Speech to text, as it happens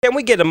can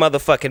we get a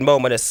motherfucking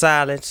moment of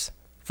silence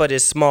for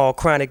this small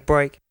chronic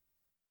break?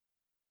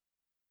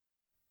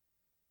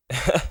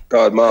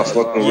 Cod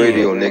motherfucking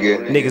radio,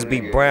 nigga. Niggas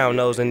be brown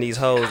nosing these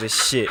hoes and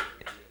shit.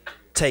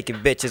 Taking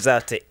bitches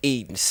out to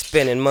eat and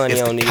spending money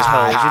on these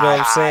hoes, you know what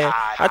I'm saying?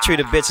 I treat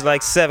a bitch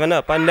like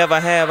 7-Up. I never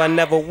have, I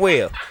never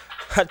will.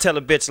 I tell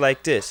a bitch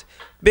like this: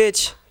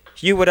 bitch,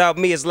 you without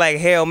me is like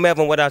Harold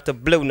Melvin without the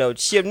blue note.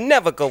 She'll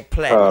never go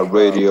platinum. Cod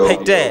Radio.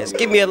 Hey Daz,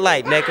 give me a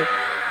light, nigga.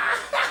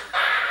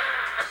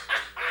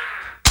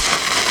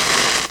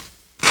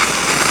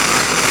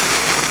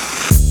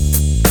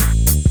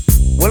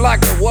 We'd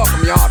like to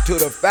welcome y'all to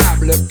the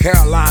fabulous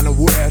Carolina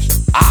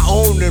West. I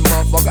own this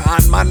motherfucker,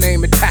 and my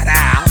name is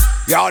Tata.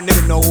 Y'all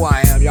niggas know who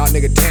I am, y'all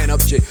niggas tan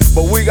up shit.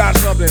 But we got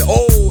something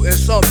old and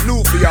something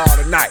new for y'all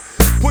tonight.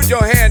 Put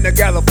your hand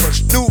together for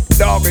Snoop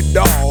Doggy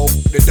Dogg,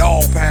 the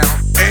Dog Pound,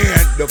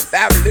 and the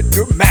fabulous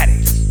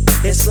Dramatics.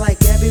 It's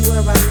like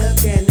everywhere I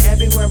look and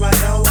everywhere I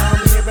go, I'm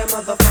hearing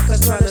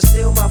motherfuckers trying to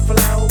steal my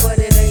flow, but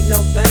it ain't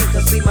no thing,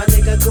 cause see my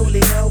nigga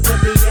Coolio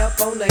put me up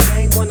on the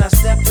game when I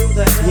step through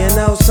the door. You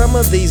know, some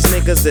of these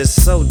niggas is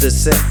so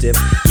deceptive,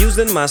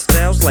 using my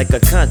styles like a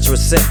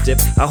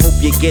contraceptive. I hope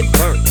you get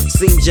burnt,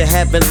 seems you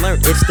haven't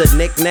learned. It's the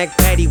knick-knack,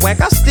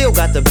 paddywhack, I still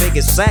got the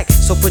biggest sack.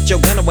 So put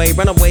your gun away,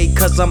 run away,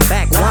 cause I'm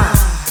back. Why?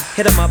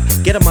 Hit 'em up,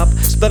 get 'em up,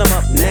 split 'em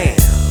up now.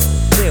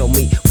 Tell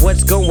me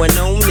what's going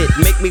on, it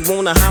make me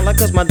wanna holler,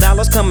 cause my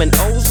dollars come in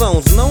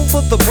ozones. Known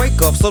for the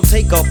break off, so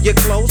take off your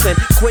clothes and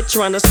quit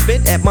trying to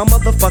spit at my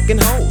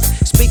motherfucking hoes.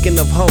 Speaking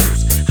of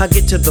hoes, I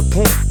get to the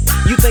point.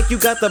 You think you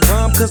got the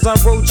bomb cause I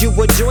rode you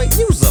a joint?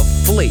 You's a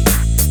flea,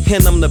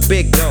 and I'm the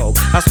big dog.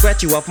 I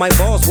scratch you off my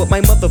balls with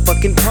my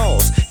motherfucking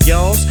paws.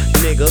 Y'all's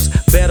niggas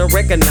better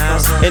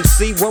recognize and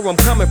see where I'm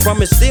coming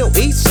from. It's still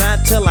east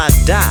side till I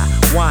die.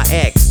 Why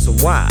X,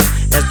 why?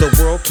 As the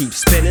world keeps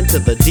spinning to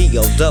the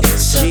D-O-double-G.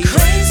 It's a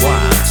crazy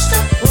mixed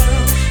up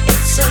world.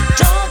 It's a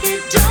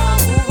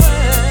doggy-dog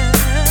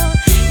world.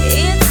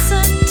 It's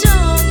a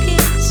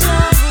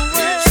doggy-dog world.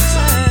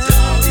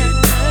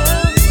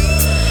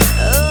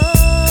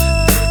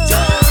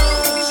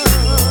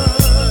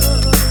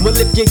 Well,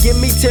 if you give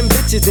me 10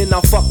 bitches, then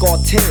I'll fuck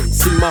all 10.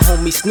 See my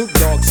homie Snoop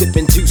Dogg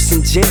sipping juice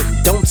and gin.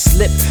 Don't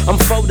slip, I'm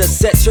for the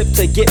set trip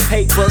to get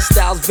paper.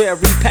 Styles vary,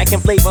 packing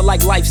flavor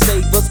like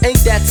lifesavers.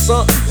 Ain't that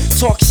something?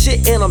 Talk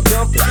shit and I'm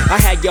dumping. I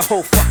had your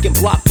whole fucking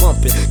block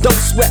bumping. Don't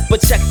sweat, but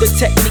check the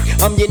technique.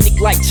 I'm unique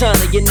like China.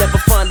 You never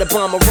find a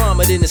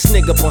bomber-rama than this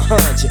nigga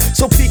behind you.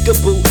 So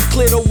peekaboo,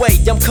 clear the way,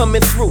 I'm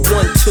coming through.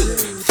 1, 2,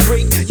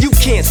 3, you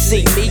can't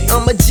see me.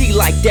 I'm a G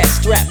like that,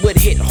 strapped with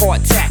hit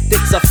hard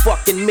tactics. A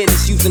fucking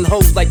menace using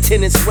hoes like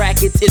tennis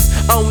rackets. It's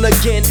on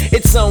again,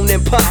 it's on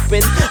and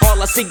popping.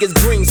 All I see is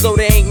green, so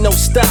there ain't no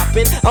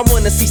stopping. I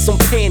wanna see some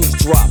panties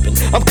dropping.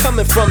 I'm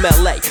coming from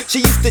LA. She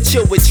used to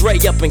chill with Dre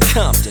up in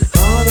Compton.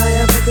 All I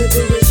ever could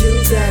do is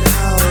use that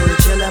hoe.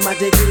 Chill out my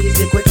dickies,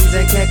 the quickies,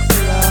 and keck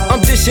flow.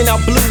 I'm dishing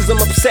out blues, I'm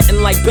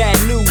upsetting like bad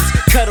news.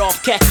 Cut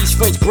off khakis,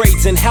 French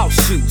braids, and house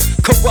shoes.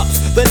 Corrupts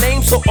the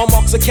name, so all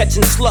marks are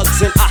catching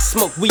slugs. And I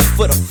smoke weed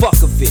for the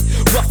fuck of it.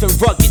 Rough and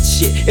rugged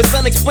shit. It's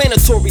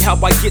unexplanatory how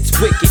I gets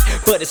wicked,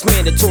 but it's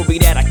mandatory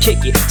that I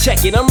kick it.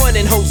 Check it, I'm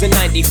running hoes in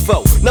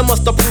 94. Now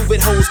must approve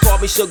it, hoes call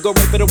me sugar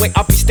ray for the way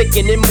I be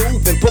sticking and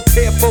moving.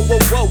 Prepare for a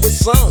woe,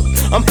 it's on.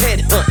 I'm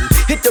head hunting.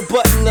 Hit the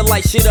button to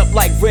light shit up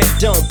like Red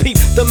Dome. Peep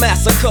the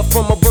massacre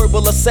from a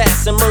verbal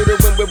assassin.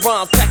 Murdering with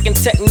rhymes, packing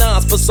tech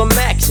nines for some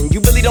action.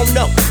 You really don't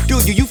know, do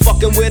you? You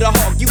fucking with a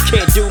hog, you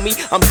can't do me.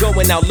 I'm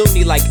going out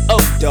loony like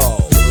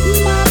O-Dog.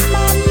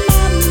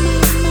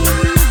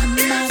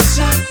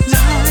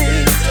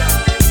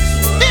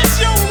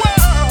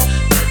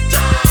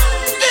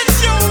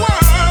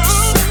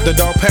 The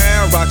Dog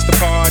Pound rocks the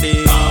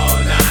party all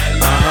night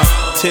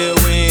long, till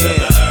when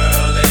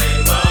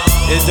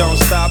it don't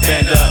stop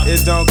and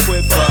it don't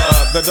quit for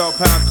the Dog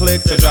Pound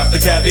click to drop the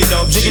cabbie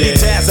dope shit. Jiggity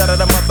jazz out of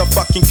the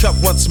motherfucking cup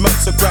once more.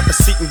 So grab a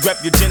seat and grab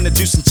your gin and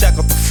juice and check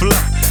out the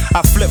flop.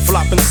 I flip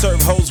flop and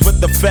serve hoes with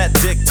the fat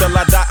dick till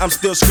I die. I'm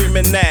still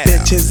screaming now.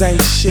 Bitches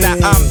ain't shit. Now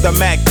I'm the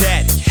Mac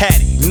Daddy,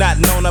 Hattie, not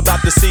known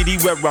about the CD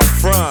where I'm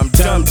from.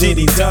 Dumb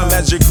diddy dumb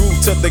as you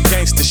groove to the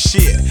gangster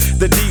shit.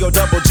 The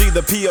D-O-double-G,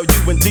 the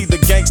P-O-U-N-D, the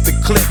gangster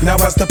click. Now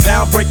as the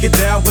pound break it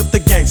down with the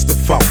gangster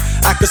funk,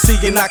 I can see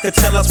and I can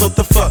tell us what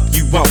the fuck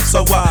you want.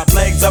 So I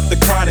legs up the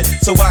chronic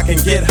so I can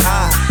get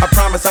high. I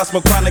promise I'll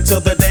smoke chronic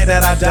till the day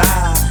that I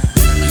die.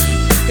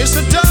 It's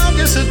a dog,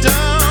 it's a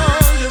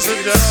dog, it's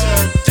a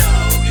dog.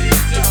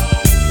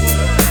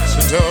 It's a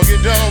doggy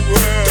dog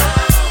world.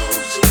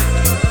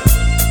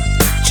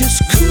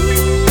 Just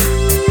cool.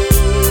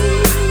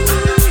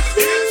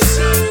 It's a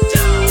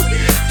doggy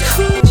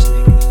dog.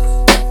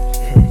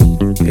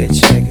 Bitch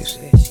niggas.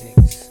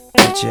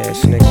 Bitch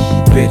ass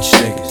niggas. Bitch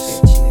niggas.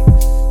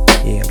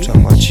 Yeah, I'm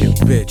talking about you.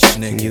 Bitch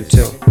niggas. You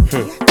too.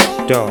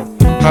 Dog,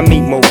 I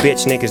meet more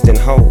bitch niggas than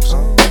hoes.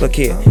 Look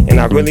here, and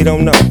I really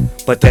don't know,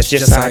 but that's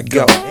just how it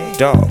go.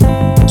 Dog,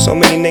 so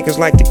many niggas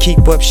like to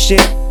keep up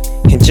shit.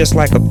 And just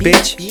like a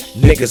bitch,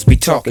 niggas be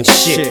talking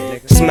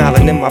shit.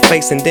 Smiling in my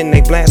face and then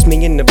they blast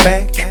me in the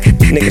back.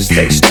 Niggas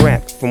stay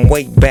strapped from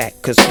way back,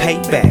 cause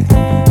payback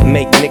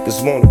make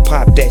niggas wanna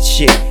pop that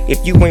shit.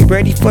 If you ain't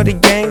ready for the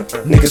game,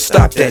 niggas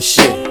stop that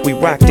shit. We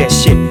rock that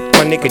shit.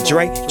 My nigga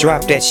Dre,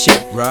 drop that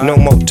shit. No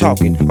more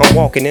talking, I'm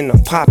walking and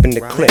I'm popping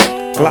the clip.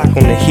 Glock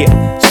on the hip,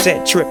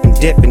 set tripping,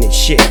 dipping and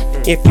shit.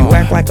 If you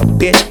act like a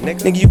bitch,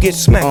 nigga, you get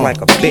smacked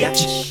like a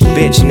bitch.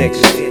 Bitch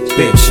niggas,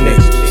 bitch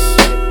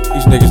niggas.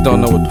 These niggas don't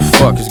know what the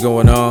fuck is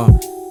going on.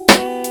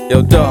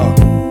 Yo, dawg,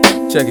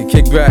 check it,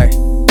 kick back.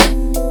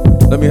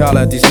 Let me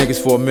holler at these niggas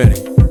for a minute.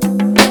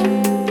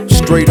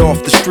 Straight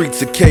off the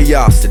streets of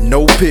chaos and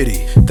no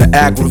pity. The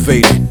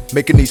aggravated,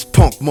 making these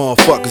punk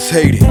motherfuckers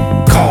hate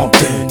it.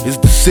 Compton is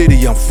the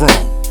city I'm from.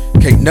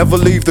 Can't never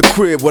leave the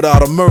crib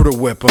without a murder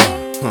weapon.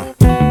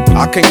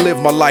 I can't live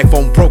my life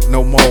on broke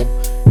no more.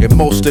 And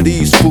most of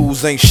these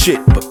fools ain't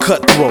shit but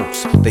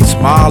cutthroats. They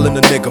smile in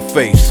the nigga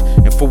face,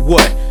 and for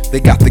what? They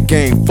got the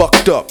game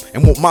fucked up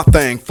and want my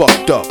thing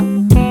fucked up.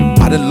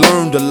 I done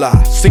learned a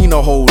lot, seen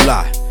a whole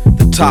lot.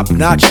 The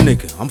top-notch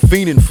nigga, I'm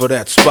fiending for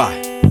that spot.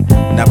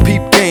 Now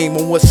peep game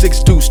on what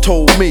 6 Deuce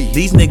told me.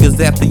 These niggas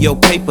after your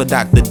paper,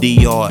 Dr.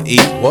 D.R.E.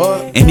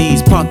 What? And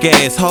these punk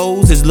ass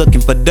hoes is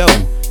looking for dough.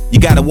 You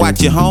gotta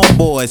watch your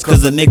homeboys,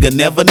 cause a nigga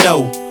never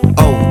know.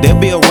 Oh, they'll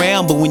be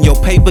around, but when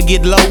your paper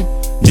get low,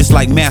 just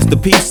like Master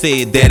P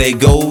said, there they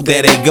go,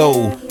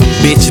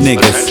 bitch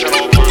niggas.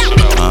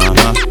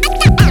 Uh-huh.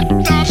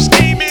 Stop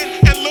scheming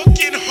and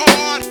looking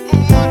hard.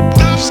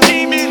 Stop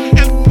scheming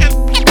and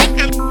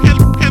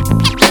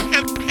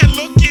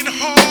looking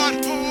hard.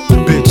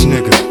 Bitch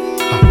nigga,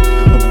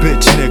 a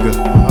bitch nigga,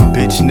 a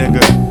bitch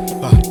nigga,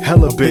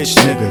 hella bitch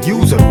nigga,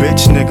 you's a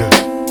bitch nigga,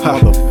 a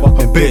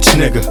bitch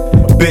nigga,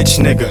 a bitch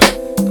nigga.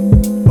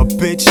 A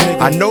bitch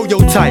nigga. I know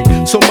your type,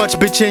 so much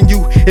bitch in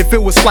you. If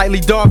it was slightly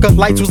darker,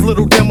 lights was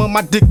little dimmer,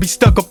 my dick be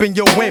stuck up in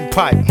your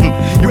windpipe.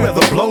 You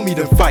rather blow me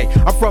than fight.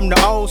 I'm from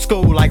the old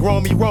school, like roll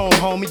me wrong,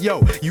 homie.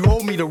 Yo, you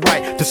owe me the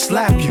right to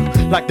slap you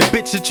like the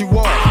bitch that you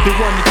are. Then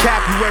run to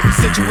cap you every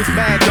since you was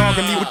mad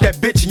dogging me with that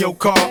bitch in your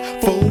car.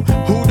 Fool,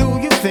 who do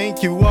you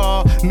think you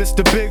are?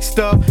 Mr. Big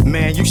Stuff,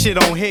 man, you shit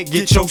on hit,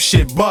 get your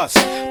shit bust.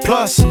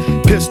 Plus,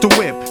 pistol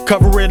whip,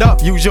 cover it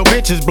up, use your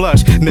bitch's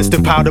blush.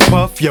 Mr. Powder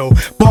Puff, yo,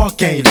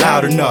 bark ain't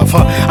loud enough,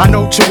 huh? I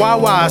know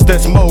chihuahuas,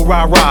 that's mo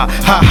rah-rah,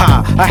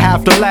 ha-ha. I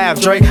have to laugh,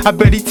 Dre, I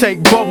bet he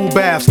take bubble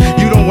baths.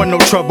 You don't want no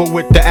trouble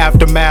with the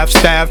aftermath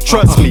staff,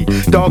 trust me.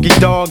 Doggy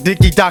dog,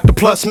 dicky doctor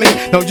plus me.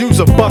 No use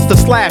a buster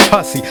slash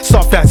hussy,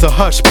 soft as a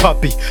hush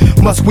puppy.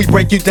 Must we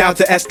break you down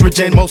to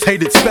estrogen, most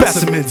hated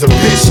specimens of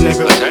bitch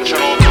nigga. Attention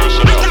all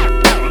personnel.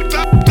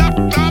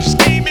 Stop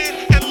scheming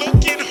and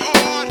looking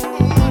hard.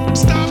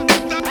 Stop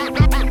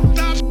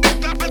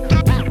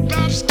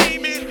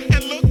scheming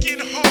and looking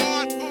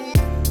hard.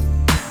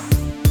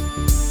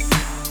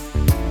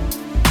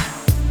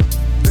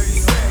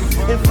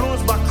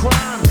 Influenced by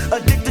crime,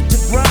 addicted to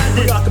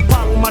grinding. I can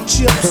pop with my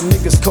chips. And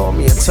niggas call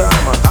me a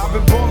timer. I've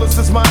been ballin'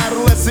 since my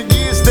adolescent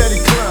years, steady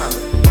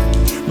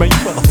climbing. Man, you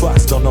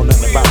motherfuckers don't know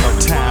nothing about no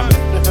timing.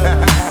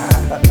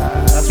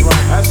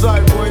 That's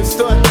right, boy.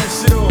 Start that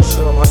shit off.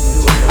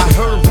 I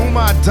heard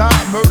rumor I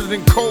died, murdered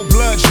in cold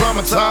blood,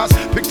 traumatized.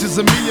 Pictures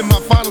of me in my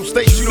final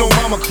stage, you know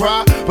mama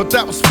cried. But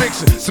that was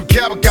fiction. Some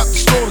cabin got the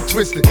story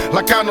twisted,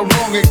 like I no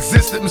longer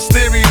existed,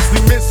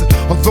 mysteriously missing.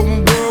 Although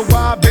I'm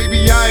worldwide,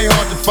 baby, I ain't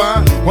hard to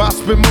find. Where I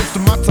spend most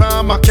of my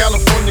time, my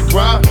California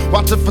grind.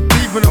 Watching for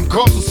thieving, I'm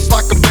cautious, it's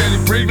like I'm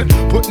barely breathing.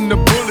 Putting the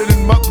bullet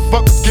in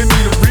motherfuckers, give me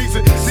the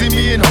reason. See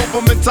me and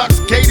hope I'm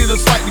intoxicated or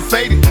slightly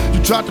faded.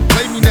 You tried to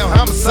play me, now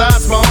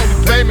homicide's my only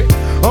payment.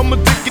 I'm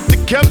addicted to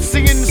currency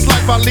in this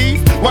life I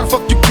lead. Why the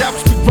fuck you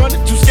caps keep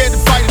running? Too scared to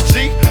fight a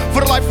G. For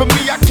the life of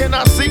me, I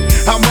cannot see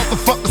how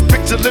motherfuckers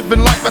picture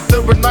living life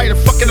after a night of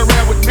fucking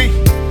around with me.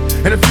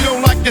 And if you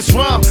don't like this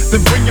rhyme,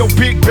 then bring your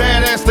big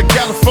bad ass to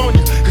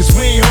California, cause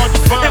we ain't hard to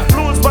find.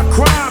 Influenced by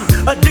crime,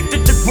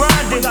 addicted to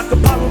grinding. I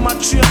can pop with my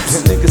chips.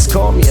 And niggas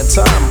call me a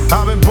timer.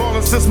 I've been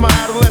ballin' since my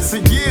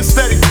adolescent years,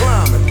 steady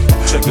climbing.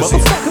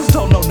 Motherfuckers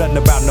don't know nothing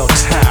about no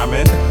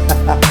timing.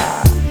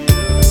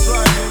 That's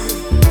right,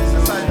 nigga.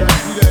 That's how you gotta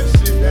do that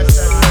shit. That's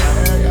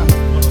how you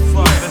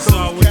gotta That's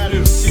all we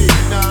do. shit.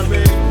 You know what I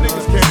mean?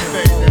 Niggas can't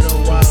fake that.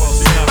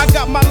 I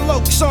got my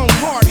lokes on,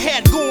 hard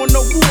hat, going to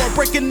war,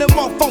 breaking them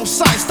off on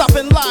sight,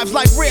 stopping lives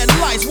like red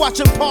lights,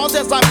 watching pause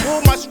as I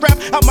pull my strap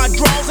out my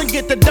drawers and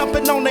get the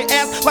dumping on their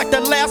ass like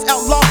the last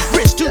outlaw.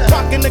 Rich too,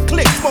 rocking the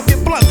click,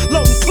 smoking blunt,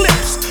 loading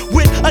clips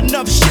with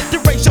enough shit to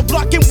raise your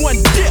block in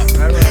one dip.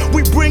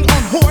 We bring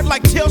on horde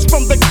like tails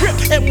from the grip,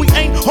 and we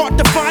ain't hard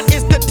to find,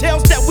 it's the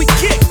tails that we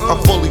kick.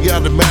 I'm fully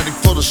automatic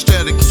for the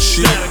static and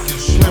shit.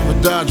 Never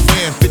Dodge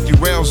van, 50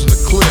 rounds in the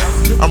clip.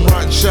 I'm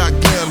riding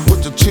shotgun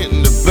with the tent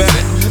in the back.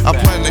 I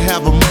plan to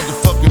have a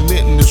motherfucking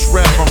mint in this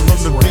rap. I'm from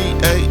the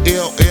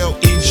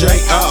B-A-L-L-E-J-O.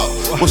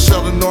 We're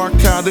selling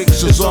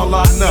narcotics is all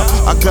I know.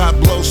 I got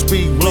blow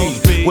speed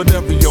weed,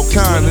 whatever your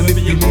kind. And if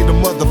you need a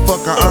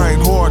motherfucker, I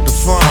ain't hard to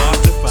find.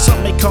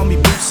 Some may call me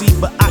Bootsy,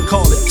 but I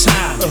call it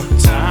timing.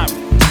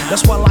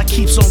 That's why I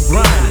keeps on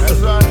grinding.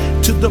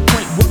 To the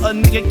point where a a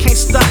nigga can't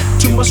stop.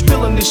 Too much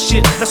feeling this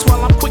shit, that's why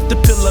I'm quick to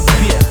pill a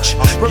bitch.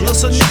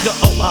 Release a nigga,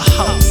 oh a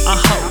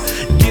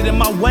hoe. Get in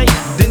my way,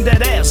 then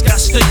that ass got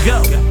to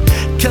go.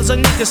 Cause a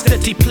nigga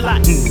steady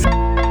plotting.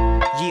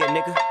 Yeah,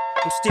 nigga,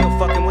 I'm still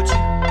fucking with you.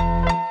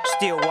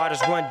 Still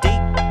waters run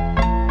deep.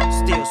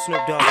 Still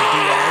Snoop Dogg and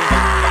D.R.E.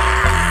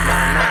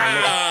 Nah,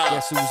 nigga.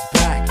 Guess who's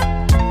back?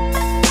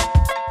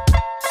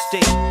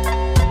 Still.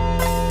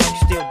 You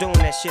still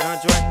doing that shit,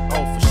 Andre?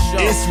 Oh, for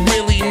sure. It's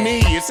really me.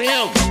 It's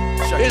him.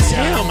 It's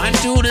him. I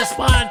do this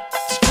while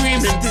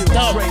screaming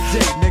stuff. Dre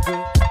Day,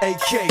 nigga.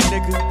 AK,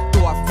 nigga.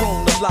 Though I've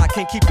grown a lot,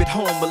 can't keep it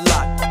home a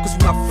lot. Cause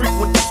when I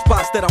frequent the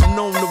spots that I'm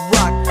known to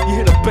rock,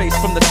 you hear the bass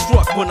from the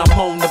truck when I'm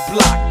on the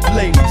block.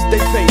 Ladies,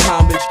 they pay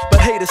homage,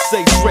 but haters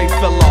say Dre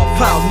fell off.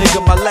 How,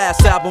 nigga, my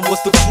last album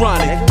was The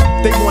Chronic.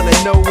 They wanna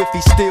know if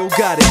he still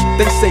got it.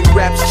 They say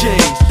raps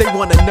change, they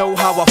wanna know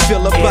how I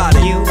feel about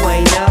it. You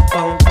ain't up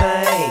on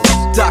things.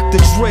 Dr.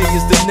 Dre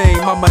is the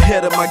name, I'm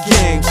ahead of my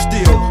game.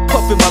 Still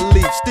puffin' my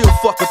leaf, still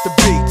fuck with the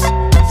beats.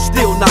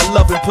 Still not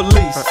loving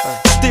police.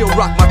 Still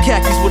rock my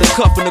khakis with a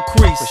cuff and a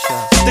crease.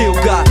 Still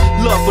got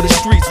love for the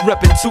streets,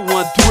 reppin'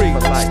 213.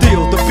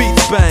 Still the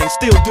beats bang,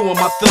 still doing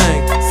my thing.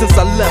 Since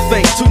I left,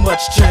 ain't too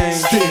much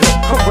change. Still,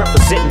 I'm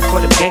representing for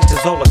them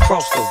gangsters all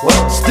across the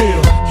world.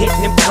 Still,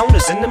 hitting them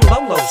corners and them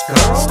lolos,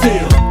 girl.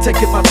 Still,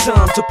 taking my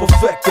time to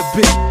perfect the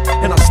beat.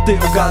 And I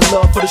still got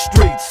love for the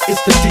streets.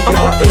 It's the D.R.E. I'm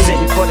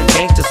representing for them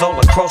gangsters all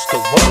across the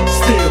world.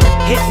 Still,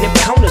 hitting them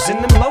corners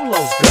and them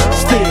lolos, girl.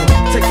 Still,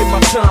 taking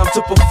my time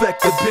to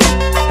perfect the beat.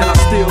 And I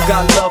still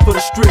got love for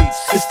the streets.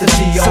 It's the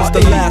D.R.E. Since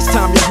the last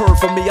time you heard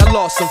from me, I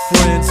lost some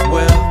friends.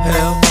 Well,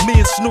 hell, me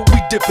and Snoop, we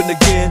dipping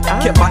again.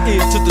 Kept my ear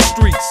to the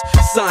streets,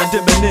 signed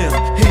Eminem.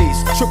 He's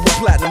triple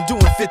platinum,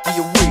 doing 50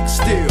 a week.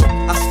 Still,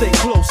 I stay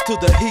close to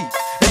the heat.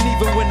 And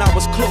even when I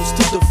was close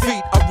to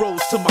defeat, I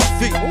rose to my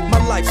feet.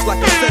 My life's like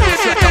a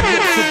soundtrack, I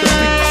wrote to the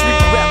beat.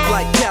 Street rap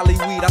like Cali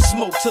weed, I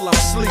smoke till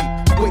I'm sleep.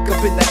 Wake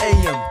up in the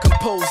AM,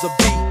 compose a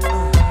beat.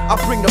 I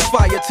bring the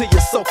fire till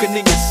you're soaking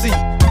in your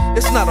seat.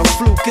 It's not a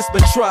fluke, it's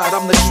been tried,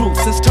 I'm the truth.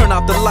 Since turn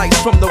out the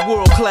lights from the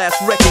world-class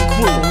wrecking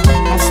crew,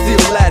 I'm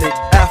still at it,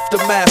 after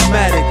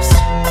mathematics.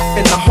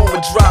 In the home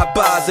of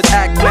drive-bys and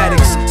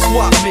acmatics.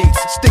 Swap meets,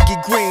 sticky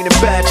green and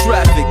bad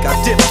traffic. I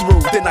dip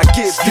through, then I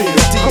give you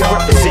the D.R.E. I'm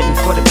representing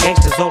for them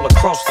gangsters all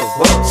across the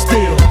world.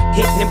 Still,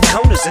 hitting them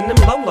corners and them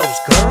lolos,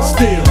 girl.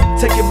 Still,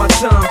 taking my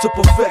time to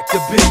perfect the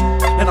beat.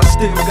 And I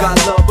still got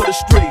love for the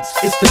streets.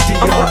 It's the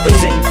D.R.E. I'm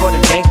representing for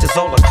them gangsters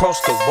all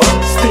across the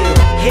world. Still,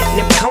 hitting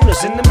them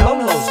corners and them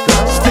lolos,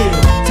 girl. Still,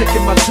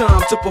 taking my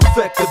time to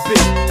perfect the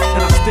beat.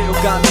 And I still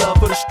got love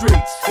for the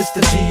streets. It's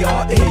the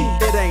D.R.E.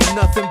 It ain't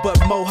nothing but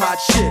mo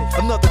hot shit.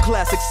 Another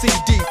classic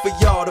CD for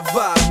y'all to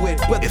vibe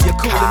with. Whether you're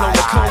coolin' on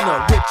the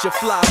corner with your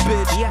fly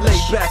bitch, lay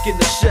back in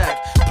the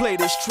shack, play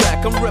this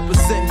track. I'm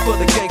representing for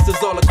the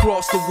gangsters all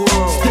across the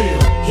world. Still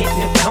hitting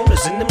them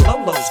corners and them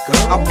lolos,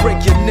 girl. I'll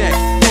break your neck,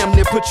 damn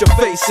near put your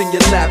face in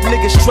your lap.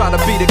 Niggas try to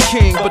be the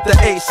king, but the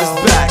ace is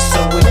back.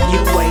 So if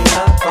you ain't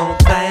up on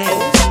things,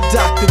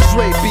 Dr.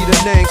 Dre be the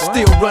name,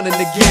 still running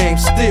the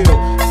game. Still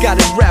got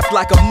it wrapped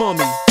like a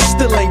mummy.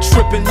 Still ain't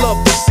trippin',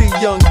 love to see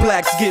young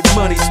blacks get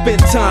money.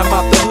 Spend time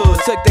out the hood,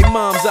 take their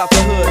moms out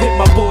the hood. Hit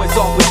my boys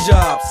off with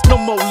jobs, no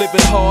more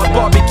living hard.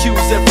 Barbecues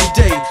every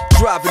day,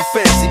 driving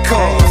fancy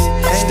cars.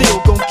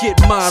 Still gon' get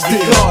mine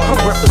regardless.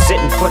 I'm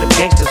representing for them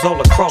gangsters all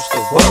across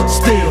the world.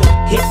 Still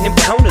hitting them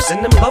corners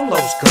and them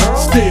lolos, girl.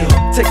 Still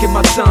taking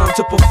my time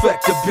to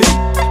perfect the beat.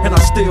 And I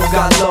still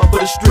got love for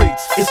the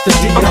streets. It's the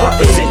D.R.E. I'm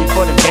representing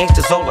for them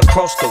gangsters all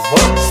across the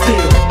world.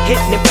 Still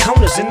hitting them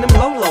corners and them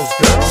lolos,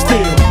 girl.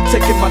 Still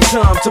taking my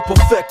time to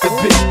perfect the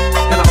beat.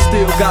 And I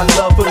still got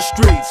love for the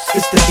streets.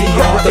 It's the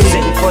D.R.E. I'm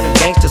representing for them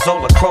gangsters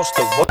all across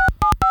the world.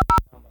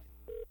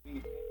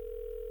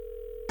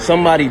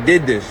 Somebody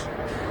did this.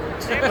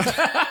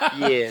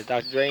 Yeah,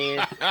 Dr. Dre.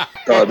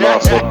 Cod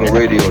motherfucking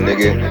radio,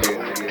 nigga.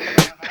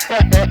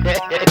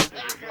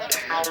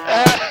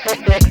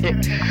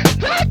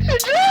 Dr.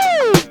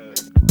 Dre.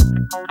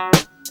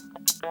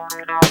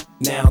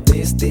 Now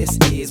this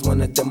is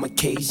one of them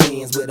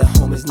occasions where the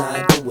homies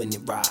not doing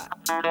it right.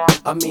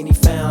 I mean he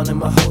found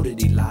him a hoe that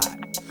he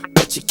lied,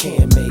 but you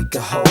can't make a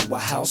hoe a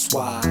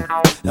housewife.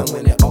 And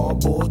when it all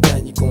boils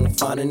down, you're gonna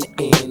find in the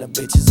end a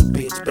bitch is a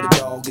bitch, but a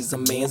dog is a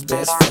man's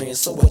best friend.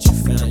 So what you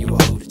found, you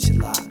a hoe that you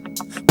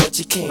lied, but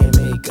you can't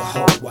make a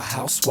hoe a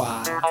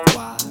housewife.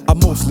 Why? I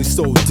mostly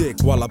sold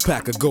dick while I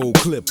pack a gold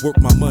clip, work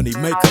my money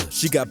maker.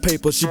 She got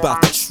paper, she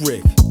bout to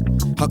trick.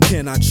 How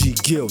can I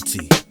cheat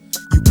guilty?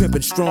 You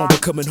pimpin' strong,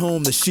 but coming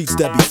home, the sheets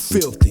that be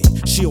filthy.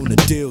 She on the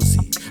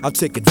dealsy, I'll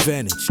take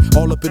advantage.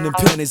 All up in them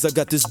panties, I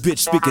got this bitch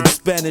speaking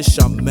Spanish,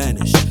 I'm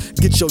managed.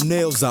 Get your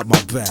nails out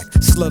my back.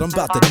 Slut, I'm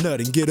about to nut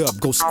and get up,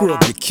 go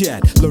scrub your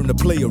cat. Learn the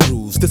player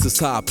rules, this is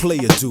how a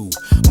player do.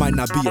 Might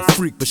not be a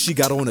freak, but she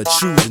got on her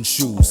choosing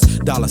shoes.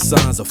 Dollar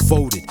signs are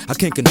folded, I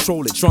can't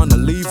control it. Trying to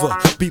leave her,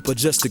 beeper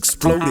just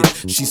exploded.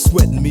 She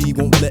sweating me,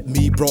 won't let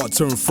me, broad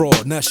turn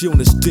fraud. Now she on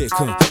this dick,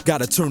 huh? Got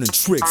her turning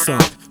tricks,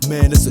 huh?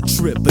 Man, it's a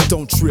trip, but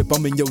don't trip, I'm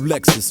I'm in your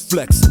Lexus,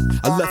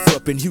 flexing. I left her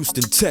up in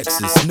Houston,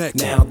 Texas,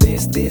 next. Now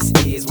this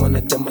is one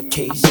of them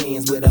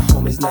occasions where the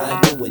homies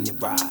not doing it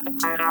right.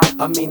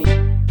 I mean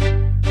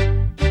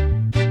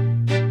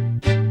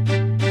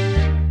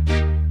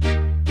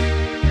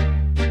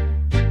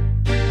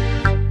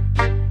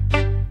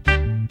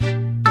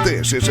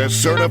This is a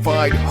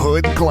certified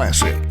hood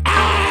classic.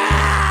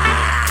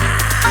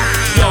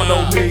 Y'all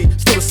know me,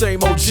 still the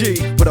same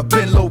OG, but I've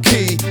been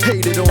low-key.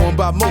 Hated on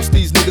by most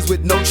these niggas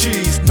with no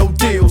cheese, no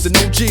deals and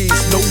no G's,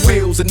 no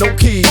wheels and no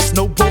keys,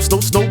 no boats, no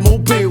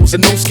snowmobiles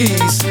and no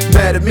skis.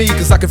 Mad at me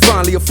cause I can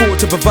finally afford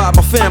to provide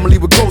my family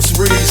with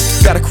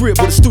groceries. Got a crib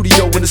with a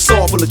studio and a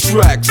saw full of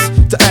tracks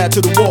to add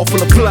to the wall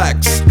full of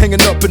plaques,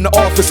 hanging up in the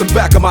office and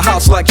back of my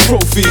house like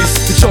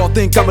trophies. Did y'all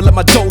think I'ma let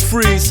my dough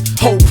freeze?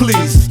 Ho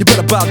please, you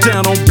better bow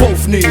down on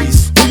both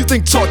knees. Who you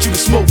think taught you to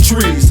smoke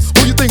trees?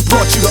 Who you think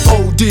brought you to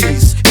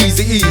ODs?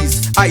 Easy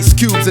E's, Ice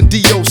Cubes and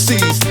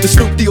DOCs, the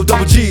Snoop D-O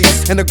double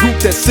G's, and a group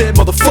that said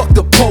motherfuck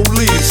the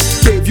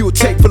police. Gave you a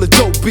tape full of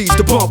dope beats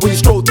to bump when you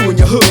stroll through in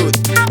your hood.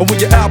 And when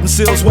your album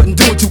sales wasn't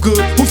doing too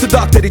good, who's the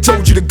doc that he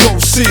told you to go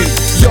see?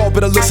 Y'all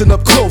better listen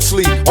up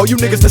closely. All you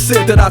niggas that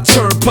said that I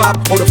turn pop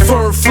or the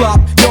firm flop,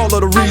 y'all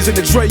are the reason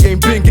that Dre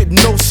ain't been getting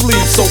no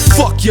sleep. So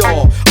fuck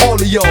y'all, all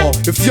of y'all.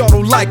 If y'all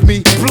don't like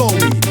me, blow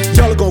me.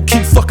 Y'all are gonna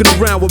keep fucking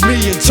around with me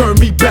and turn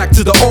me back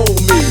to the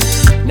old me.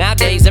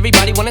 Nowadays,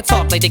 everybody wanna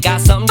talk like they got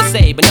something to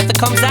say, but nothing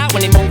comes out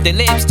when they move their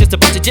lips. Just a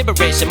bunch of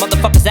gibberish, and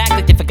motherfuckers act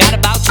like they forgot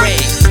about Dre.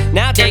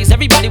 Nowadays,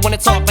 everybody wanna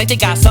talk like they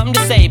got something to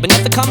say, but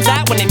nothing comes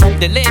out when they move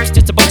their lips.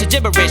 Just a bunch of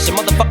gibberish, and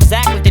motherfuckers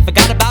act like they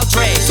forgot about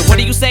Dre. So what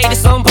do you say to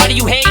somebody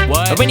you hate?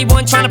 What? Or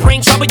anyone trying to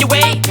bring trouble your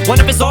way? One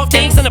of his off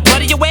things in the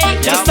blood of your way?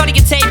 Just study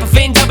your tape of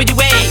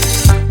NWA.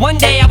 One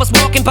day I was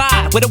walking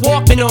by with a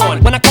Walkman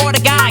on when I caught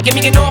a guy, give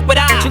me an awkward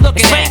eye. And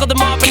strangled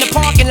him off in the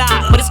parking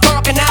lot with his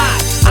cork and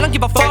eye. I don't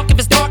give a fuck if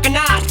it's dark or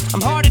not.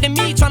 I'm harder than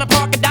me trying to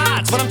park a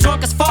Dodge when I'm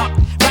drunk as fuck.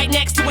 Right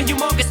next to a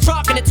humongous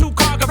truck in a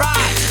 2-car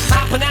garage.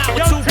 Hopping out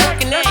with 2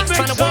 broken legs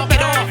trying to walk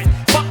it off.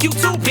 Fuck you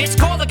too, bitch,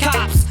 call the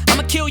cops.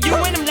 I'ma kill you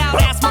and them loud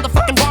ass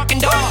motherfucking barking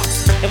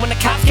dogs. And when the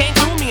cops came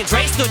through, me and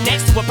Dre stood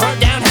next to a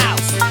burned down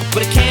house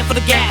with a can full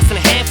of gas and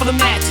a handful of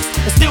matches,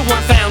 and still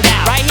weren't found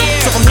out. Right here,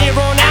 so from here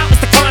on out,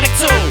 it's the chronic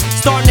tune.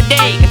 Starting the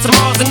day and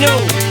tomorrow's a new.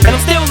 And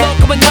I'm still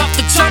local enough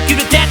to choke you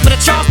to death with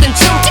a Charleston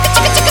chew.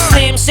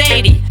 Slim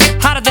Shady,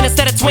 hotter than a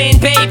set of twin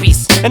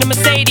babies. And a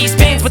Mercedes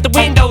Benz with the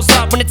windows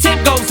up when the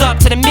temp goes up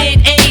to the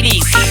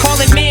mid-80s.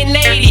 Calling men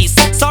ladies,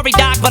 sorry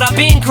doc, but I've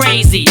been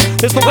crazy.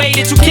 There's no way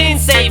that you can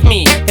save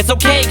me. It's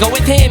okay, go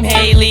with him,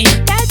 Haley.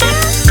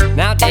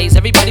 Nowadays,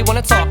 everybody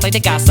wanna talk like they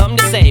got something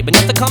to say, but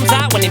nothing comes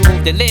out when they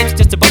move their lips.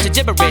 Just a bunch of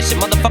gibberish,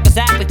 and motherfuckers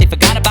act like they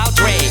forgot about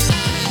Dre.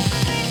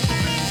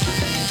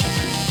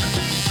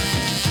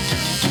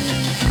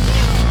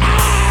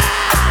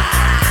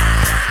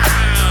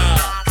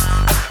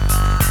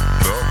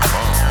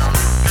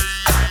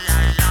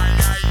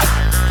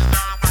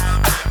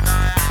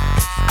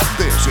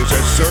 This is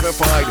a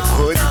certified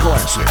hood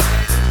classic.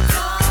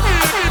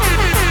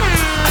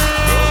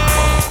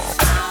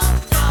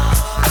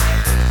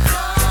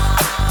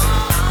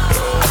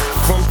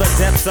 From the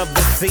depths of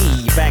the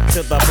sea, back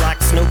to the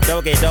block, Snoop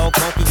Doggy Dogg,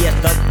 funky as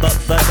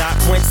the doc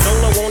went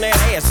solo on that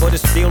ass, but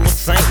it's still the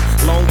same.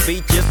 Long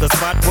Beach is the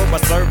spot where I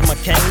serve my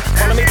cane.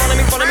 Follow me, but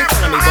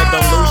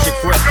don't lose your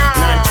grip.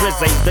 9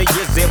 tris ain't the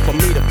years there for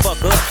me to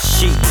fuck up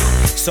shit.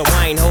 So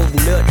I ain't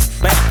holding nothing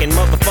back, and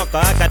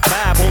motherfucker, I got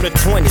 5 on the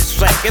 20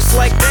 sack. It's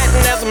like that,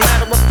 and as a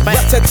matter of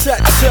fact,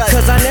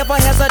 cause I never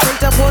hesitate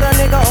to put a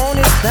nigga on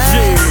his back.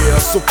 Yeah,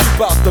 so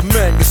keep out the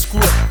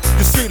manuscript.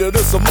 You see that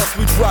it's a must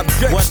we drop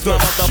gangsta. What's my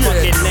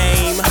motherfucking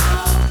name?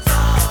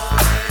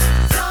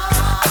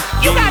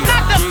 You got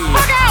knocked the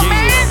fuck out,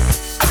 man!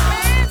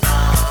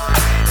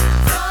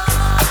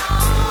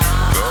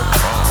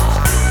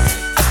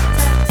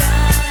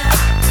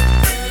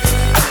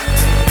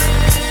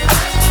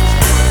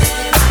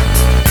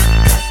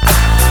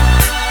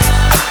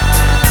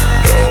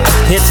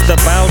 It's the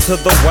bow to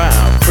the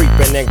wild,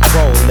 creeping and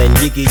crawling,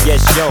 Yiggy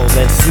yes yo,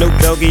 and Snoop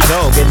Doggy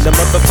Dogg in the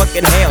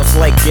motherfucking house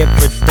like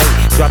every day.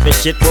 Dropping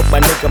shit with my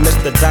nigga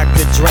Mr.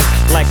 Dr. Dre.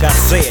 Like I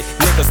said,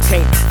 niggas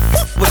can't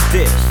fuck with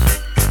this,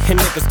 and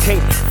niggas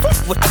can't fuck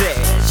with that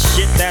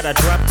shit that I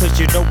drop, cause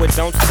you know it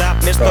don't stop.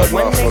 Mr.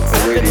 When they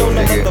talking on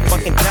the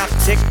motherfucking top,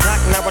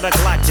 tick-tock, now with a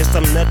Glock, just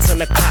some nuts in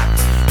the cock.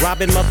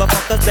 Robbing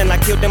motherfuckers, then I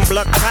kill them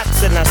blood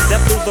cops, and I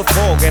step through the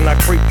fog and I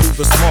creep through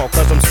the small,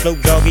 cause I'm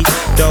Snoop Doggy,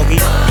 Doggy,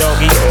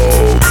 Doggy.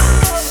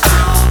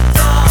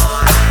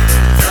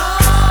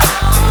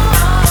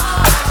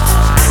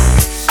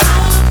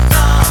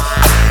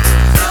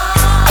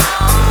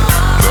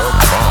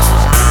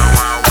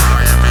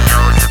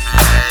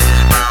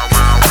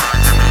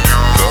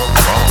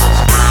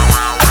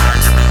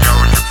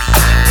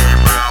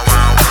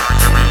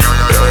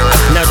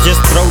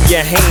 Just throw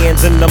your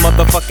hands in the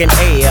motherfucking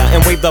air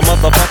and wave the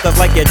motherfuckers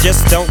like you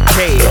just don't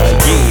care.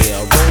 Yeah,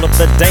 roll up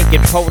the dank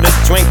and pour the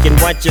drink and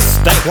watch it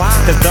stink.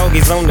 Cause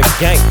doggies on the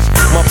gang,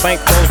 my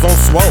bankroll's on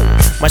swole.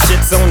 My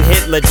shit's on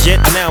hit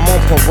legit, now I'm on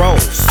parole.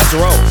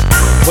 Stroll.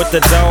 With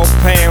the dog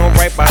pound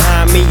right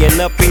behind me and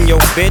up in your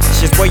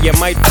bitch is where you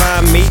might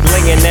find me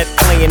playing that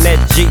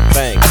G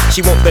thing.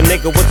 She want the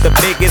nigga with the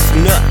biggest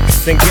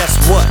nuts, and guess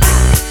what?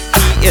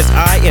 He is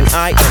I and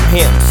I am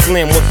him.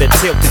 Slim with the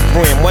tilted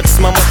brim. What's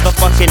my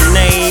motherfucking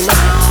name?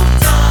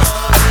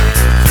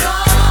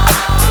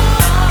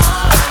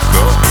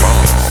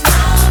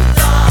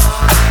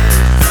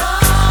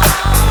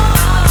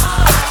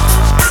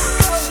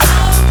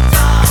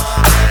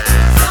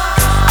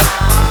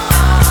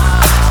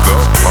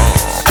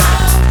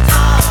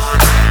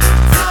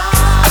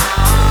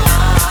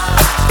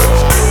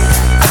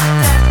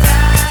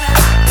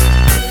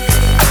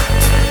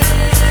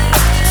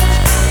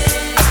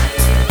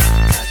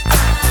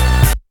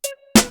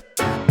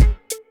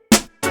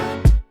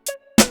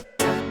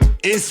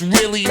 It's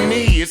really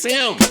me. It's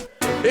him.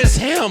 It's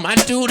him. I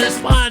do this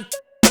fun.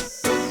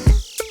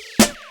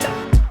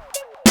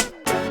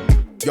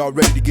 Y'all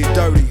ready to get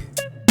dirty?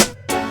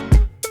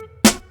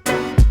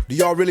 Do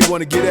y'all really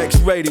want to get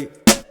X-rated?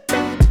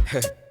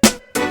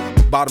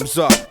 Bottoms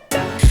up.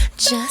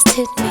 Just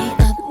hit me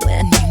up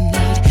when you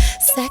need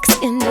sex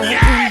in the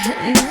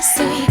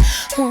intimacy.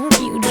 Won't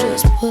you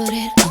just put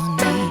it on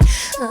me?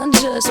 I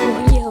just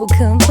want your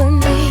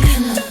company.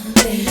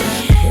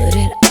 Put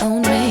it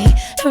on me.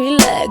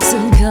 Relax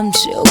and come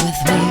chill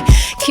with me.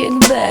 Kick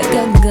back,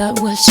 I got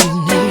what you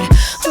need.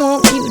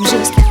 Won't you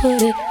just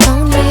put it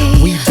on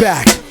me? We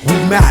back, we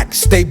max,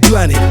 stay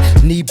blunted.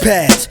 Knee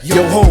pads,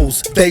 yo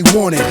hoes, they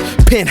want it.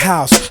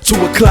 Penthouse,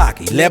 2 o'clock,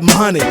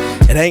 1100.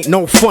 It ain't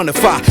no fun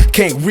if I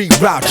can't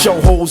reroute yo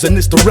hoes in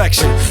this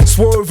direction.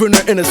 Swerve in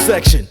the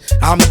intersection.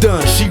 I'm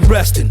done, she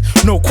resting,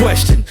 no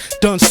question.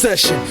 Done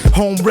session,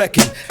 home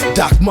wrecking.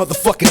 Doc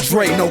motherfucking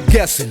Dre, no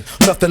guessing.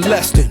 Nothing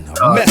less than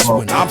a mess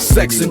when I'm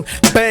sexing.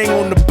 Bang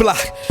on the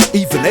block.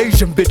 Even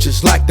Asian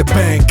bitches like to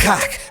bang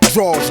cock.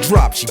 Draws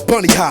drop, she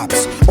bunny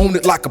hops. Own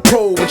it like a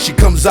pro when she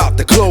comes out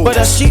the clothes.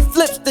 But she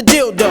flips the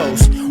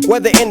dildos,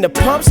 whether in the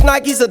pumps,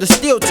 Nikes, or the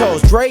steel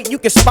toes. Dre, you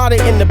can spot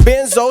it in the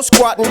Benzo,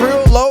 squatting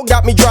real low,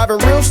 got me driving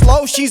real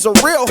slow. She's a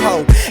real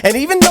hoe, and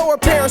even though her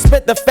parents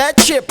spent the fat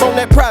chip on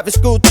that private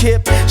school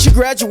tip, she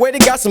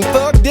graduated, got some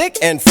thug dick,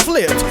 and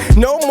flipped.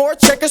 No more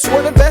checker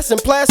sweater vests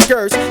and plaid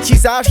skirts.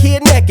 She's out here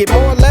naked,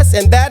 more or less,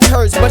 and that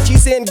hurts. But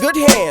she's in good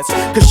hands,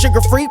 cause Sugar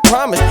Free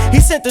promised.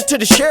 He sent her to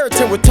the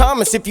Sheraton with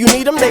Thomas. If you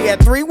need him, they at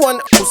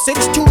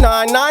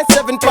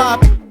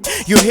 310-629-975.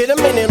 You hit a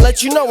minute,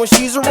 let you know when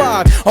she's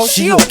arrived. Oh,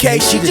 she okay,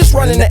 she just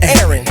running the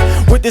errand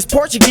with this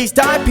Portuguese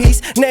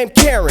timepiece named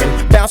Karen.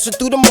 Bouncing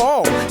through the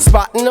mall,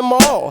 spotting them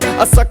all.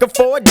 A sucker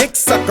for a dick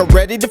sucker,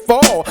 ready to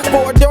fall.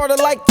 For a daughter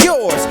like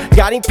yours,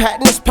 got him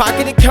patting his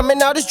pocket and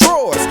coming out his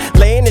drawers.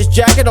 Laying his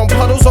jacket on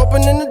puddles,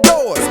 opening the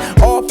doors.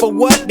 All for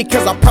what?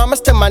 Because I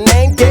promised him my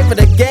name, gave her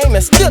the game,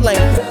 and still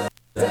ain't.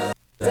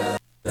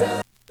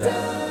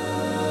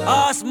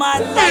 Oh, it's my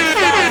life,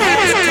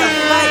 it's tough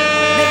fight,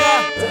 nigga.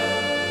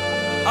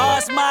 Oh,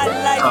 it's my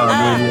life,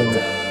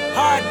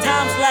 hard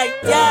times like,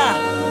 yeah.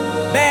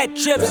 Bad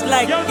trips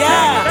like,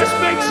 yeah.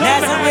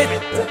 Nazareth,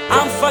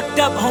 I'm fucked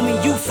up,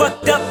 homie, you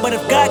fucked up. But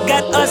if God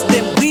got us,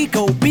 then we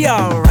gon' be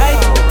alright.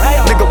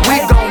 Nigga, we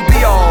gon'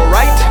 be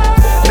alright.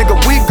 Nigga,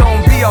 we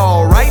gon' be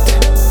alright.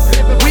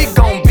 We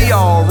gon' be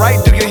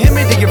alright. Do you hear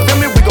me? Do you feel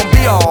me? We gon'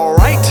 be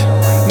alright.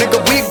 Nigga,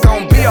 we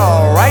gon' be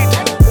alright.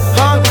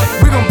 Huh?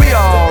 We gon' be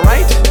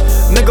alright.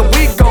 Nigga,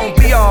 we gon'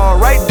 be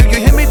alright. Do you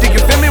hear me? Do you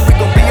feel me? We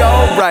gon' be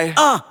alright.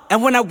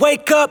 And when I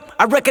wake up,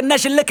 I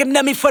recognize you looking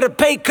at me for the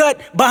pay cut.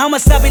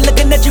 Bahamas, I be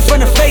looking at you from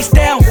the face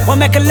down. One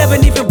Mac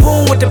 11, even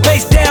boom with the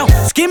bass down.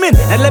 Scheming,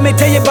 and let me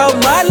tell you about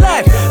my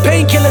life.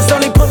 Painkillers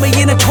only put me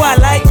in the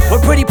twilight.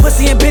 With pretty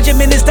pussy and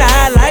Benjamin is the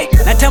highlight.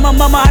 Now tell my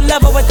mama I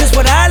love her, but this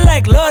what I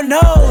like. Lord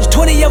knows,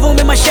 20 of them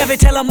in my Chevy.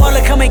 Tell them all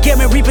to come and get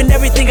me, reaping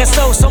everything I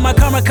sow. So my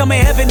karma come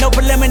in heaven, no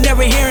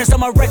preliminary hearings on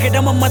my record.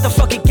 I'm a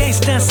motherfucking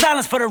gangster, and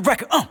silence for the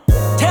record.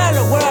 Tell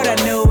the world I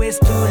know it's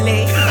too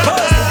late.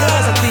 Pose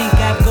because I think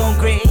I'm going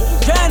crazy.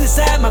 Trying to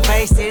side my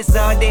face this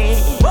all day.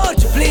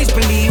 Won't you please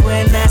believe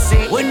when I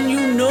say, when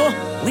you know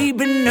we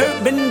been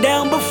hurt, been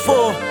down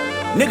before.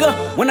 Nigga,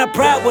 when our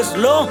pride was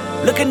low,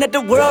 looking at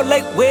the world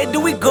like where do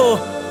we go?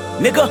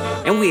 Nigga,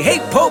 and we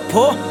hate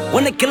po-po,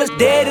 wanna kill us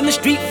dead in the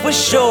street for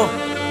sure.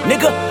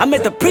 Nigga, I'm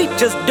at the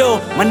preacher's door.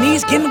 My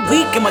knees getting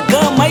weak and my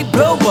gun might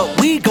blow, but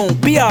we gon'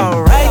 be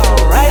alright.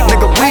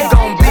 Nigga, we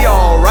gon' be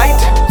alright.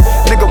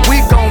 Nigga,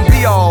 we gon'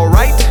 be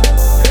alright.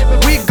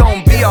 We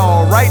gon' be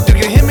alright. Do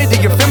you hear me? Do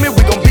you feel me?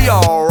 We gon' be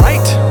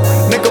alright.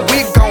 Nigga,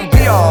 we gon'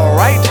 be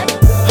alright.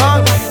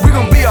 Huh? We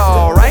gon' be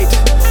alright.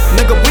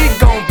 Nigga, we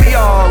gon' be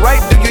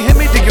alright. Do you hear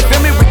me? Do you feel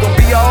me? We gon'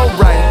 be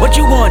alright. What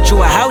you want?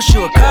 You a house,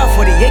 you a car,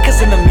 40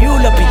 acres and a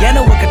mule, a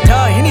piano, a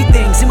guitar,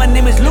 anything. See, my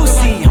name is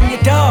Lucy, I'm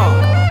your dog.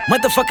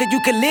 Motherfucker,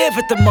 you can live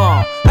at the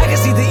mall. I can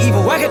see the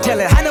evil, I can tell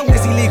it. I know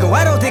it's illegal.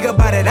 I don't think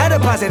about it. I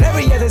deposit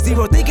every other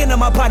zero. Thinking of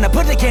my partner,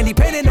 put the candy,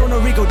 painting on a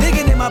Rico,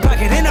 digging in my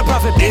pocket, in a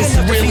profit. It's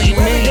really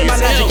me. In my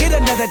life to get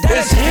another dollar.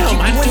 It's him.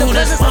 I do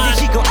this fun.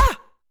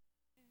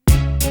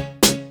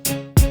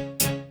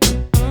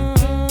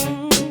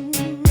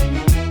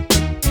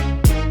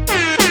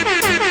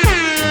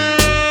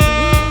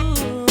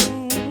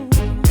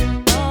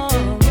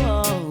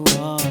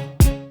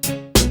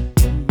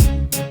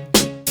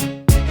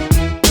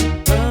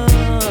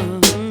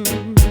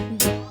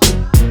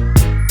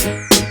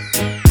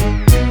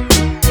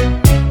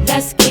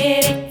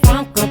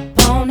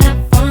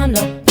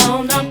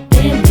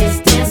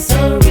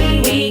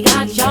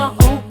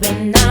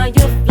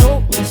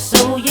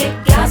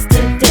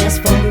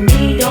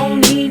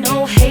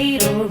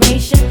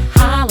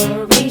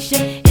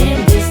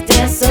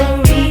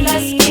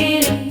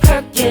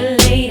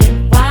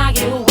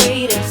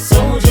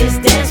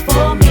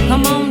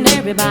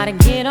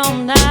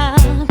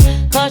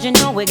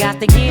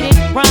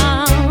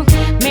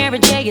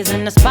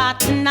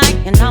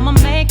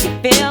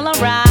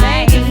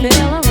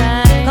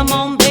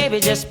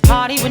 just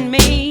party with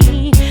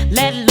me.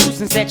 Let loose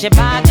and set your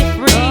body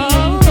free.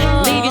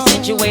 Leave your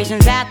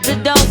situations at the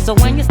door, so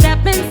when you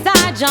step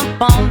inside,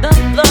 jump on the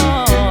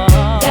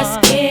floor. Let's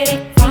get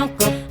it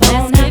crunk up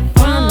on that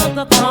front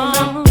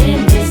up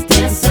in this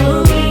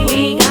dancery.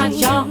 We got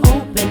y'all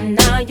open,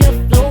 now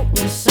you're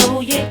floating,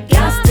 so you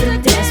got to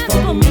dance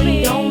for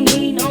me. Don't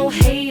need no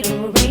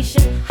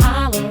hateration,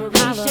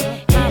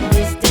 holleration in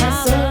this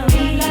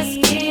dancery. Let's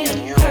get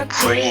it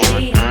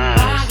percolated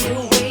while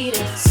you're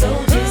waiting, so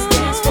just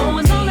dance for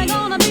me. It's only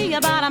gonna be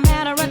about a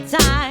matter of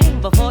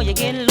time before you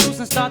get loose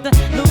and start to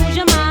lose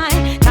your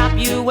mind. Cop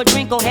you a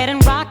drink, go ahead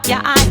and rock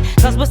your eyes,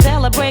 cause we're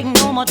celebrating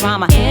no more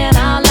drama in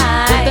our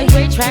lives. With the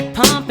great track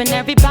pumping,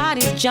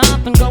 everybody's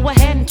jumping. Go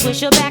ahead and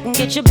twist your back and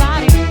get your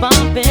body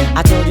bumping.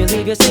 I told you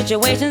leave your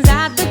situations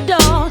at the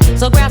door,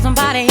 so grab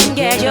somebody and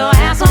get your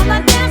ass on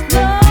the dance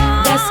floor.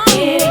 Let's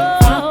get it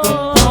crunk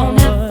up on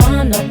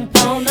that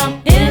fun up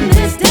in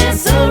this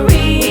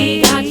dancery.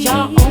 We got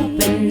y'all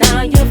open,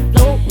 now you're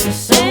floating,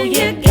 so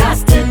you got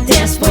to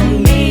dance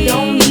with me.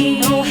 Don't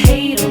need no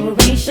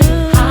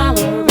hateration,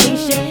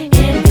 holleration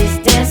in this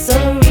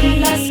dancery.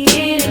 Let's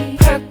get it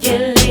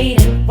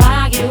percolating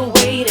while you're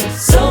waiting,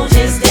 so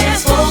just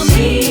dance for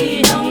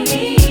me. Don't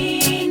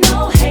need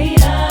no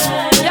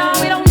haters,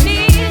 Y'all, we don't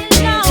need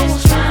no. we're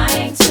just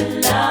trying to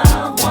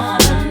love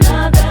one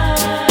another.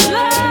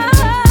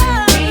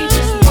 We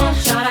just want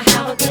y'all to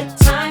have a good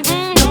time.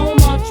 No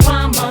more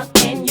drama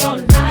in your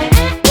life.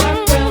 Work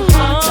real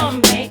hard to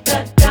make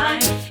a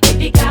dime. If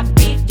you got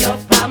beef, your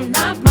problem,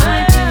 not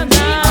mine.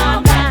 We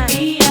on that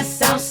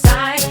BS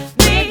outside.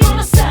 We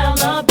gonna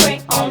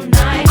celebrate all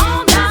night.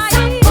 Let's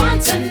have fun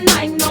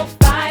tonight, no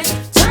fights.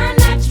 Turn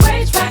that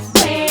track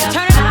way up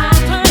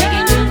high.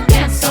 Making you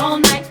dance all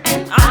night,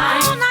 and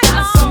I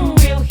got some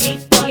real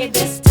heat for you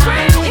this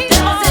time.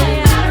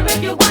 Doesn't matter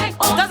if you're white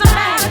or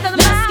black.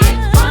 Let's get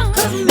drunk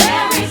 'cause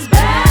Mary's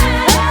back.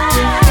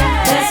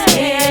 Let's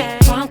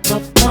get drunk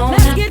up on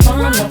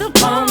that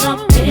fun up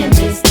in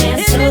this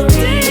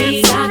dancery.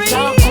 We got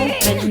y'all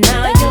open,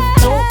 now you're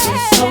floating,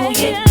 so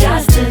you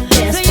got to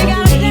dance for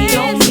me.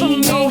 Don't need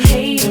no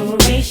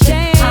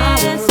hateration,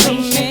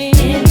 holleration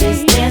in this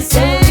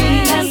dancery.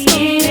 Let's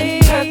get it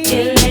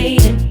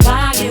percolating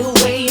while you're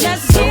waiting,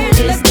 so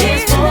just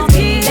dance for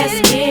me. Let's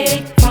get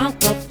it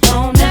drunk up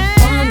on that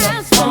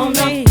fun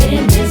up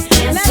in this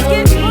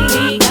dancery.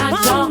 We got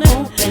y'all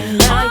open,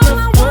 now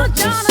you're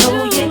floating, so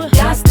you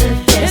got to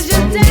dance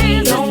for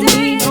me. Don't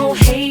need no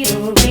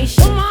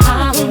hateration,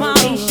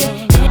 holleration.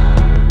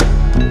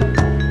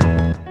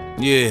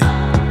 Yeah,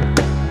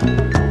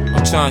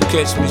 I'm trying to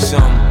catch me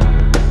something,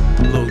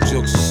 little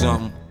jokes or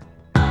something.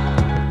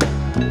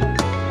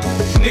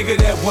 Nigga,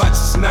 that watch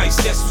is nice,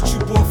 that's what you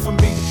bought for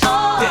me.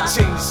 That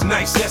chain is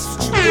nice, that's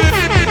what you bought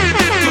for me.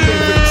 Them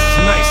earrings is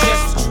nice,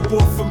 that's what you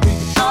bought for me.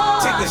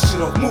 Take that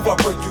shit off, move, I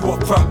break you up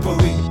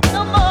properly.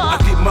 I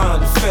get mine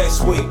the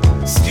fast way,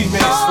 ski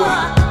mask way.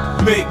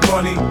 Make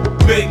money,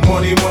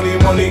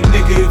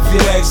 nigga, if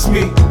you ask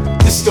me.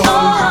 It's the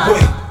only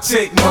way.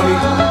 Take money,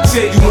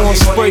 take you money. You wanna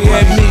spray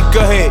at me? Go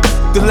ahead.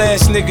 The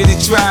last nigga that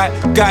tried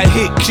got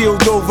hit,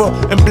 killed over,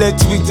 and bled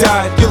till he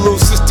died. Your little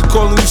sister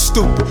calling you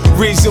stupid.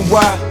 Reason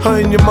why? Her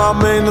and your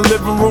mama in the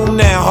living room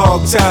now,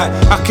 hog tied.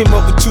 I came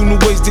up with 2 new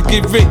ways to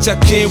get rich. I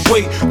can't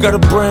wait. Got a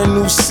brand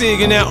new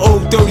cig in that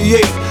old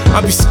 38.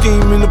 I be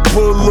scheming to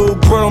put a little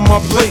bread on my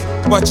plate.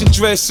 Watching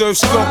dress serve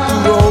skunk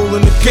through the hole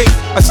in the gate.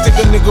 I stick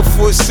a nigga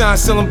for a sign,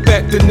 sell him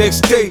back the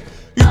next day.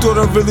 You thought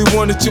I really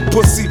wanted your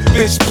pussy?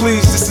 Bitch,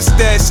 please, this a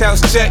stash house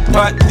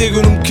jackpot,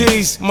 digging them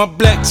keys. My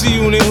black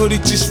G-Unit hoodie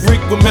just reek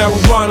with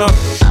marijuana.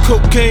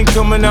 Cocaine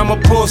coming out my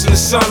pores in the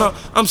sauna.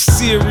 I'm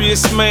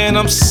serious, man,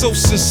 I'm so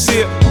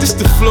sincere. This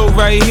the flow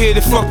right here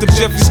that fucked up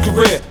Jeffrey's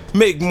career.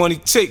 Make money,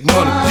 take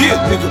money, yeah,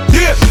 nigga,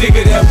 yeah.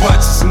 Nigga, that watch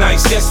is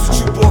nice, that's what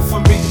you bought for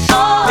me.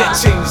 That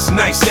chain is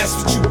nice, that's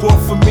what you bought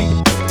for me.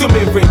 Them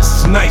earrings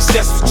is nice,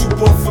 that's what you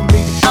bought for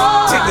me.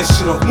 Take that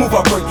shit off, move,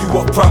 I break you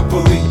up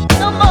properly.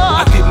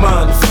 I get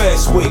mine the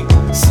fast way,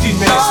 ski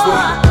mask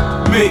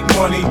way. Make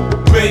money,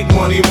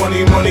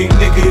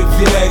 nigga, if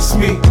you ask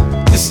me.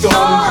 It's the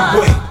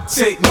only way.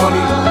 Take money,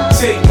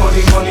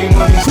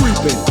 money.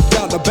 Creeping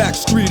down the back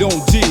street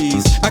on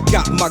D's. I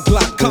got my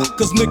Glock cocked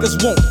cause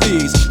niggas want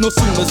these. No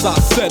soon as I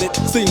said it,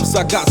 seems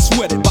I got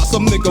sweated by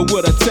some nigga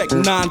with a Tech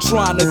 9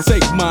 trying to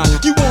take mine.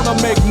 You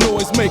wanna make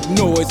noise, make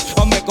noise.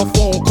 I'll make a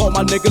phone call,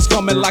 my niggas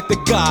coming like the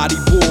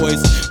Gotti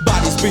boys.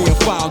 Bodies being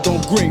found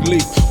on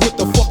Greenleaf with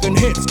the fucking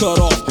heads cut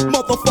off.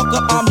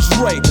 Motherfucker, I'm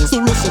Dre, so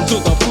listen to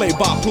the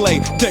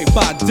play-by-play, day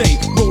by day.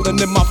 Rolling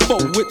in my 4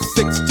 with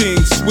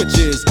 16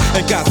 switches.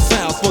 And got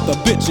sounds for the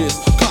bitches,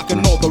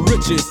 clocking all the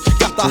riches.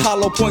 Got the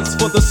hollow points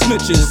for the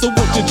snitches. So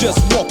won't you just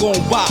walk on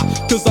by,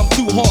 cause I'm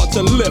too hard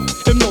to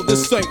lift. And no,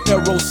 this ain't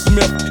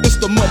Aerosmith, it's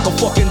the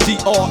motherfucking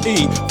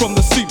DRE from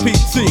the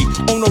CPT.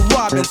 On a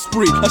riding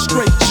spree, a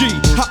straight G.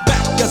 Hop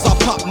back as I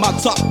pop my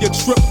top, you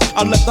trip.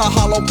 I let the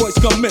hollow points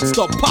commence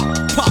to pop,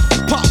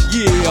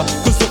 yeah.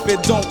 Cause if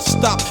it don't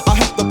stop, I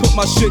have to put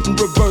my shit in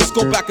reverse.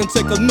 Go back and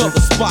take another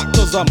spot,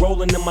 cause I'm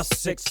rolling in my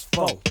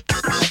 6-4.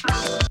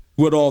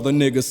 What all the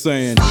niggas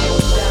saying?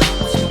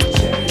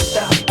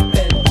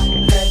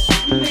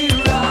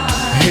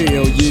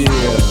 Hell yeah.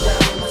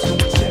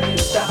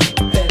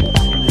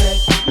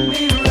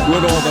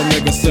 What all the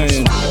niggas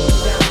saying?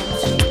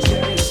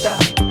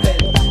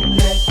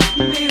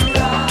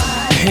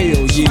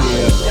 Hell yeah.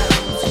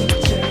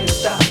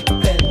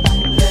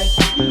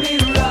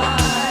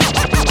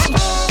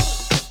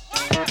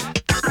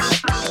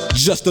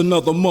 Just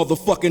another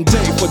motherfucking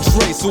day for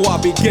Dre, so I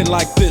begin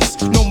like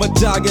this. No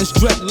medallions,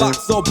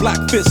 dreadlocks, or black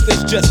fists.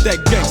 It's just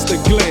that gangster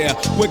glare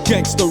with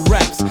gangster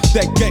raps.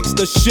 That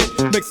gangster shit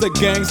makes the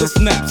gangs of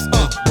snaps.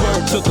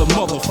 Word to the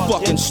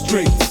motherfucking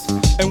streets.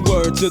 And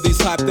word to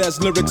these hype ass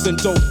lyrics and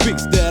dope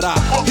beats that I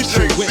hit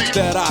you with,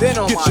 that I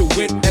get you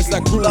with as I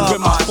groove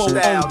in my 4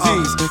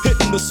 ODs.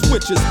 Hitting the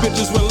switches,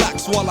 bitches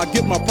relax while I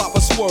get my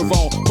proper swerve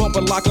on.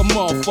 Bumping like a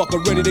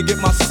motherfucker, ready to get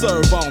my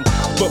serve on.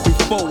 But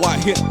before I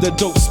hit the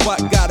dope spot,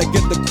 gotta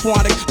get the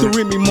chronic, the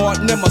Remy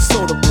Martin and my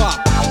soda pop.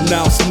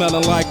 Now I'm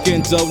smelling like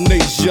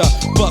Indonesia.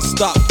 Bus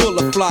stop full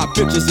of fly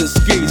bitches and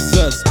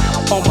skeezers.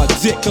 On my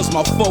dick cause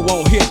my foe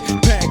won't hit.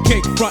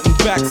 Pancake front and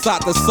back,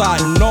 side to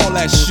side and all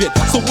that shit.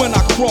 So when I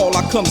crawl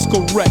I comes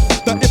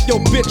correct. Now if your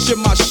bitch in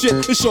my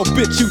shit, it's your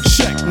bitch you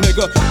check,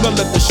 nigga. Now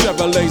let the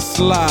Chevrolet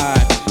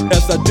slide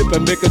as I dip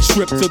and make a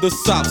trip to the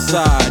south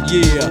side,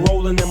 yeah.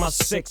 Rolling in my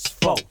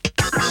 6-4.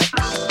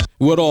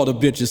 What all the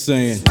bitches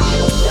saying?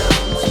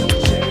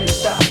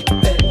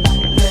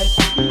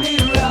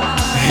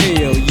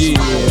 Hell yeah.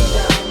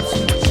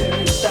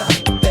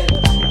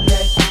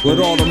 What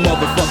all the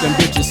motherfucking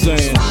bitches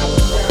saying?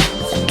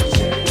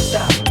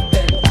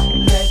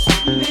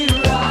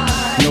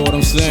 Know what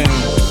I'm saying?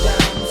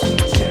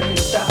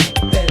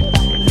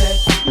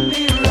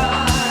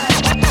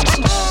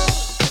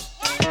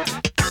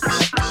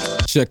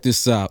 Check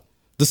this out.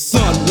 The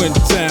sun went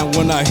down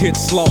when I hit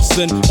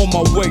Slauson. On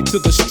my way to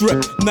the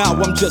strip, now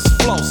I'm just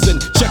flossing.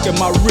 Checking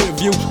my rear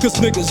view,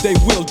 cause niggas they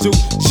will do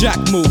jack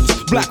moves.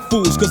 Black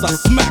fools, cause I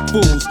smack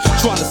fools.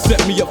 Trying to set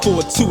me up for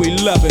a 211.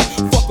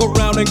 Fuck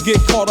around and get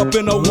caught up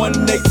in a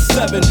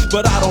 187.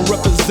 But I don't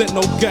represent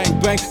no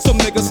gangbang. Some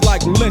niggas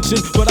like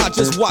lynching, but I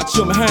just watch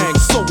them hang.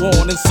 So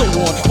on and so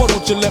on, why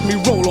don't you let me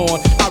roll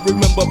on? I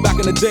remember back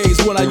in the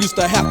days when I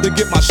used to have to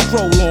get my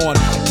stroll on.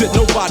 Did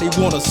nobody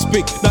wanna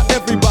speak? Now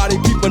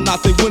everybody peeping out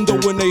the window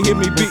when they hear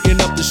me beating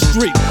up the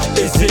street.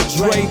 Is it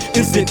Dre?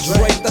 Is it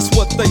Dre? That's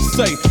what they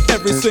say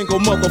every single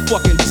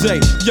motherfucking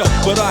day. Yo,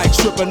 but I ain't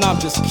tripping, I'm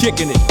just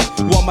kicking it.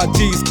 While my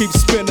D's keep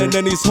spinning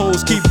and these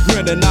hoes keep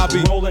grinning, I'll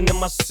be rolling in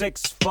my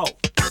 6-4.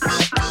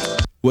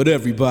 What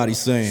everybody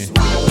saying?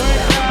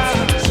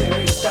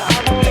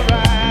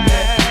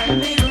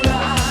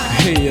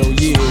 Hell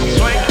yeah.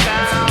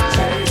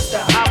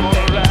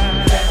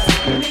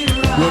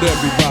 What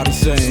everybody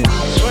saying?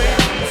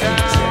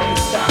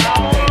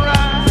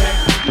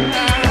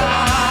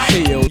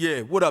 Hell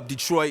yeah. What up,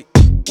 Detroit?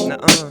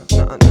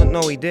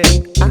 No, he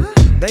didn't.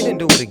 They didn't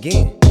do it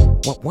again.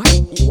 What?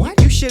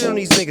 You shit on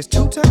these niggas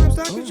 2 times,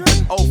 Dr.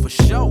 Dre? Oh, for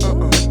sure.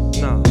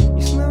 No.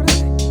 You smell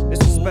that? This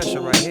is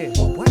special right here.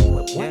 What?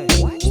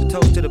 It's a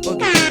toast to the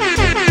boogie.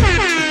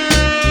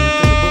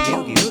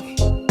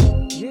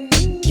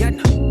 Yeah.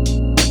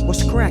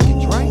 What's cracking,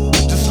 Dre?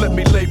 Just let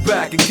me lay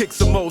back and kick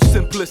some old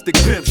simplistic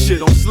pimp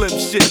shit on slim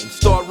shit and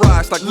start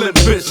rise like Limp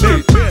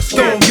Bizkit.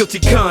 Stone guilty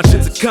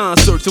conscience at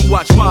concerts and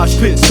watch mosh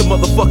pits. Some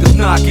motherfuckers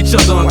knock each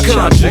other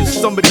unconscious.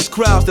 Some of these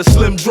crowds that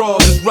slim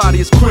draws as rowdy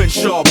as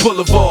Crenshaw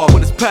Boulevard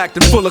when it's packed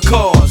and full of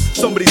cars.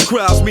 Some of these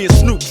crowds me and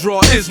Snoop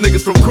draw is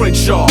niggas from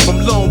Crenshaw, from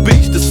Long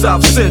Beach to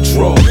South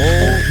Central.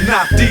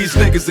 Not these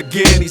niggas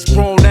again, these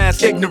grown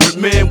ass ignorant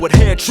men with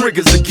hair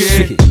triggers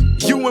again.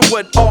 You and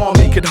what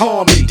army could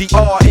harm me?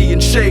 D.R.E.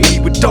 and Shady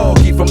with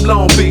Doggy from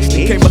Long Beach.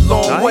 They came a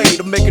long way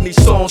to making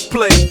these songs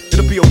play.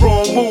 It'll be a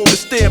wrong move to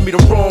steer me the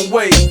wrong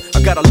way.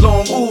 I got a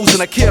long ooze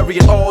and I carry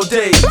it all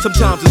day.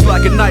 Sometimes it's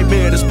like a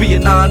nightmare just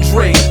being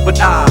Andre, but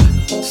I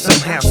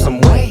somehow,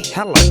 some way.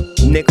 Hello,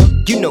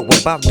 nigga, you know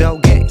about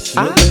dog games.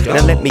 Now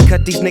let me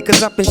cut these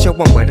niggas up and show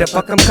them where the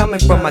fuck I'm coming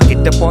from. I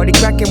get the party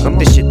cracking with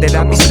the shit that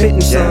I be spitting,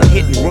 son.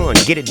 Hit and run,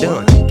 get it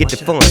done, get the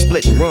fun,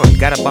 split and run.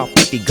 Got about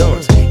 50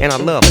 guns, and I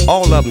love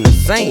all of them the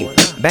same.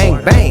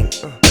 Bang, bang.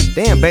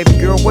 Damn, baby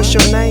girl, what's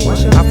your name?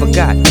 I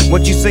forgot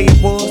what you say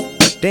it was.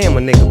 Damn, a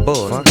nigga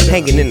buzz,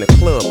 hanging in the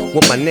club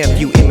with my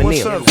nephew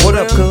Eminem. What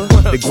up, cuz?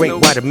 The great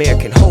white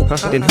American hope.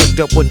 Then hooked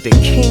up with the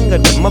king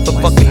of the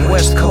motherfucking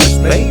West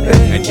Coast, baby.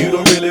 And you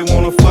don't really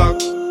wanna fuck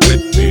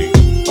with me.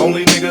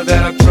 Only nigga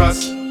that I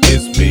trust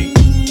is me.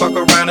 Fuck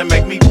around and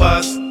make me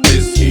bust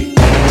this heat.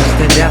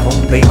 The devil,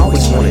 they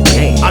always want a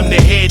game. I'm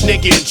the head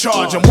nigga in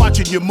charge. I'm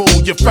watching you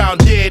move. You're found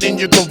dead in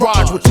your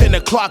garage with 10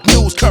 o'clock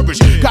news coverage.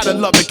 Gotta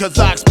love it cause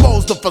I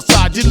exposed the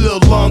facade. Your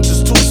little lungs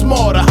is too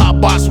small to hot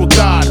box with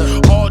God.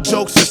 All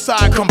jokes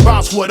aside, come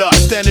bounce with us.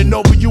 Standing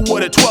over you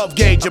with a 12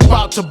 gauge,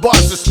 about to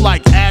bust. It's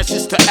like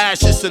ashes to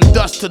ashes and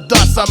dust to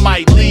dust. I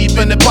might leave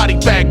in a body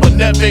bag, but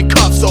never in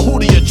cuffs. So who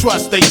do you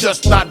trust? They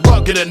just not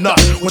rugged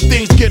enough. When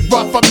things get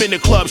rough, I'm in the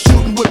club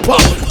shooting with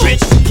puff.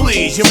 Bitches,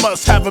 please, you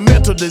must have a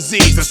mental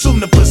disease.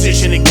 Assume the position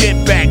motivation to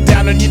get back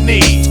down on your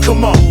knees.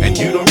 Come on. And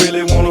you don't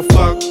really wanna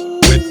fuck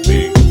with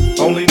me.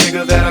 Only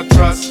nigga that I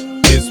trust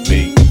is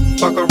me.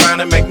 Fuck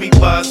around and make me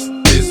bust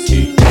this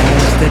heat.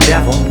 It's the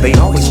devil, they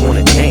always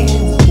wanna dance.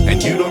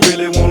 And you don't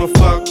really wanna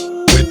fuck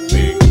with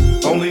me.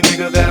 Only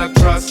nigga that I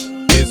trust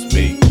is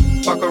me.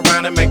 Fuck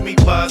around and make me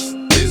bust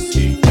this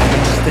heat.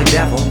 It's the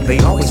devil, they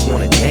always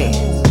wanna dance.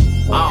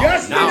 Oh,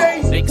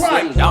 no, big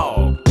slim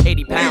dog,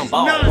 80-pound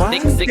ball,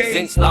 thick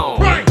 6-inch long.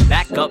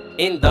 Back up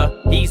in the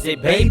easy,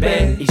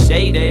 baby. He's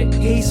shady.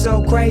 He's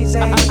so crazy.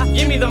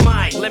 Give me the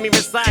mic, let me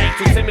recite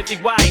to Timothy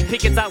White.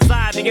 Pickets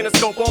outside the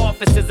Interscope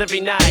offices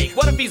every night.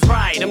 What if he's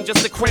right? I'm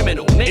just a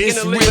criminal, making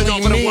a living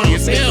over the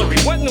world's misery.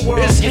 What in the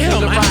world gives me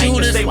the right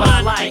to say what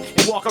I like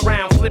and walk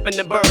around flipping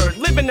the bird,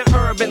 living the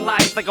urban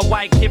life like a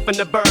white kid from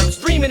the burbs,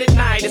 streaming at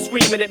night and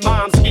screaming at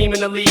mom, scheming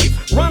to leave.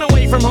 Run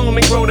away from home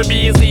and grow to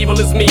be as evil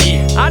as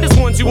me. I just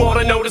want you all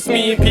to notice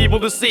me and people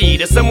to see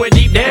that somewhere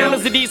deep down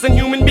is a decent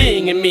human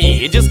being in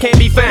me. It just can't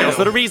be found.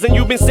 So the reason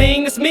you've been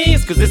seeing this me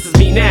is cause this is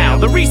me now.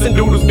 The recent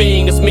dude who's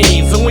being this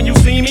mean. So when you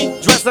see me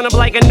dressing up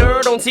like a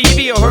nerd on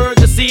TV or heard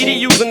the CD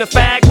using the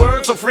fag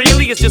word so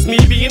freely, it's just me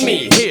being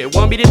me. Here,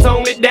 want me to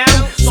tone it down?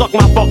 Suck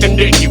my fucking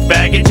dick, you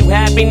faggot. You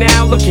happy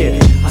now? Look here,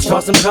 I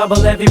start some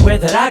trouble everywhere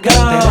that I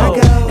go.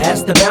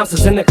 Ask the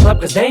bouncers in the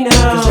club cause they know.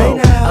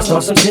 I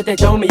start some shit, they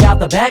throw me out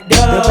the back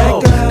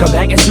door. Come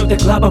back and shoot the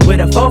club up with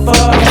a fofo.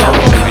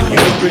 And you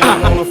don't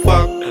really wanna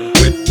fuck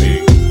with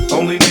me.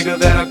 Only nigga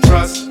that I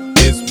trust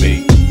is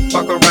me.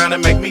 Fuck around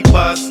and make me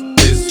bust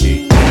this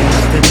heat.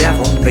 The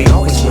devil, they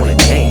always wanna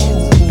dance.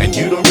 And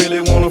you don't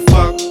really wanna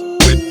fuck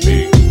with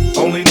me.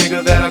 Only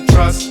nigga that I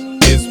trust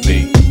is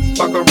me.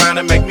 Fuck around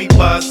and make me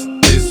bust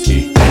this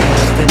heat.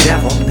 The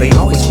devil, they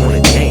always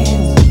wanna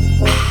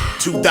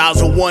dance.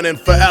 2001 and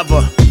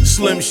forever.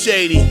 Slim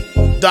Shady,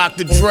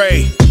 Dr.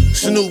 Dre,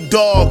 Snoop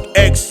Dogg,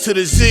 X to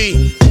the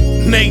Z,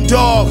 Nate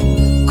Dogg.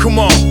 Come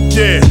on,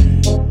 yeah.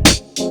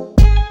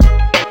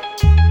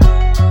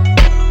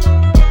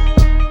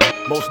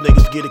 Most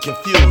niggas get it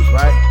confused,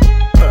 right?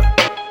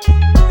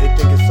 They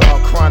think it's all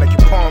chronic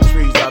and palm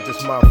trees out this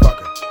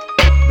motherfucker.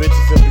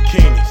 Bitches in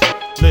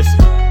bikinis. Listen,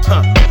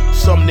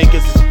 some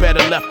niggas is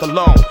better left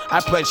alone. I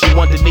pledge you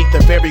underneath the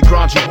very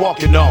ground you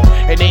walking on.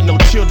 And ain't no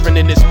children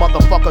in this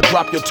motherfucker,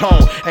 drop your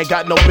tone. Ain't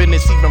got no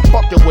business even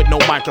fucking with no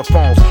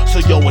microphones. So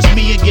yo, it's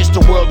me against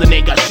the world and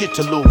ain't got shit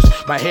to lose.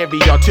 My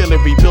heavy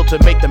artillery built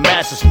to make the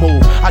masses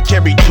move. I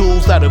carry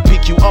tools that'll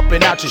pick you up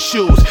and out your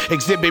shoes.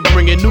 Exhibit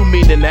bringing new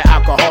meaning to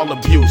alcohol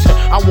abuse.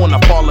 I wanna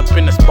fall up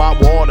in the spot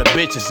where all the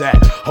bitches at,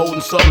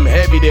 holding something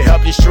heavy to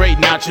help you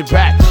straighten out your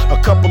back.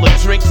 A couple of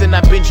drinks and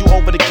I bend you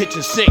over the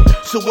kitchen sink.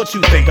 So what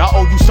you think, I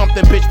owe you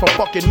something, bitch, for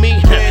fucking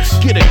me?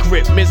 Get a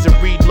grip,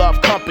 misery,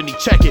 love, company,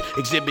 check it.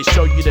 Exhibit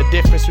show you the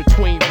difference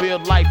between real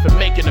life and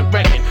making a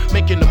record.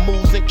 Making the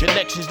moves and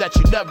connections that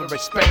you never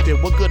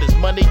expected. What good is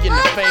money and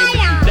the fame if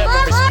you never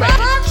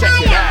respected?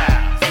 Check it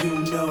out. You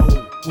know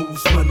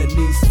who's running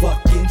these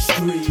fucking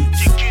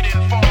streets. You get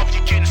involved,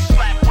 you getting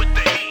slapped with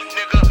the heat,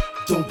 nigga.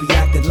 Don't be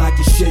acting like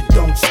your shit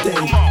don't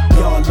stink.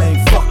 Y'all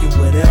ain't fucking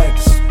with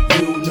X.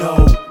 You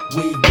know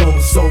we go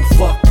so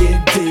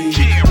fucking deep.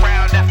 Yeah,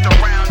 round after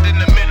round in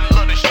the middle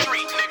of the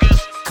street,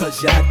 niggas.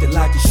 Cause you acting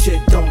like your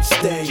shit don't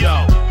stink. Yo,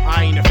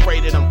 I ain't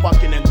afraid of them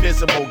fucking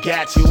invisible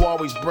gats. You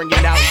always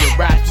bringing out your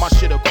raps. My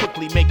shit'll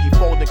quickly make you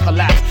fold and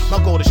collapse.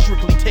 My goal is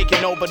strictly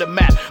taking over the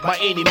map. By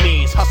any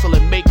means, hustle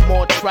and make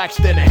more tracks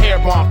than a hair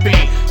bomb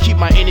fiend. Keep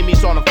my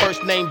enemies on a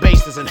first name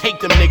basis and hate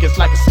them niggas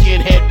like a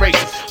skinhead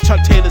racist.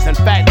 Chuck Taylors and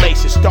fat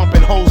laces,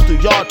 stomping hoes through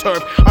yard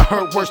turf. I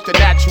heard worse than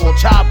natural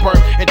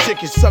childbirth. And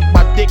chickens suck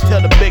my dick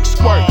till the big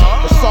squirt.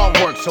 It's all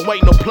work, so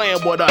ain't no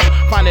playing with us.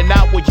 Finding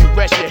out where you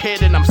rest your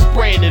head and I'm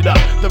spraying it up.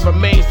 The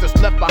remains that's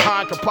left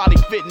behind could probably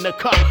fit in a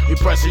cup. You're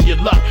pressing your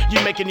luck,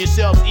 you're making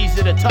yourselves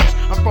easy to touch.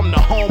 I'm from the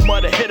home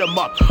of the hit 'em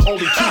up.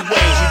 Only two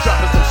ways, you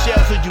dropping some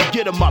shells or you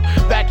get 'em up.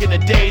 Back in the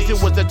days,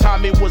 it was the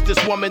time it was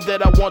this woman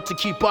that I want to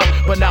keep up.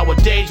 But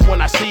nowadays,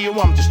 when I see you,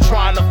 I'm just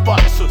trying to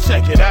fuck. So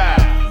check it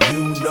out.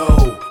 You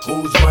know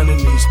who's running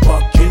these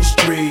fucking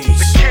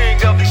streets. The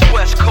king of these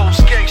West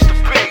Coast gangsta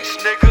beats,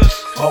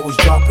 niggas. Always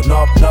dropping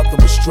off nothing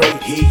but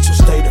straight heat, so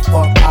stay the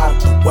fuck out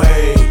of the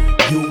way.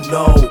 You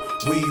know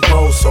we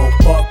roll so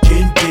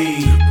fucking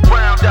deep.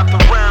 Round after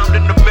round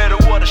in the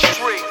middle of the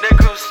street,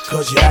 niggas.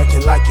 Cause you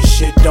acting like your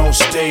shit don't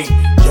stink.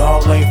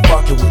 Y'all ain't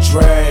fucking with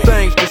Dre.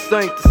 Things just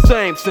ain't the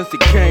same since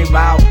it came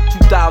out.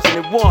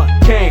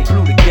 2001 came,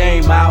 blew the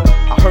game out.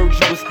 I heard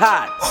you was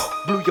hot,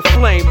 blew your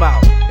flame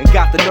out, and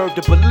got the nerve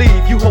to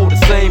believe you hold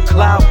the same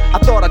clout. I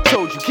thought I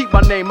told you, keep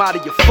my name out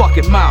of your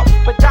fucking mouth.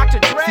 But Dr.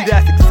 Dre, see,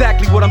 that's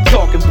exactly what I'm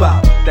talking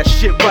about. That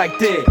shit right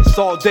there, it's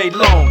all day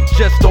long,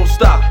 just don't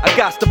stop. I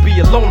got to be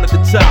alone at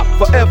the top,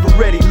 forever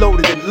ready,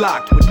 loaded and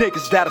locked, with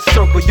niggas that'll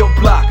circle your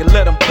block and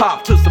let them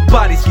pop till some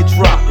bodies get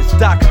dropped. It's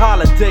Doc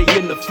Holiday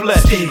in the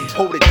flesh.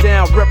 Hold it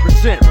down,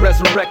 represent,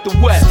 resurrect the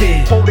West.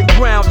 Hold it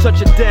ground,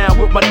 touch it down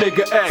with my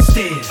nigga X.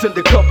 Send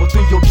a couple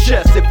through your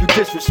chest if you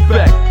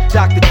disrespect.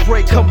 Dr.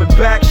 Dre coming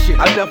back, shit,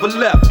 I never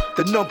left.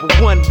 The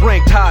 #1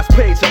 ranked highest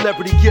paid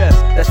celebrity guest.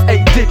 That's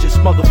 8 digits,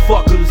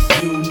 motherfuckers.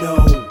 You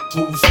know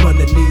Who's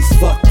running these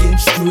fucking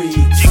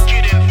streets? You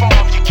get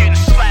involved, you getting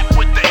slapped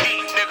with the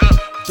heat,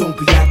 nigga. Don't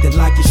be acting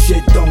like your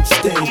shit don't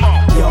stink.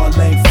 Y'all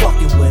ain't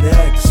fucking with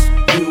X,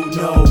 you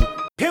know.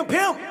 Pimp,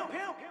 pimp.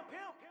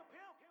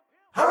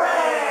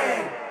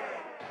 Hooray!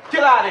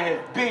 Get out of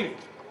here, beat it.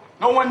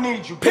 No one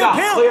needs you. Get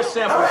out, clear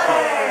samples.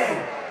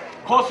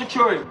 Call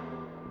security.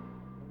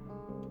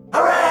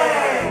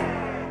 Hooray!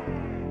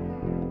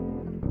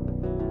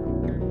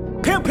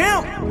 Pimp,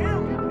 pimp.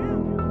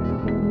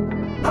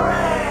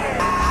 Hooray!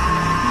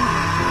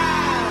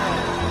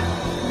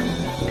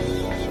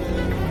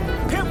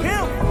 Pimp,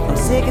 pimp. I'm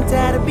sick and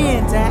tired of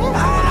being tired.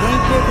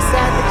 Can't pick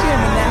beside the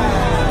Gemini.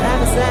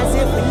 Prophesize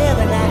if we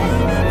never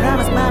die.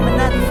 Promise mama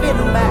not to feel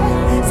them by.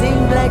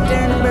 Sing black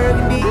turning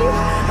burgundy.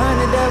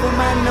 Underdouble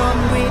my know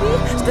I'm greedy.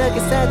 Stuck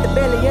inside the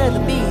belly of the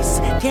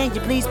beast. Can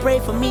you please pray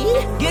for me?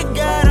 Get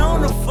God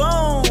on the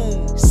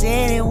phone.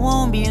 Said it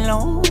won't be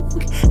long.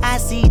 I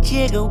see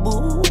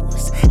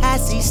jigaboos. I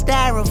see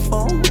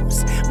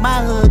styrofoams.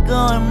 My hood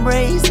going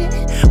brazen.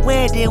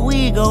 Where did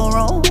we go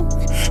wrong?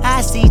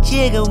 I see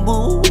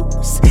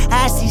jigaboos.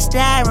 I see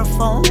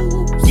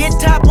styrofoams. Get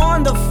top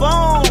on the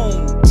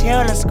phone.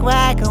 Tell the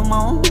squad come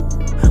on.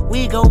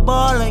 We go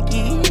ball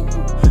again.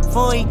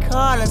 Before he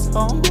call us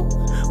home.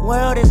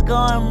 World is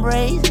going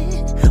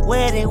brazen.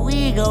 Where did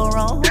we go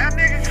wrong?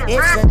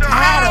 It's a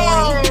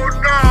tidal wave.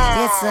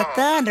 It's a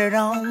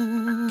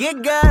thunderdome.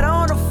 Get God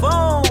on the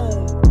phone.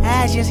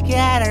 I just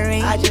got a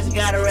raise.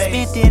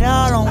 Spent it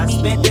all on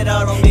me.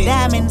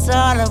 Diamonds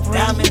all a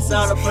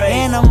praise.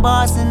 And I'm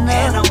bossing up.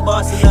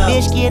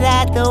 Bitch, get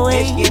out the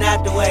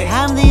way.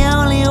 I'm the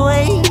only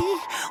way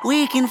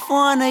we can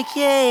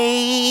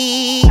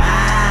fornicate.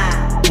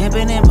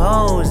 Pimpin' and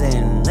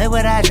posing. Look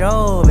what I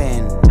drove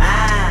in.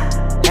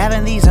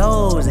 Having these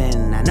hoes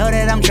and I know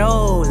that I'm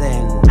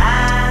chosen.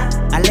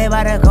 I live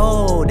by the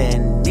code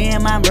and me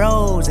and my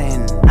bros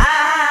and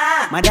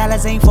my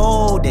dollars ain't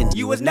folding.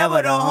 You was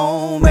never the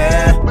homie.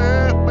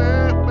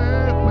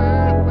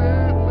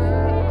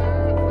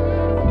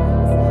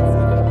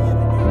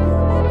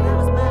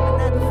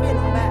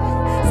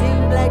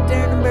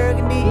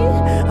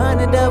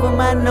 Underdouble,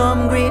 I know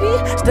I'm greedy.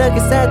 Stuck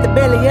inside the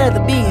belly of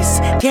the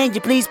beast. Can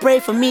you please pray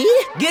for me?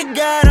 Get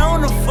God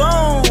on the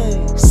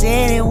phone.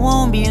 Said it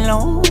won't be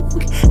long.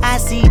 I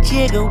see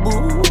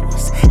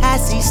jigaboos. I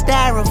see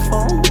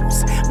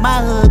styrofoams.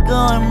 My hood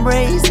going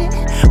brazen.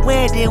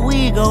 Where did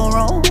we go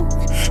wrong?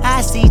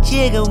 I see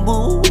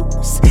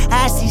jigaboos.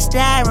 I see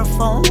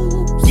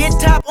styrofoams. Get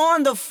top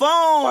on the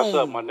phone. What's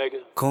up, my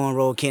nigga?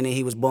 Cornrow Kenny,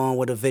 he was born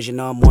with a vision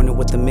all morning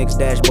with the mixed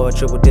dashboard,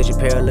 triple digit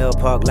parallel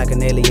park like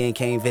an alien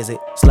came visit.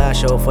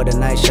 Slideshow for the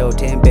night show,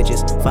 10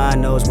 bitches.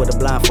 Fine nose with a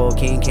blindfold,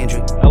 King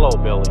Kendrick. Hello,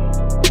 Billy.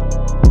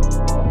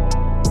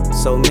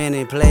 So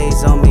many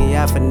plays on me,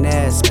 I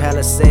finesse.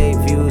 Palisade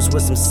views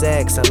with some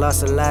sex. I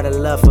lost a lot of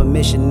love for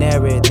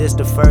missionary. This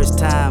the first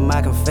time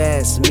I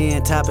confess. Me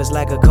and Top is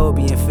like a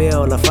Kobe and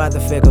Phil. A father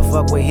figure,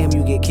 fuck with him,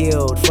 you get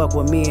killed. Fuck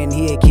with me and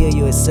he'll kill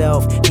you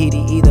himself.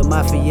 TD either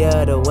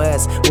Mafia or the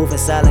West. Moving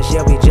silence,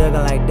 yeah, we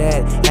jugging like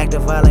that.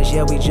 Active violence,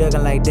 yeah, we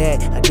jugging like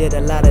that. I did a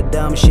lot of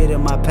dumb shit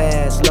in my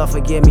past. Lord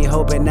forgive me,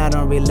 hoping I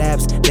don't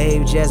relapse.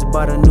 Dave just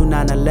bought a new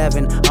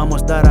 911.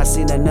 Almost thought I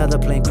seen another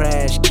plane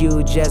crash.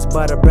 Q just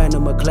bought a brand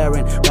new McLaren.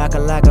 Rock a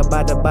like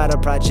about to buy the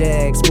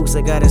project.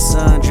 Spooksa got his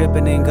son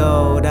dripping in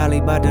gold. Ollie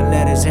about to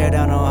let his hair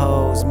down on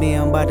hoes. Me,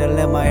 I'm about to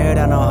let my hair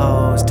down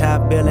on hoes.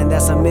 Top billing,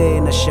 that's $1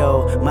 million a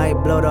show. Might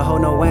blow the whole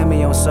no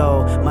whammy on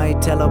soul.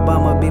 Might tell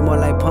Obama be more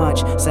like Punch.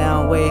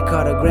 Soundwave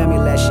caught a Grammy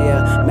last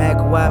year. Mac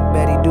Wap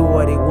bet he do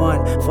what he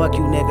want. Fuck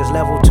you niggas,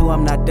 level 2,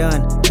 I'm not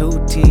done.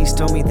 2 T's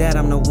told me that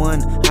I'm the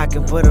one. I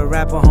can put a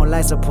rapper on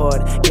life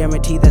support.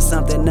 Guarantee that's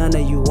something none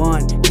of you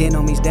want. 10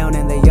 homies down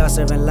and they all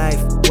serving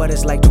life. What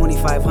is like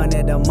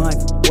 $2,500 a month?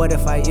 What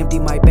if I empty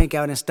my bank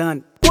out and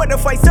stunt? What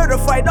if I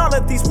certified all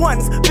of these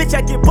ones? Bitch,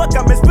 I get buck,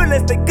 I'm as real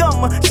as they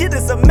come. Shit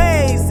is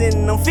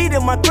amazing, I'm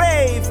feeding my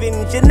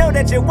cravings. You know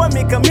that you want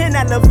me, come in,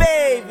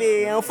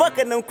 baby. I'm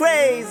fucking them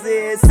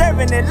crazy.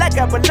 Serving it like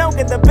I belong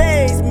in the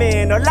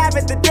basement. Or live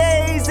at the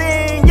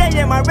Daisy.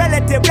 Yeah, my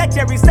relative, black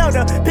cherry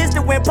soda.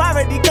 Pistol in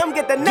poverty, come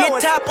get the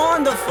note. Get top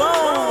on the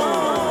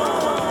phone.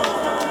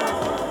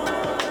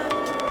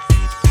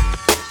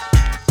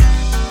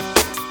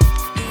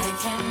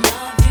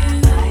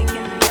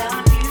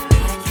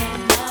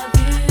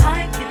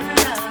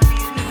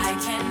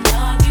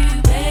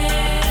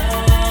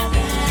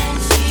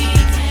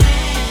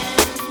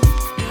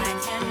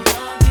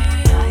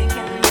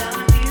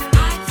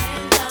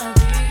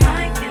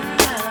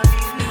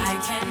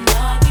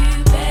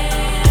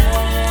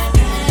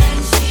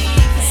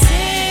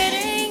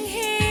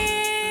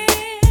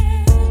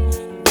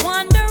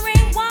 Wondering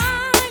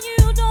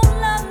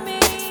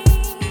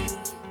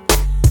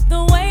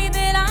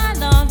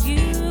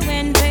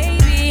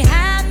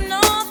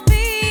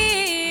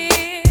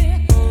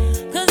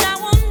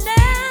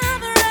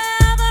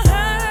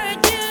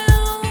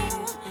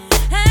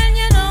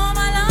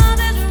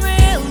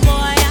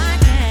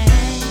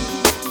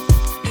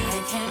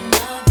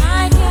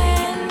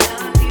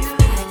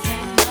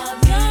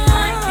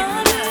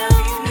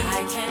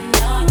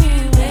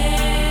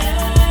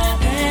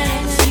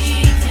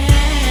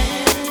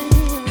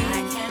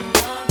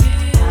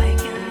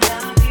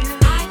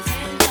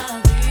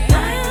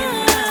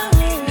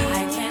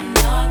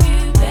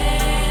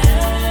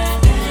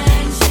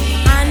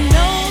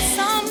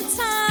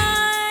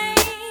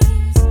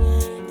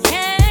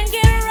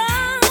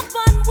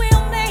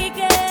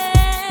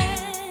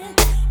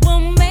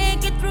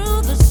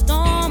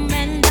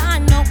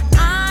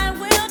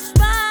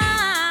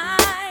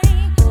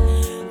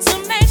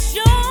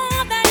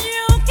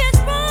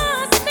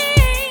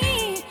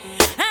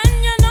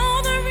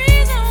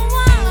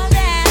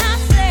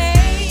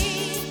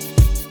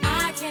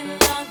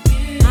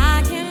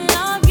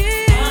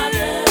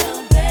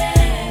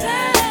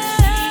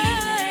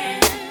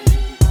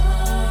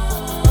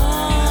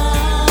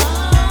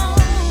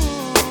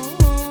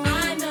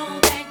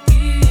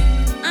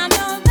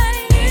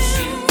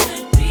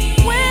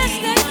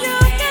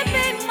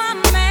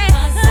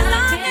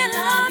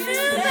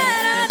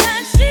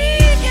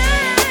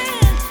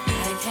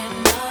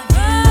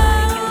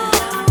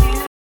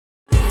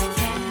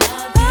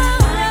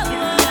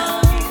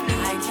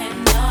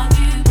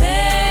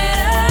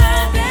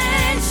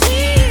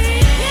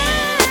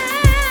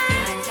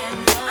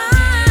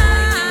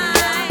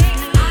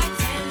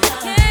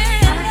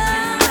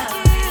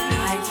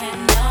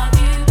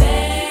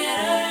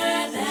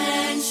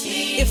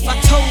If I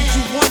told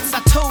you once, I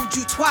told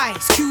you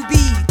twice. QB,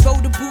 throw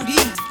the booty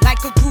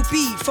like a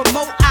groupie for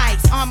more ice.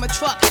 Armor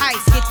truck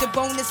heist, get the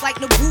bonus like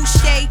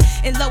Boucher.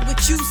 In love with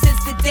you since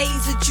the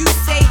days that you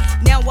say.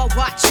 Now I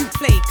watch you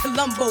play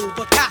Columbo,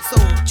 Picasso.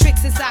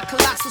 Tricks inside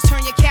colossals,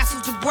 turn your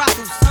castles to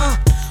brothels.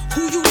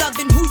 Who you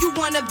loving, who you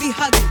wanna be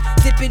hugging?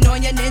 Dipping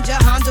on your Ninja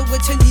Honda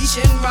with Tanisha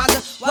and Rhonda.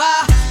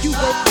 Why? You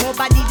work more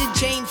body than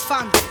Jane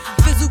Fonda.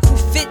 Physical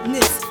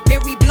fitness,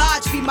 Mary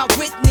Blige be my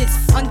witness.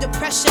 Under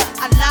pressure,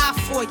 I lie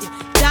for you,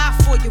 die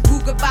for you.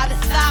 Ruger by the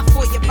thigh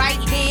for you, right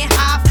hand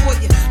high for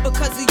you.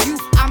 Because of you,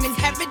 I'm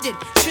inheriting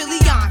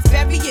trillions,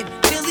 burying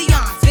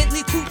billions,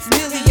 Bentley coupes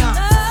millions.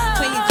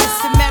 Playing just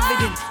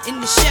Samaritan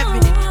in the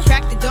Sheridan.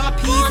 Crack the Don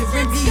P's and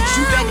rim beads,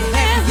 you better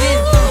have it in.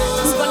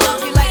 Who gon' love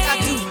you like I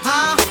do,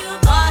 huh?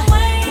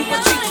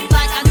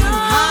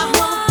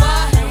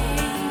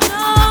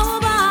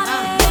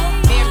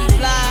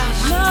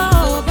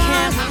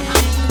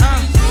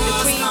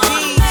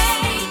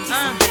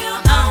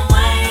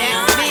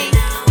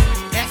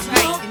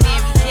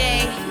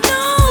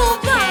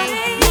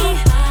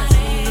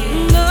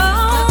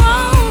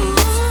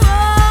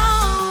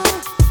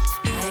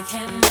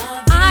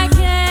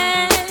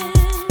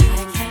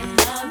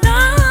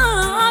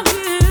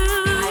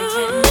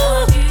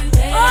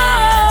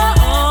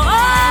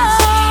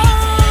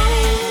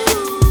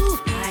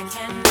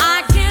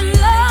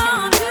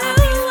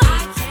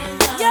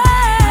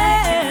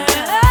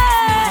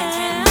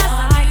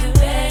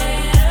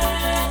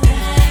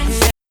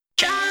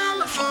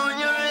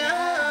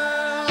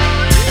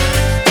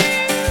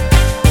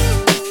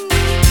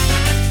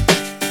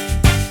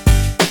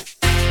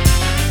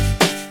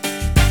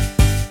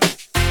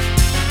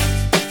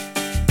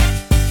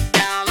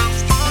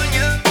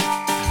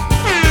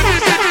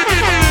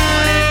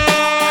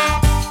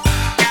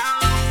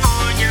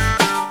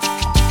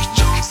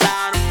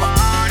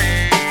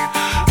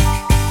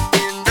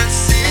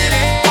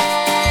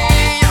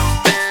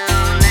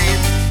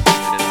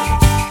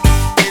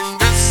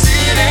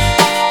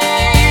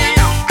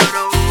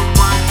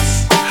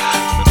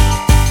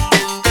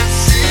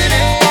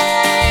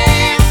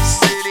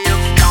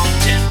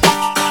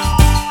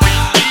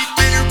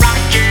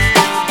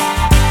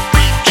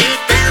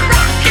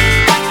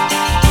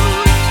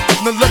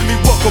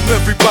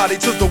 Everybody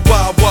to the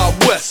Wild Wild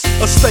West,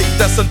 a state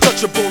that's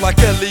untouchable like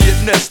Elliot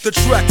Ness. The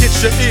track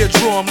hits your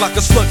eardrum like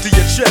a slug to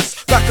your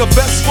chest. Like a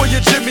vest for your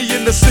Jimmy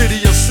in the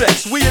city of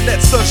sex. We in that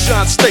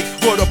sunshine state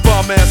where the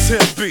bomb ass him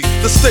be.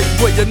 The state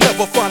where you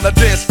never find a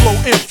dance floor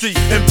empty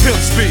and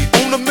pimp speed.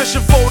 On a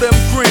mission for them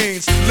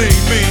greens. Lean,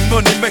 mean,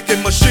 money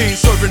making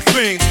machines serving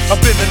fiends. I've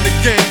been in the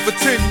game for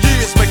 10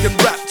 years making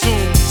rap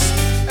tunes.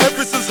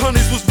 Ever since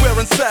Honeys was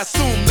wearing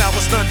Sassoon, now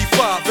it's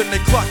 95 and they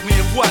clock me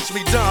and watch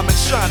me diamond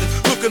shining,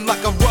 looking like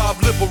a Rob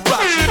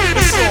Liberace.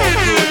 It's all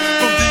good,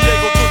 from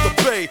Diego to the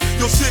Bay.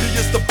 Your city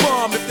is the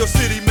bomb if your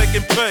city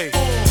making pay.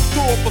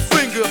 Throw up a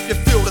finger if you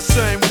feel the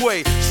same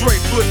way.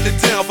 Straight putting it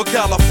down for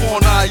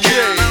California,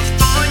 yeah.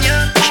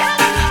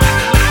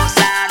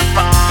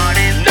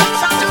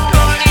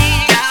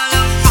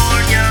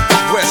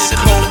 West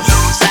Coast.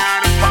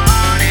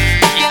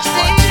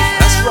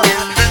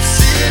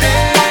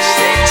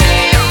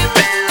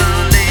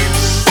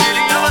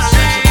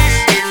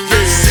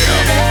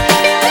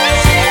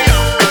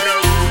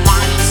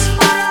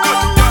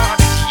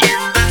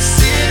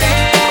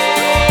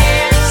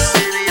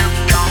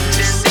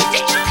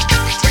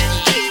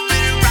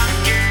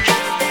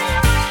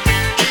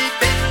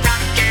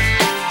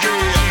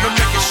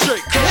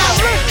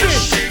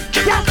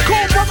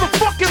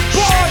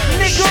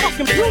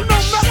 You know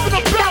nothing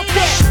about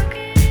that.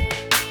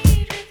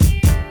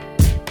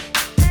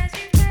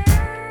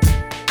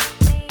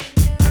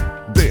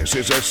 This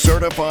is a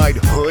certified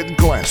hood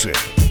classic.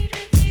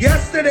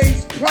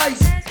 Yesterday's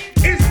price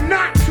is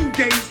not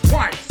today's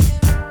price.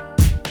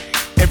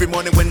 Every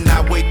morning when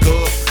I wake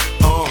up,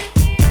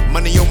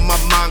 money on my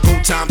mind, go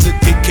time to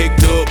get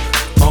kicked up.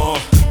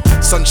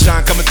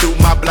 Sunshine coming through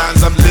my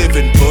blinds, I'm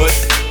living, but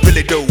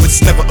really though,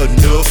 it's never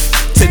enough.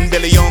 10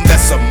 billion,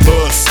 that's a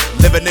must.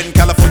 Living in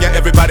California,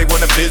 everybody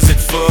wanna visit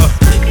for.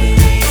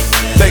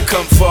 They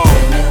come from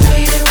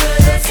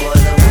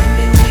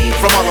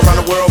all around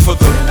the world for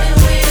the.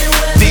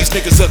 These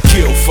niggas are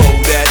kill for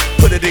that.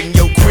 Put it in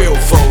your grill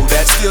for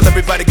that. Still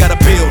everybody got a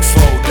build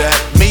for that.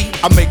 Me,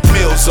 I make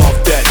meals off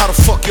that. How the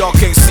fuck y'all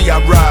can't see I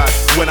ride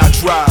when I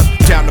drive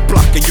down the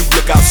block and you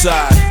look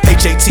outside?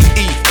 HATE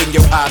in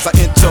your eyes. I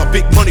enter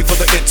big money for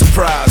the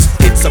enterprise.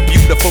 It's a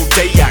beautiful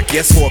day, I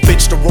guess, for a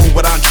bitch to roll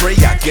with Andre,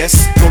 I guess.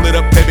 Roll it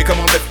up, baby, come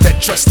on, lift that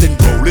trust and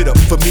roll it up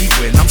for me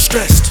when I'm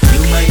stressed.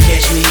 You might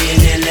catch me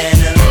in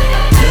Atlanta,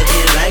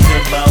 looking like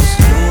a boss.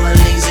 New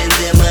Orleans and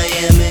then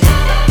Miami,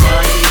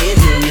 party in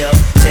New York.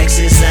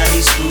 Texas, I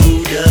be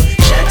screwed up.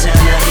 Chi-town,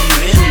 I be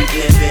really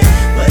pimpin',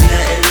 but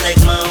nothing like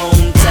my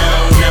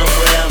hometown. Now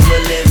forever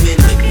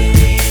living.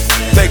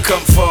 They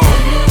come from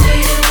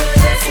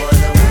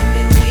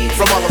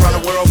all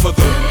around the world for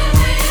the.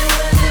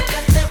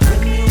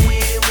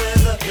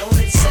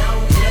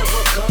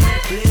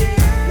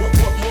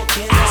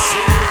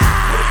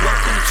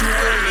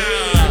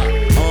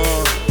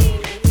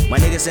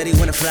 said he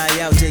wanna fly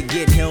out to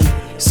get him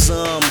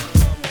some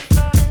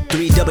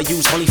 3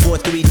 W's only for a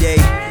 3-day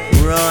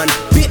run.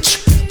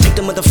 Bitch, take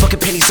the motherfucking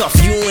pennies off,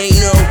 you ain't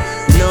know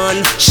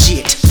none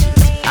shit.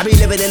 I be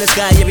living in the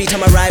sky every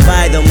time I ride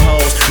by them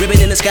hoes. Ribbon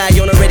in the sky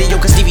on the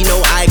radio, cause Stevie know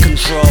I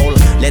control.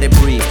 Let it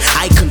breathe,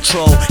 I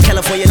control.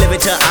 California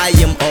living till I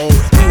am old.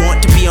 We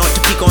want to be on,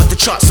 to peak on the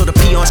charts, so the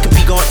peons can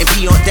be gone and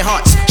pee on their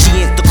hearts.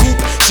 She ain't the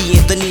coupe, she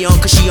ain't the neon,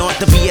 cause she on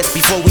the BS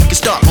before we can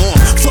start on.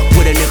 Fuck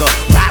with a nigga,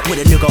 ride with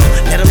a nigga.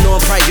 Let them know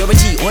I'm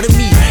priority, order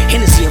me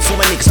Hennessy and for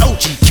my niggas,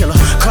 OG killer.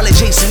 Call it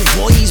Jason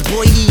Voorhees,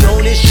 boy he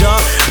on his job.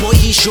 Boy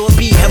he sure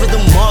be having the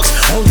marks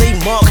on they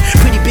mark.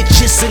 Pretty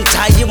bitches and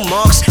tire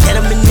marks. Let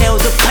them inhale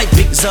the pipe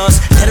exhaust.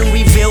 Let them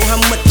reveal how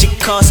much it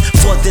costs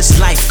for this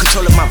life.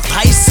 Controlling my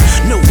vice?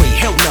 No way,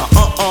 hell no,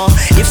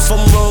 If I'm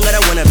wrong, I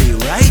don't wanna be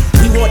right.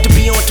 We want to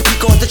be on, to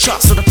peak on the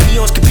charts, so the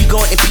peons can be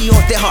gone and pee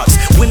on their hearts.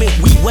 Women,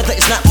 we weather,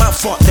 it's not my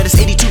fault that it's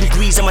 82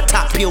 degrees and my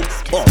top peeled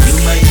off. You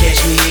might catch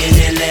me in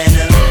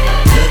Atlanta,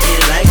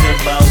 looking like a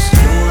boss.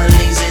 New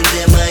Orleans and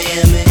then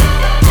Miami,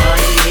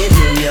 party in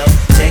New York.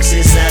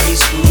 Texas, I be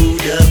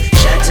screwed up.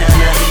 Chi-town,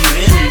 I be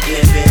really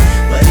pimpin',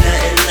 but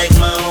nothing like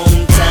my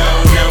hometown.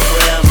 Now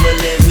forever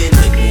living.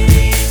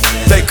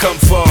 They come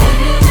from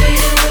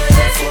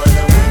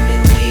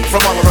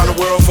all around the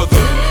world for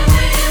the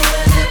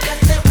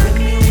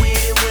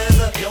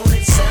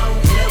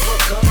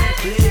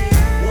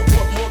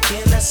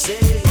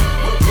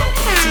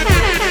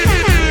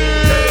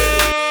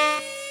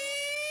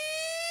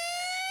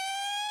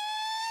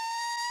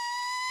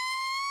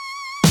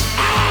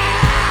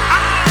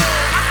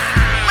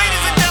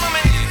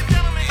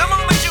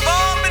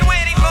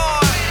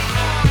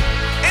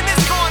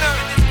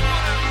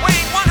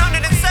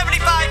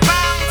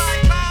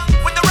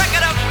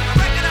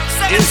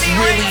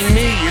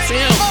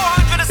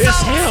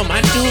It's him,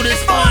 I do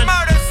this fun.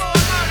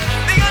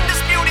 The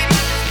undisputed,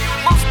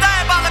 most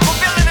diabolical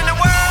villain in the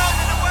world,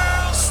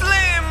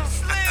 Slim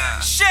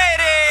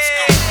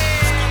Shady.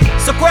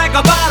 So crack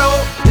a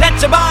bottle, let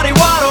your body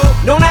waddle.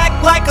 Don't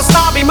act like a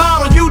snobby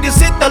model, you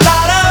just hit the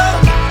lotto.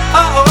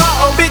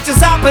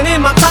 Bitches hopping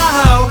in my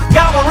Tahoe.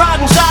 Got one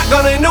riding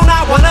shotgun and no,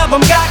 not one of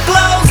them got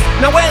clothes.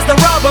 Now where's the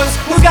rubbers?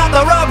 Who got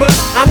the rubbers?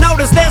 I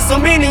noticed there's so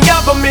many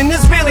of them and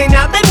there's really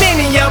not that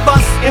many of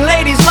us. And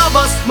ladies love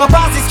us, my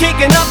posse's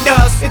kicking up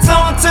dust. It's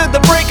on to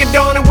the break of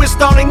dawn and we're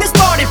starting this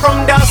party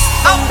from dusk.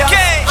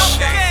 Okay,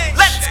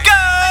 let's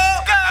go.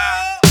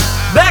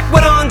 Back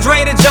with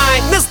Andre the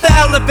Giant, Mr.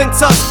 Elephant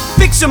Tusk.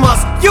 Fix your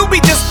must, you'll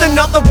be just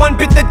another one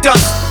bit the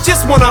dust.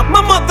 Just one of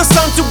my mother's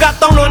sons who got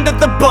thrown under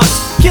the bus.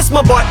 Kiss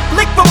my butt,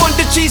 lick from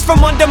under cheese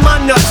from under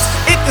my nuts.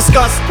 It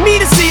disgusts me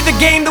to see the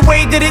game the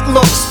way that it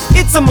looks.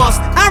 It's a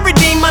must, I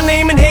redeem my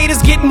name and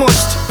haters get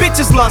mushed.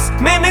 Bitches lust,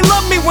 man they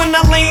love me when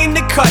I lay in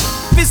the cut.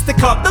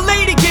 Fisticuff, the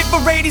lady give a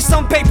lady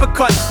some paper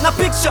cuts. Now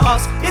picture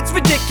us, it's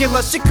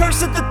ridiculous, she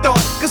curse at the thought.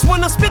 Cause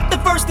when I spit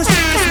the verse, the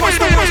shit is worse,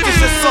 the worst is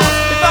just sauce.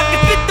 If I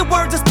could fit the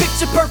words, this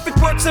picture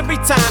perfect works every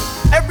time.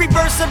 Every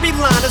verse, every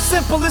line, as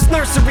simple as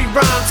nursery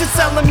rhymes. It's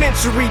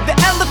elementary, the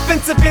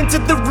elephants have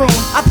entered the room.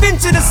 I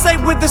venture to say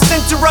with the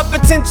center of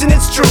attention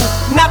it's true.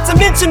 Not to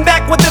mention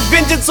back with a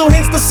vengeance, so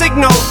hence the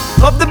signal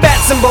of the bat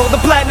symbol.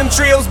 The platinum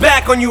trio's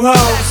back on you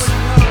hoes.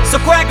 So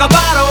crack a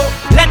bottle,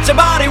 let your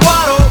body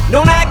waddle.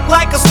 Don't act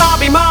like a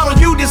snobby model,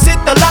 you just hit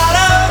the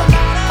lotto.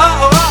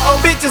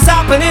 Bitches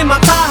hopping in my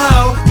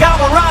Tahoe.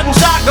 Got one riding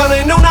shotgun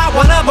and no, not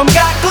one of them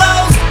got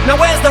clothes. Now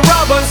where's the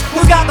rubbers?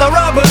 Who got the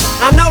rubbers?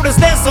 I noticed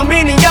there's so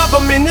many of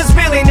them and there's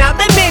really not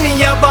that many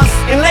of us.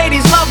 And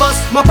ladies love us,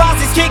 my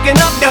posse's kicking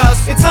up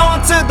dust. It's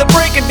on to the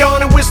break of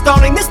dawn and we're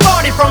starting this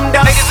party from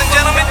dusk. Ladies and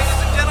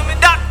gentlemen,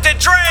 Dr.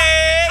 Dre.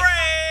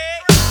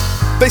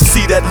 They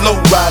see that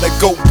low rider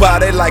go by,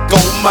 they like,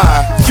 oh my.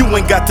 You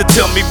ain't got to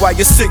tell me why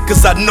you're sick,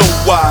 cause I know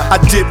why. I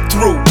dip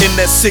through in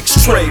that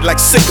 6 tray like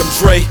sick 'em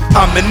Dre.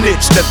 I'm an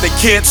itch that they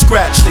can't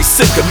scratch, they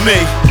sick of me.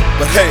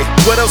 But hey,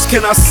 what else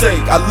can I say?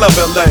 I love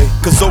LA,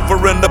 cause over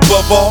and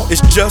above all,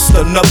 it's just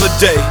another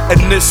day. And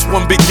this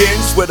one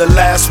begins where the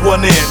last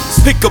one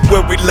ends. Pick up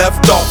where we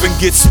left off and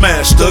get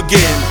smashed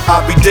again.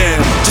 I'll be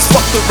damned, just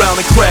fucked around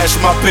and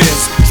crashed my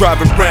Benz.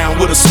 Driving around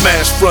with a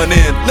smashed front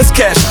end. Let's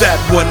cash that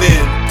one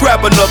in.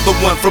 Grab another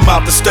one from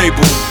out the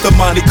stable. The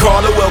Monte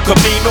Carlo, El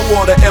Camino,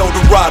 or the El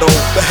Dorado.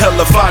 The hell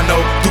if I know.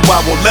 Do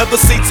I want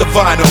leather seats or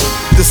vinyl?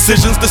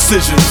 Decisions.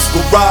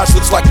 Garage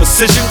looks like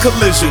precision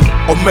collision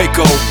or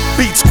Mako.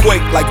 Beats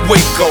quake like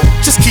Waco.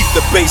 Just keep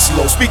the bass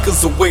low.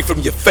 Speakers away from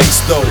your face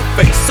though.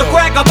 So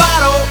crack a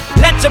bottle,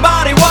 let your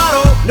body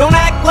waddle. Don't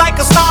act like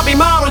a snobby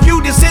model,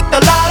 you just hit the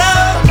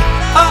lotto.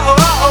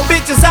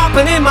 Bitches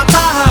hopping in my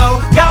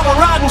Tahoe. Got one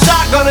riding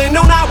shotgun and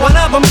no, not one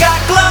of them got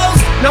clothes.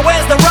 Now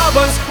where's the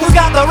rubbers? Who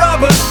got the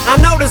rubbers? I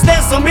noticed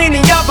there's so many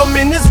of them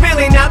and there's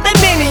really not that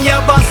many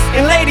of us.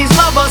 And ladies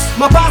love us,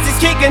 my posse's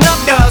kicking up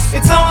dust.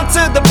 It's on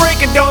to the break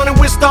of dawn and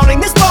we're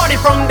starting this party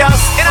from dusk.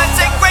 And I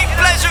take great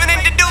pleasure in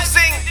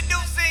introducing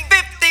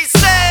 50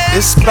 Cent.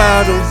 It's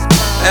bottle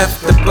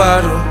after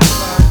bottle.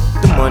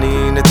 The money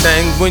ain't a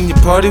thing when you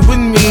party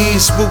with me,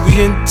 it's what we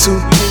into.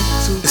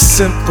 It's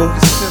simple.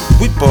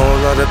 We ball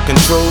out of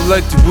control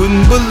like you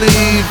wouldn't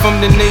believe.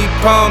 I'm the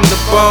napalm, the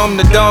bomb,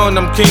 the dawn.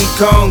 I'm King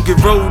Kong, get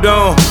rolled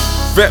on.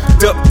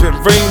 Wrapped up and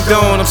rained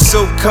on. I'm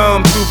so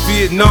calm through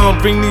Vietnam.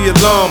 Bring the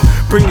alarm,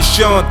 bring the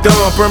Sean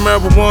Dawn. Burn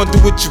marijuana, do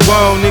what you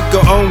want, nigga.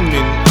 Own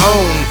it,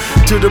 own.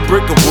 To the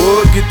brick of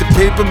wood, get the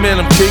paper, man.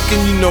 I'm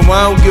taking, you know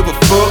I don't give a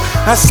fuck.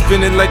 I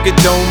spin it like it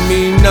don't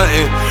mean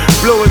nothing.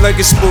 Blow it like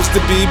it's supposed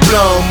to be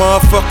blown,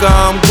 motherfucker.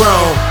 I'm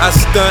grown. I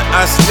stunt,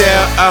 I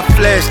style, I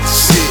flash the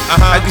shit.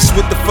 I guess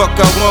what the fuck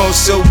I want,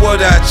 so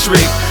what I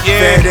trick.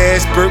 Fat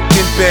ass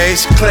Birkin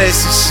bags,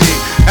 classy shit.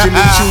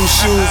 Jimmy Choo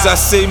shoes, I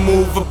say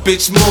move, a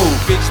bitch move.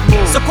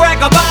 So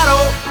crack a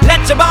bottle,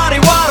 let your body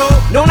waddle.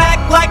 Don't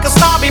act like a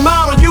snobby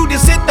model, you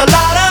just hit the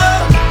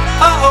lotto.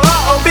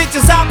 Uh-oh,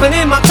 bitches hopping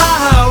in my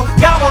Tahoe.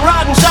 Got one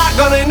riding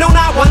shotgun and no,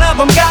 not one of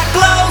them got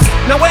clothes.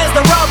 Now where's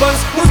the rubbers?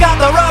 Who's got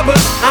the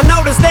rubbers? I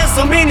noticed there's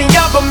so many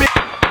of them.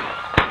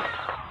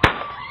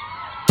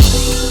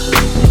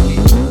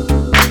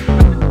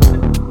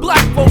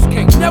 Black folks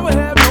can't never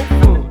have no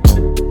fun.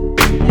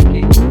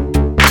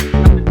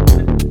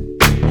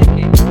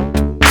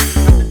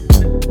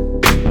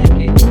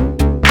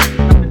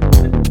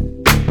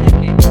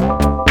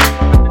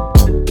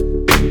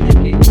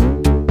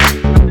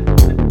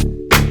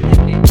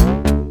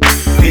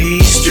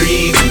 These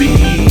streets be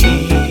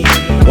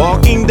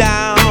walking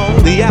down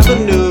the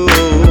avenue,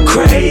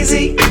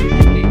 crazy.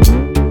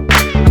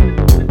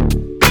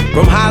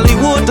 From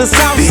Hollywood to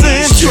South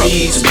Central.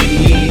 These streets be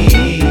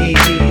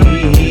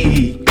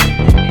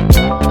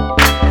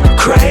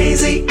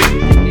crazy.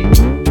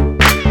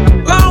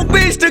 Long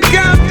Beach to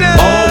Compton,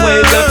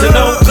 always up to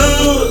no good.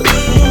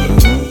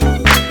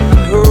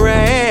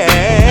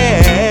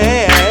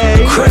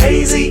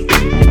 Crazy,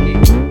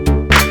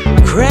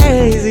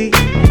 crazy,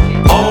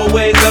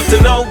 always up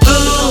to no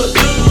good.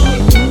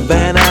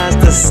 Van Nuys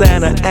to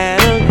Santa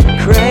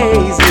Ana,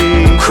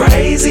 crazy,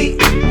 crazy.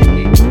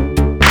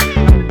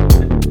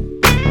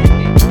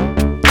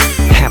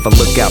 Have a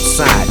look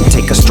outside and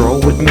take a stroll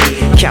with me.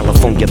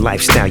 California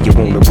lifestyle, you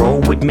wanna roll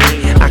with me?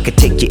 I could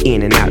take you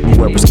in and out and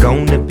where it's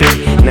gonna be.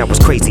 Now as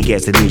crazy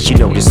as it is, you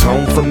know this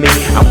home for me.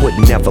 I would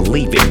never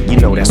leave it, you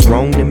know that's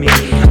wrong to me.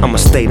 I'ma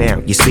stay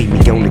down, you see me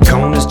on the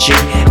corners, G.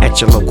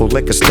 At your local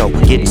liquor store,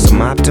 getting some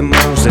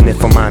Optimals. And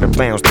if I'm out of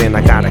bounds, then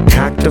I gotta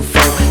cock the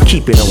phone.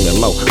 Keep it on the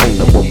low, on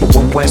the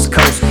west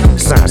coast.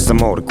 Sign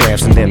some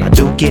autographs and then I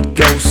do get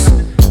ghosts.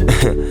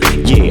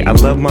 Yeah, I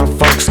love my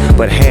folks,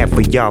 but half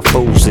of y'all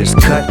fools is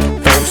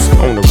cutthroats.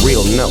 On a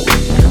real note,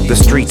 the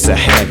streets will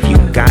have you,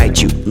 guide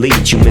you,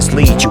 lead you,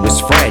 mislead you, it's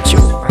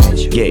fragile.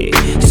 Yeah,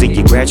 see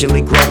you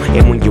gradually grow,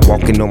 and when you're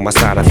walking on my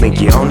side, I think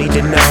you all need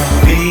to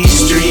know.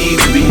 These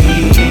streets be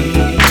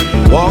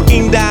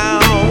walking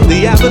down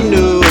the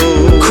avenue,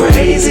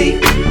 crazy.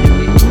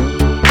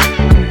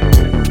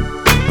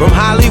 From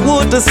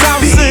Hollywood to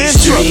South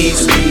Central. These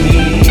streets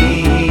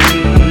be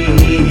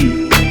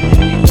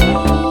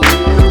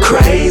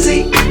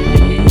crazy.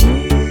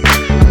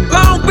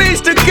 Long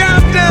Beach to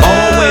Compton,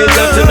 always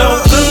up to no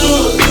good.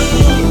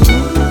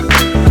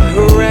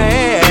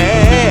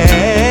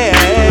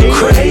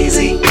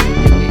 Crazy,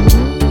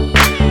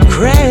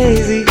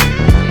 crazy,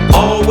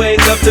 always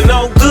up to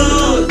no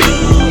good.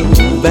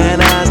 Van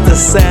Nuys to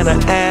Santa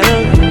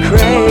Ana,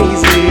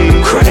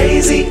 crazy,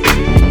 crazy.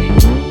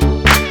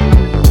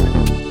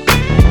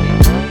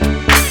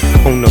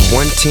 On the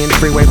 110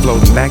 freeway,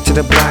 floating back to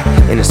the block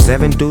in a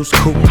 7-deuce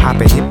coupe,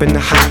 hopping hip in the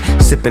hot,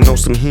 sipping on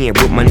some hen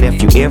with my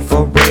nephew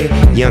Infrared.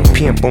 Young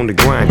pimp on the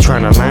grind,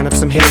 trying to line up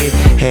some head.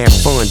 Have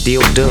fun,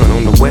 deal done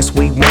on the west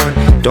we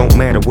won. Don't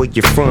matter where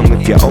you're from,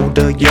 if you're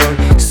older,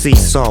 young.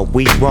 Seesaw,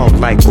 we raw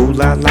like ooh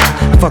la la.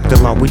 Fuck the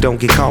law, we don't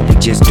get caught, we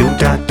just do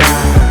da da.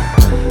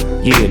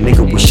 Yeah,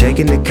 nigga, we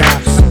shaking the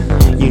cops.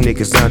 You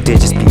niggas out there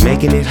just be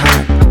making it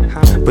hot.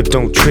 But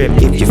don't trip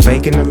if you're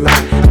faking a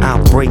lot.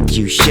 I'll break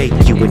you, shake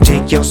you, and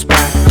take your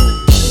spot.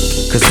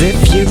 Cause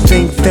if you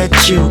think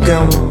that you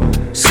gon'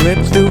 slip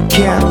through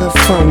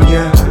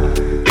California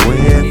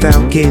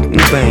without getting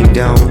banged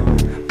on,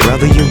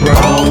 brother, you're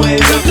wrong.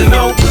 Always up to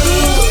no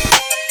good.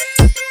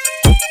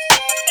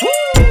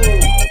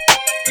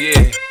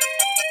 Yeah,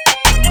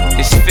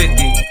 it's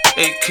 50,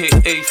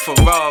 aka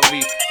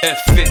Ferrari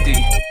F50.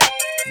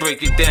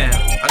 Break it down.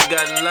 I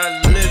got a lot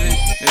of living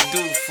to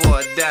do before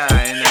I die,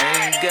 and I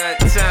ain't got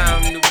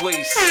time to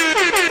waste.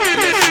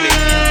 Let's make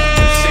it.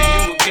 You say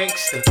you a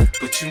gangster,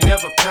 but you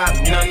never pop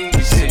nothing.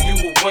 You say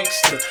you a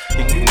wankster,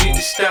 and you need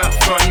to stop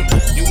frontin'.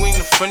 You ain't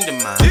a friend of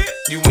mine,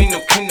 you ain't no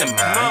kin of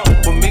mine.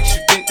 What makes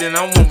you think that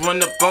I won't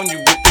run up on you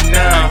with the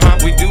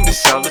 9? We do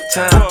this all the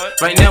time.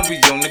 Right now we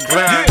on the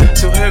grind,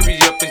 so hurry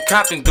up and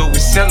cop and go. We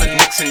sellin'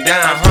 nicks and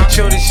dimes.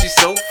 Shorty, she's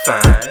so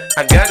fine,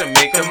 I gotta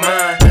make her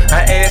mine.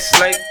 I ass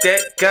like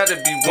that, gotta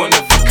be one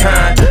of a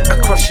kind. I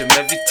crush him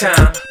every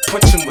time,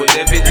 punch him with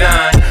every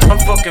line. I'm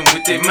fucking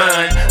with their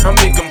mind, I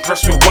make them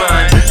press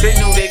rewind. They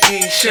know they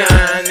can't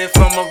shine if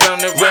I'm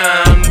around the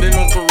rhyme. Been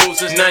on parole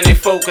since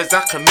 94, 4 cause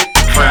I commit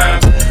the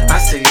crimes. I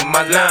say in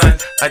my line,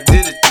 I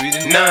did it 3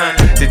 to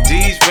 9. The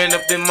D's ran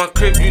up in my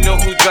crib, you know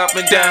who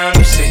dropping down.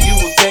 You say you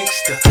a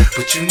gangster,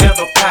 but you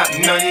never pop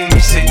nothing.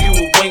 You say you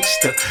a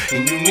wankster,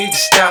 and you need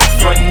to stop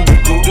frontin'. You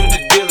go to the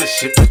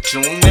dealership, but you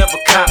don't never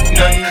cop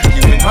nothing.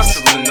 You been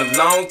hustling a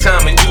long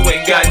time and you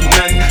ain't got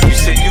nothing. You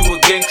say you a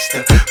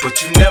gangster, but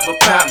you never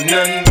pop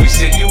nothing. We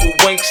say you a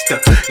wankster,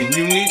 and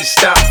you need to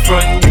stop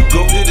frontin'. You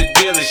go to the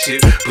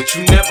dealership, but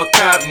you never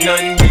cop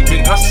nothing. You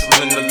been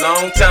hustling a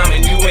long time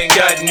and you ain't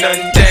got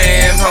nothing.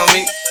 Damn,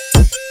 homie,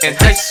 in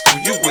high school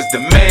you was the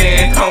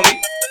man, homie.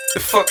 The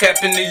fuck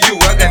happened to you?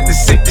 I got the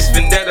sickest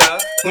vendetta.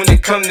 When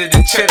it come to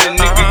the cheddar,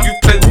 nigga, you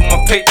play with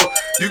my paper,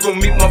 you gon'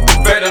 meet my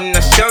Beretta.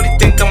 Now shawty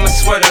think I'm a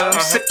sweater, I'm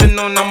sippin'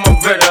 on I'm a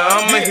redder.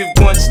 I'ma hit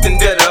once then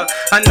deader.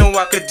 I know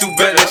I could do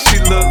better.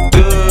 She look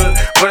good,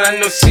 but I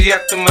know she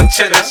after my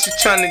cheddar. She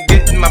tryna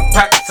get in my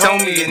pockets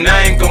on me, and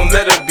I ain't gon'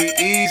 let her be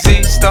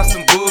easy. Start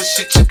some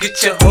bullshit, you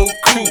get your whole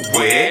crew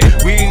wet.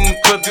 We in the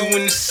club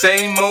doing the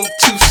same old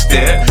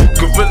two-step.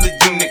 Gorilla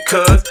unit,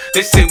 cuz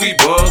they say we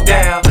bugged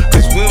out,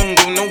 cause we don't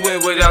go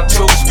nowhere without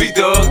toast, we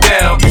thugged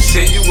out. You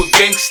say you a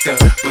gangster,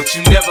 but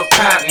you never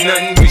pop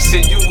nothing. We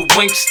say you a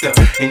wankster,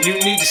 and you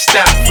need to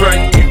stop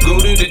frontin'. You go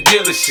to the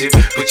dealership,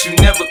 but you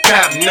never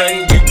cop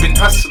nothing. You been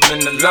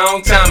hustling a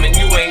long time and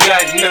you ain't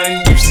got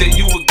nothing. You say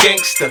you a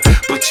gangster,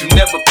 but you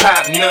never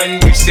pop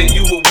nothing. You say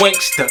you a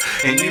wankster,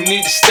 and you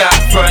need to stop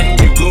frontin'.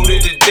 You go to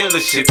the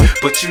dealership,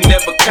 but you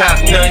never cop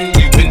nothing.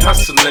 You been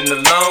hustling a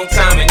long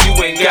time and you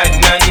ain't got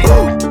nothing.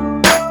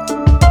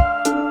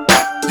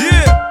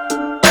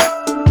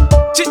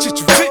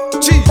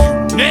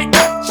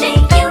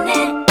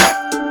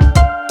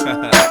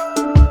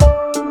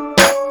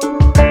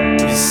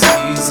 It's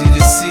easy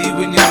to see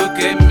when you look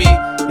at me.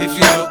 If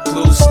you look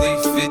closely,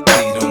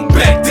 50 don't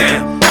back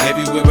down.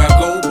 Everywhere I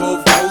go,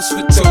 both coast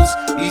for toast.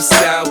 East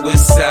side,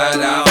 west side,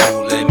 I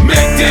hold that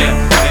Mac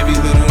down. Every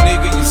little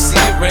nigga you see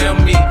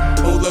around me,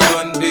 hold a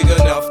gun big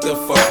enough to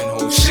fucking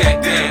hold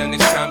Shaq down.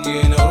 Next time you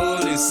in the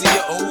hood and see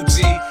an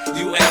OG,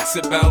 you ask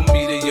about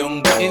me, the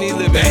young boy. Any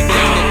living thing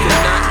that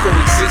cannot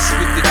coexist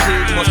with the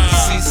kid must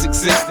cease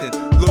existing.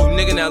 Little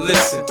nigga, now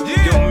listen.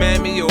 Yo,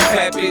 mammy, yo,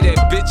 pappy,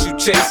 that bitch you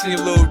chasing,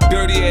 your little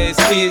dirty ass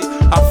kids,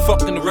 I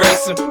fucking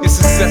erase them. Your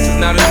success is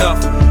not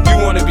enough.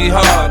 You wanna be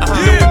hard.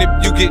 You know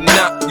when you get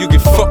knocked, you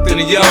get fucked in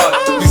the yard.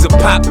 You's a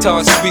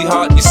Pop-Tart,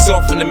 sweetheart, you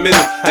soft in the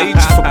middle. I eat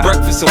you for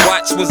breakfast, a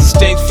watch was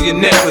exchanged for your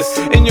necklace.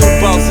 And your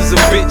boss is a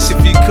bitch, if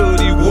he could,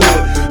 he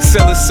would.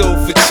 Sell his soul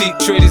for cheap,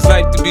 trade his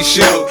life to be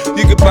sure.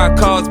 You can buy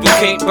cars, but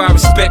can't buy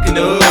respect in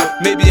the hood.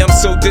 Maybe I'm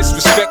so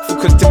disrespectful,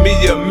 cause to me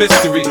you're a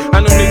mystery. I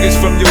know niggas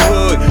from your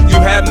hood,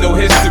 you have no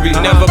history.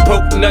 Never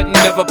poke nothing,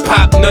 never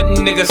pop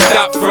nothing, nigga,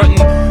 stop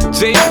frontin'.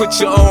 Jay put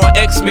you on,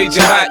 X made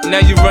you hot. Now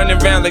you running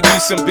around like you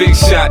some big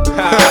shot.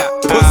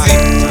 Pussy.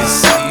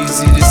 It's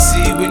easy to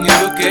see when you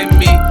look at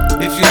me.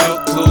 If you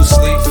look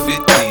closely,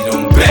 50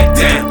 don't back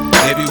down.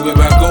 Everywhere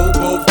I go,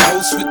 both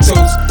coast for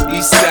toast.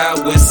 East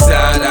side, west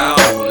side, I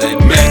hold that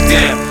Mac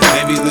down.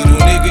 Every little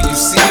nigga you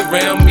see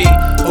around me,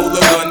 hold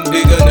a gun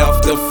big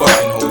enough to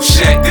fucking hold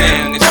Shaq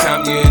down. Next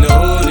time you in the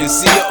hood and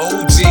see an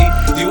OG,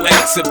 you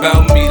ask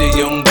about me, the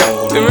young boy.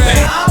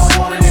 I don't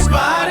want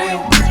anybody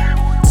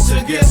to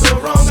get the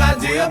wrong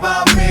idea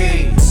about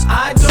me.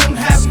 I don't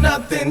have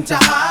nothing to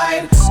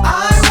hide.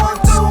 I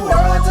want the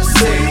world to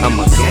see. I'm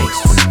a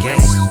gangster,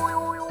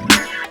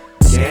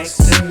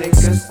 gangster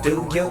niggas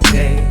do your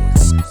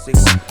dance.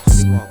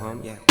 See walk,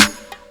 yeah.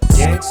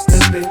 Gangsta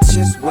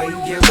bitches wave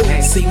your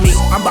hands. See me,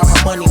 I'm about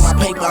my money, my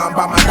paper, I'm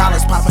about my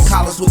dollars. Popping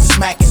collars with the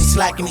smack and he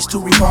slacking these 2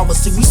 revolvers.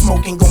 See we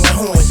smoking, going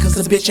horn, cause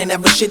the bitch ain't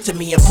never shit to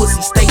me. And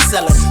pussy stay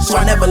selling, so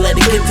I never let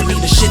it get to me.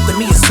 The shit to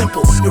me is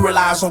simple, it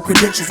relies on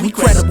credentials. We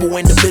credible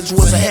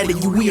individuals ahead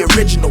of you, we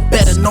original.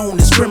 Better known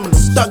as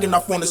criminals, thugging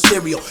off on the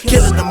stereo,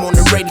 killing them on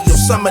the radio.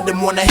 Some of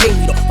them wanna hate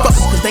me though, fuck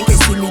them, cause they can't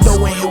see me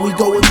though. And here we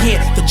go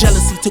again, the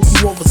jealousy took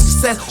you over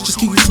success. Just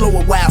keep you slow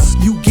a while,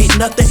 you get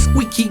nothing,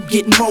 we keep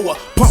getting more.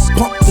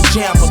 Pump the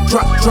jammer,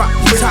 drop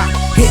the top,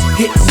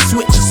 hit the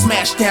switch and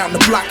smash down the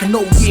block. And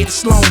oh yeah,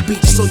 it's Long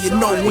Beach, so you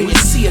know when you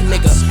see a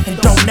nigga. And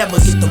don't never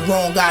get the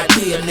wrong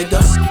idea,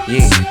 nigga.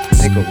 Yeah,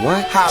 nigga,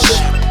 what?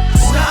 Holla.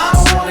 Now I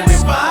don't want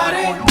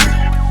anybody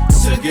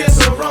to get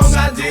the wrong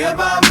idea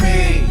about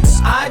me.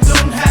 I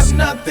don't have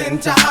nothing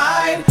to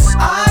hide.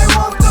 I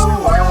want the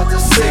world to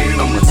see.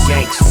 I'm a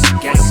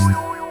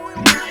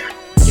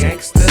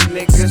gangster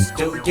niggas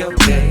do your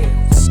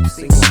dance.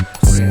 See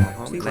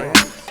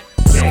what?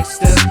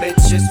 Gangsta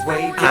bitches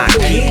wave your hands.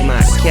 I keep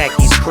my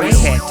khakis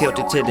pre-hat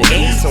tilted to the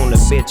east. On the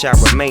bitch I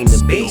remain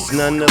the beast.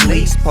 None the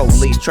least.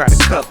 Police try to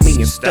cuff me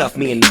and stuff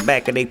me in the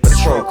back of they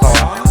patrol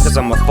car, cause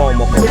I'm a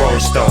former parole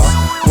star.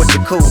 With the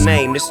cool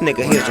name, this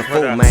nigga here's a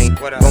fool, man.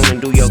 Go and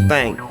do your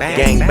thing.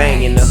 Gang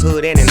bang in the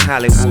hood and in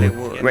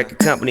Hollywood. Record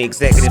company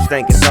executives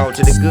think it's all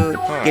to the good.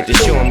 Get to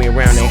showing me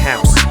around their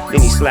house.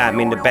 Then he slid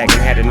me in the back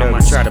and had a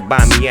nerve to try to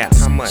buy me out.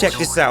 Check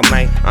this out,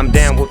 man. I'm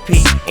down with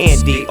P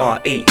and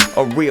D.R.E.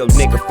 A real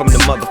nigga from the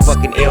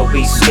motherfucking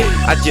LBC.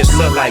 I just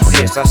look like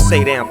this. I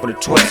stay down for the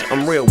twist.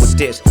 I'm real with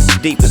this.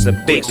 Deep as a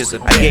bitch.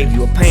 I gave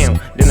you a pound,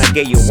 then I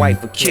gave your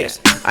wife a kiss.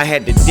 I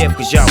had to dip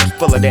cause y'all was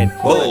full of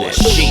that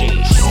bullshit.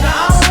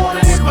 Now I don't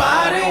want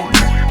anybody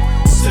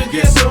to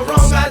get the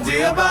wrong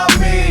idea about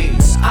me.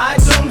 I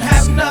don't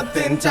have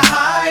nothing to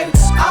hide.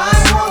 I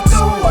want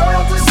the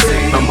world to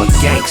see. I'm a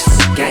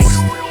gangster,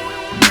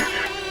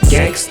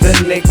 gangster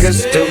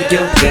niggas do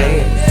your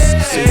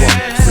dance.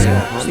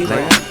 See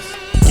that?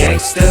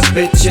 Gangster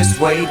bitches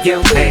wave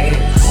your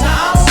hands.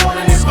 Now I don't want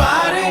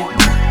anybody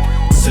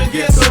to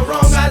get the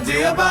wrong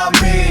idea about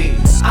me.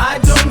 I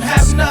don't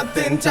have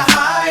nothing to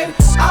hide.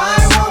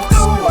 I want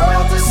the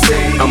world to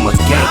see. I'm a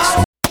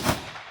gangster.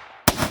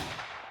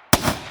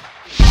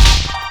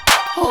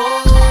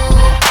 Oh,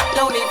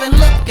 don't even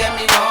look at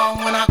me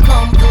wrong when I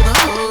come through the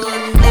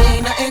hood.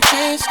 Ain't nothing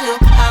changed, still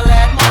holla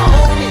at my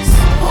homies.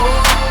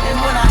 Oh, and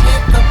when I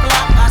hit the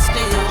block, I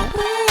still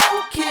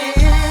will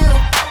kill.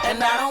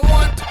 And I don't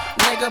want to,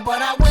 nigga,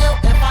 but I will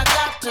if I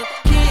got to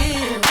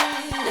kill.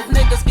 If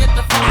niggas get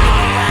the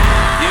fucking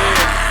around.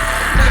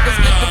 If niggas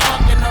get the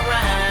fucking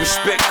around.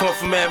 Respect come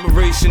from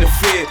admiration and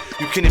fear.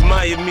 You can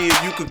admire me or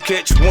you could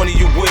catch one of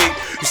your wig.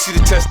 You see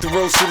the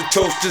Testarossa, the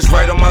toasters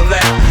right on my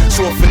lap.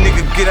 So if a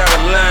nigga get out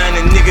of line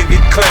and nigga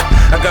get clapped,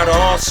 I got an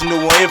arsenal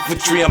of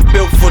infantry. I'm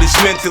built for this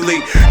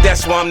mentally.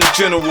 That's why I'm the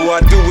general. I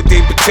do what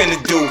they pretend to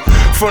do.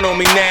 Front on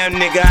me now,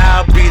 nigga,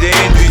 I'll be the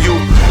end of you.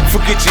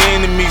 Forget your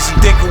enemies and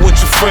think of what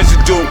your friends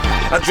will do.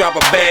 I drop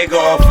a bag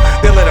off,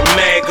 they let a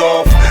mag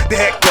off. The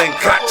heckling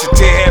cock should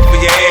tear half of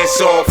your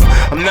ass off.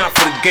 I'm not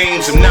for the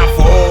games, I'm not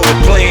for all the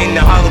playing.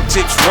 The hollow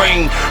tips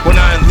ring when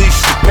I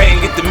unleash the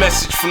pain. Get the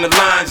message from the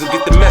lines or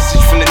get the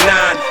message from the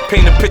nine.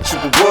 Paint a picture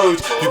with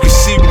words, you can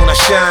see when I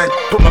shine.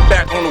 Put my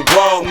back on the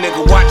wall,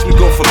 nigga, watch me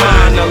go for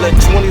mine. I let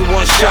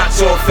 21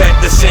 shots off at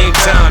the same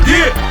time,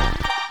 yeah.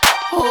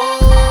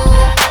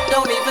 Oh,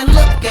 don't even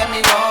look at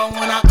me wrong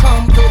when I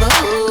come through the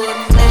hood.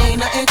 Ain't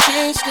nothing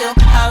changed, still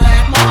holla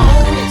at my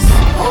homies.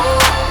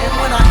 Oh, and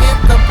when I hit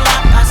the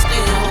block, I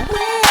still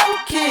will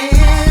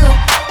kill.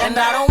 And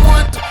I don't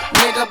want to,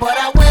 nigga, but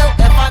I will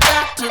if I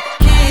got to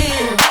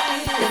kill.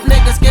 If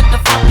niggas get the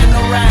fucking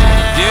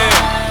around. Yeah.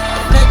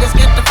 If niggas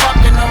get the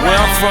fucking around. Where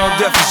I'm from,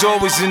 death is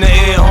always in the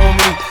air,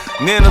 homie.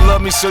 Nana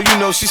love me, so you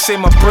know she say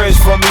my prayers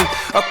for me.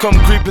 I come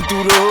creeping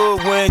through the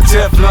hood wearing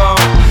Teflon.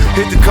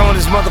 Hit the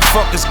corners,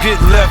 motherfuckers get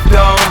left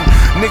on.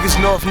 Niggas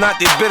know if not,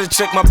 they better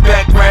check my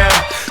background.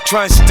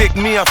 Try and stick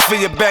me, I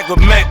fill your back with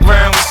Mac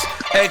rounds.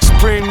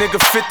 X-Supreme, nigga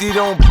 50,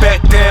 don't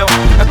back down.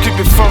 I keep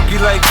it funky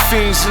like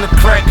fiends in the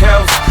crack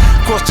house.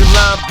 Cross the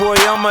line, boy,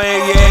 I'ma air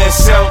your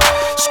ass out.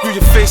 Screw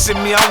your face at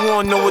me, I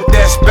wanna know what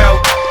that's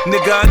about.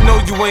 Nigga, I know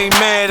you ain't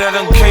mad, I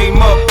done came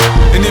up.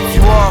 And if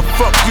you are,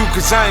 fuck you,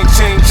 cause I ain't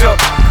changed up.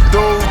 The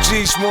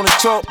OGs wanna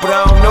talk, but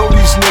I don't know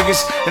these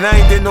niggas. And I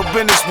ain't did no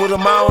business with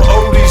them, I don't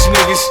owe these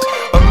niggas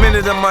a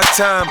minute of my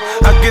time.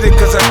 I get it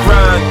cause I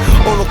grind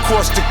all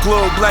across the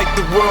globe like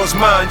the world's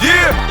mine,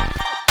 yeah!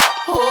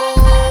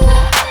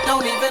 Oh,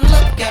 don't even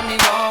look at me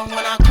wrong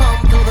when I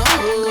come through the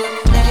hood.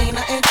 Ain't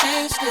nothing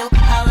changed, still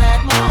holla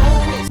at my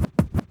homies.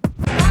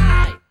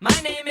 Hi, my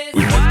name is.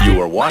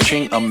 You are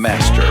watching a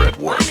master at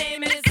work. My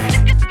name is.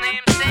 His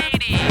name's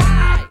Sadie.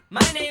 Hi,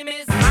 my name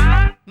is.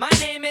 My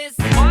name is.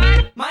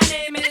 What? My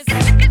name is.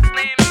 His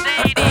name's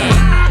Sadie.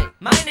 Hi,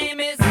 my name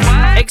is.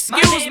 What?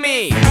 Excuse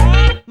me.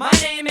 My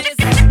name is.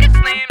 His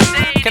name's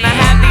Sadie. Can I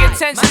have the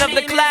attention of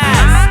the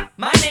class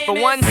for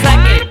 1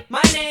 second?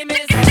 My name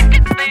is. His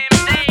name's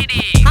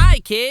Sadie. Hi,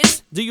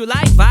 kids. Do you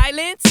like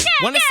violence?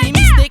 Wanna see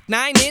me stick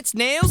 9-inch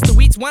nails to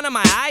each one of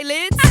my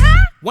eyelids?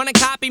 Wanna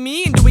copy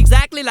me and do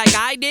exactly like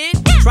I did?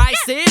 Try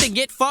sit and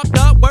get fucked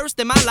up worse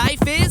than my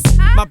life is?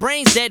 My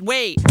brain's dead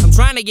weight. I'm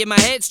trying to get my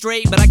head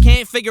straight, but I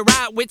can't figure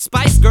out which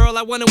Spice Girl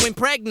I wanna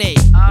impregnate.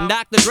 And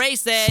Dr. Dre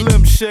said,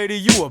 Slim Shady,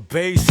 you a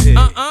basic.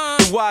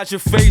 Then why's your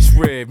face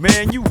red,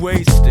 man? You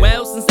wasted.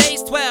 Well, since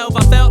age 12,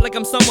 I felt like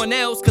I'm someone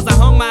else, cause I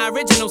hung my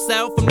original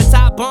self from the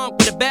top bunk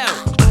with a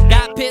belt.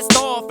 Got pissed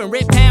off and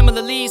ripped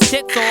Pamela Lee's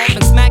tits off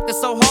and smacked her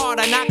so hard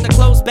I knocked her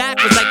clothes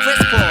backwards like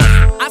crisscross.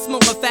 I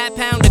smoke a fat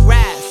pound of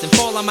grass and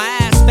fall on my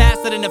ass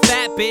faster than a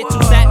fat bitch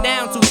who sat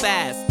down too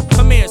fast.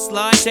 Come here,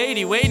 slut.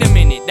 Shady, wait a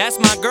minute, that's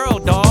my girl,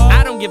 dawg.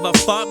 I don't give a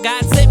fuck,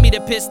 God sent me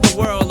to piss the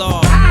world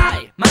off.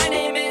 Hi, my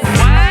name is.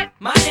 What?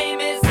 My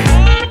name is.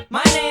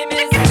 My name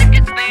is.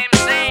 His name's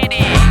Sadie.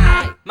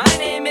 Hi, my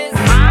name is.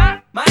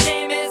 My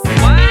name is.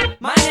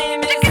 What? My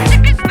name is.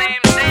 His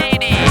name's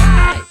Sadie.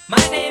 Hi, my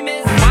name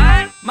is.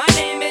 What? My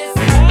name is.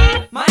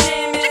 My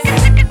name is.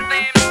 His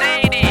name's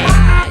Sadie.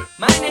 Hi,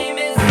 my name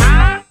is.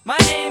 My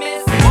name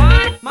is.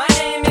 What? My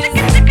name is.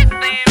 His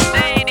name's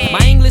Sadie.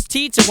 My English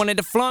teacher wanted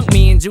to flunk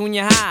me in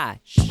junior high.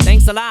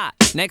 Thanks a lot.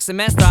 Next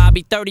semester I'll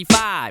be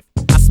 35.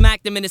 I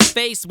smacked him in his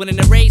face with an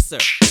eraser.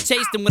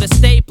 Chased him with a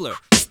stapler.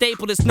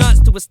 Stapled his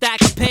nuts to a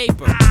stack of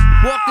paper.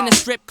 Walked in a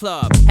strip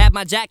club. Had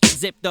my jacket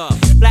zipped up.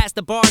 Flashed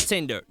the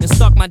bartender. Then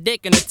stuck my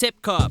dick in a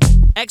tip cup.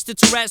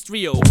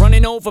 Extraterrestrial,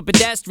 running over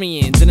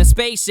pedestrians in a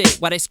spaceship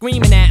while they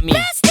screaming at me.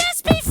 Let's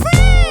just be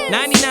friends.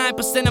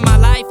 99% of my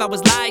life I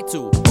was lied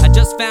to. I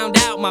just found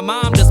out my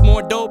mom does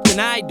more dope than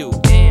I do.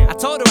 I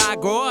told her I'd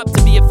grow up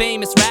to be a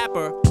famous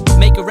rapper,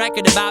 make a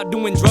record about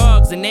doing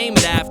drugs and name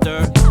it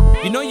after.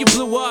 You know you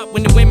blew up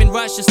when the women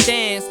rush your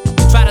stands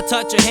and try to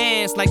touch your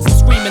hands like some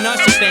screaming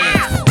Usher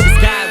fans. This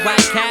guy at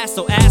White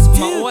Castle asked for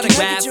my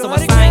autograph, so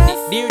I signed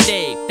it. Dear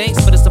Dave,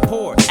 thanks for the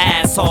support,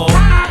 asshole.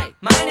 Hi,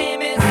 my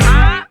name is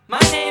my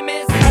name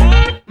is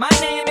my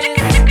name is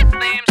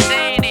Slim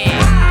Shady.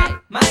 Hi,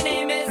 my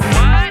name is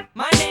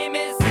my name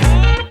is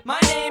my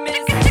name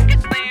is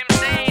Slim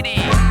Shady.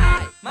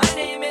 Hi, my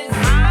name is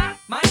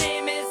my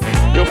name is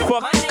Yo,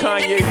 fuck you,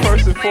 Kanye,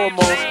 first and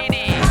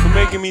foremost, for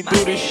making me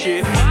do this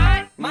shit,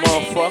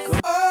 motherfucker.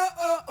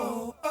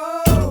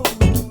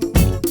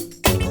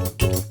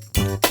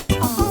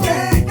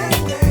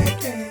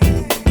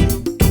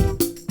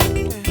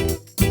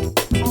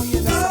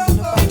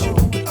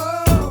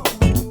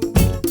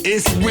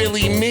 It's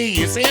really me,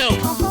 it's him.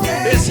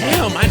 It's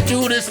him. I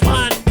do this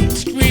fun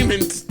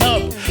screaming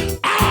stuff.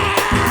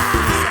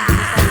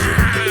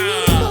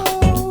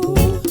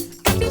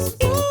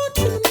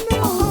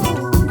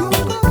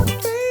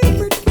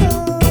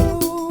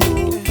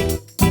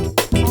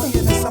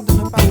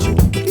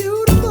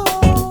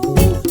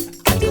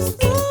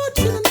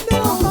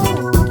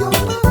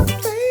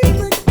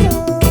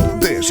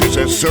 This is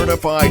a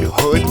certified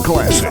hood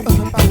classic.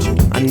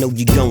 I know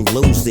you gon'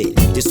 lose it.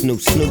 This new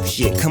Snoop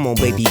shit. Come on,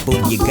 baby boo,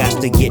 you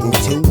got to get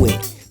into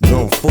it.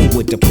 Going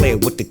forward to play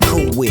with the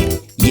cool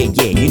wit. Yeah,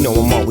 you know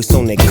I'm always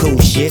on that cool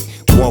shit.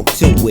 Walk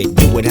to it,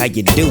 do it how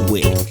you do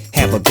it.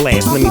 Have a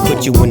glass, let me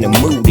put you in the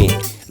mood.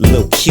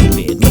 Little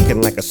cutie,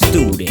 looking like a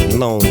student.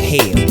 Long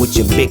hair with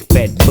your big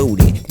fat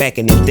booty. Back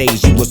in the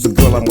days, you was the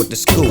girl I went to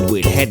school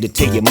with. Had to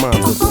tell your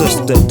mom or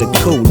sister to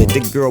cool it. The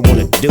girl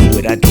wanna do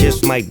it, I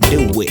just might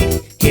do it.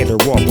 Hit her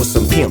off with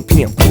some pimp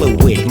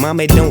fluid.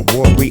 Mommy, don't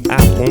worry,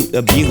 I won't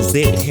abuse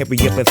it. Hurry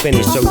up and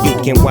finish so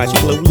you can watch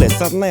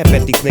Clueless. I laugh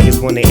at these niggas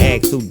when they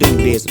ask who do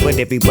this, but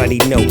everybody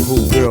know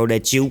who girl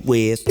that you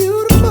is.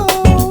 Beautiful.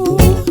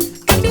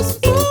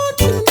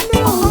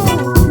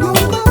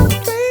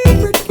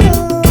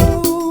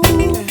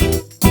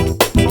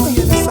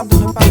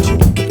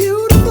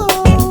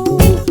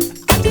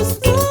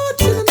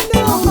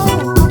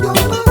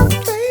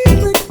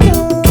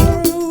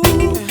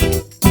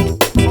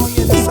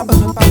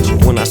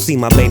 See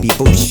my baby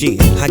boo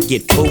shit, I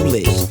get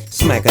foolish.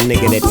 Smack a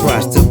nigga that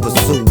tries to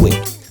pursue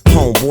it.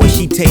 Homeboy,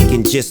 she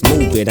taking, just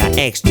move it. I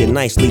asked you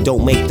nicely,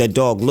 don't make the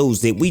dog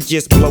lose it. We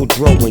just blow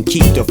dro and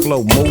keep the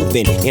flow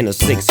moving. In a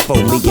 6'4",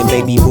 me and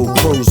baby boo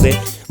cruising.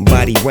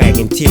 Body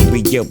wagging,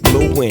 interior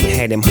blueing.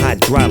 Had him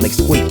hydraulic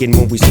squeaking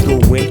when we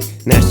screwing.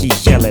 Now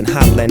she's yelling,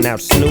 hollering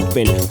out,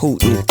 snooping,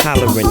 hooting,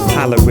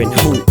 hollering,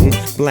 hooting.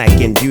 Black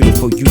and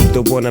beautiful, you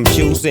the one I'm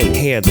choosing.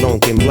 Hair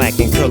long and black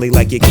and curly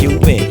like a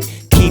Cuban.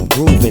 Keep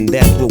grooving,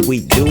 that's what we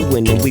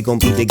doing, and we gon'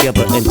 be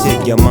together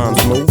until your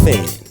mom's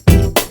moving.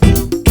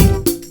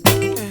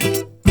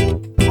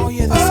 Oh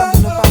yeah, there's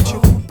something about you.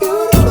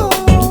 Beautiful.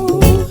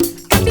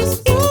 I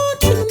just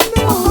want you to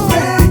know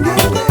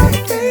you're my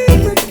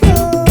favorite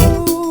girl.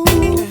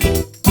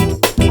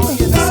 Oh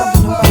yeah, there's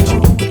something about you.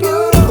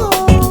 Beautiful.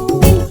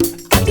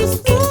 I just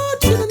want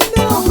you to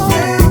know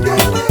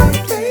you're my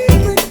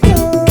favorite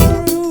girl.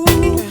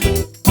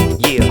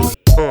 Yeah,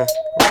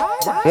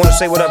 wanna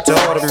say what up to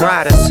all them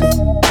riders.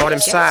 All them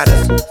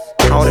siders,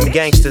 all them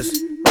gangsters,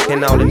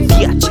 and all them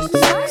biatches.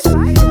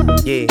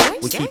 Yeah,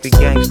 we keep it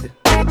gangster.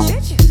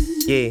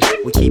 Yeah,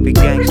 we keep it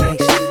gangster.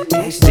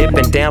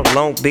 Dipping down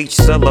Long Beach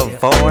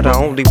Boulevard, I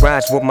only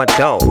ride with my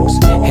dogs.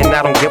 And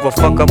I don't give a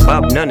fuck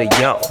about none of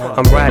y'all.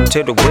 I'm riding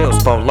till the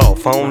wheels fall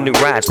off, I only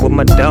ride with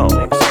my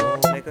dogs.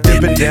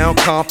 Dipping down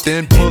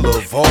Compton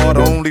Boulevard,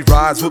 only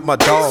rides with my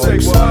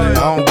dogs. I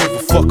don't give a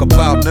fuck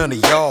about none of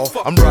y'all.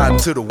 I'm riding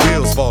till the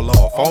wheels fall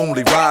off,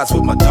 only rides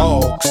with my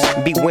dogs.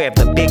 Beware of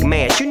the big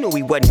man, you knew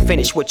he wasn't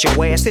finished with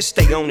your ass. Just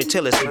stay on it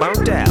till it's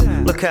burnt out.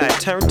 Look how it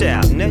turned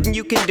out, nothing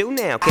you can do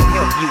now can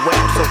help you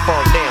out. So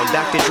fall down,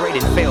 Dr. Dre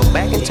done fell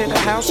back into the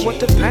house with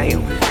the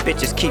pound.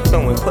 Bitches keep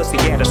throwing pussy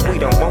at us, we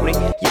don't want it.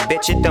 You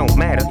bitch, it don't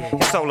matter.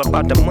 It's all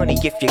about the money,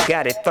 if you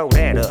got it, throw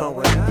that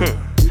up.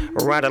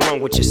 Right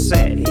along with your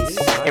set.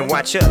 And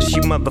watch us,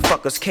 you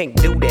motherfuckers can't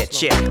do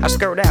that yet. I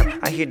skirt out,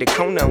 I hear the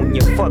corner on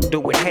your fuck.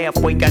 Do it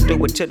halfway, I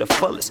do it to the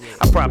fullest.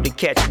 I probably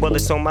catch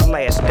bullets on my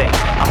last day.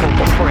 I hope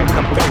a friend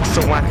come through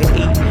so I can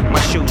eat.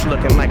 My shoes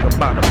looking like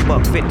about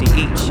 $1.50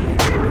 each.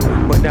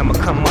 But I'ma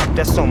come up,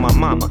 that's on my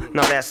mama.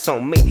 Now that's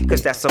on me,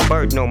 cause that's a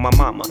burden on my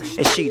mama.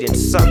 And she didn't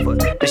suffer,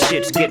 the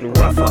shit's getting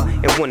rougher.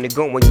 And when the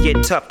going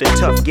get tough, then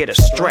tough get a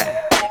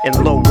strap. And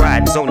low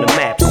riders on the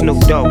map. Snoop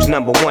Dogg's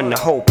 #1, the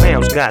whole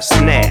pound's got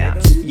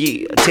snaps.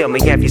 Yeah, tell me,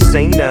 have you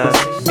seen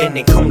us?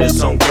 Bending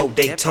corners on Go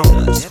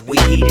Daytonas. We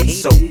heat it,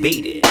 so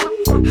beat it.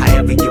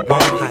 However you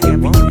want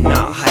it,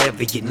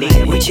 however you need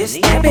it. We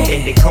just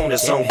bending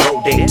corners on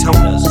Go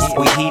Daytonas.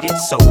 We heat it,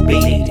 so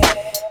beat it.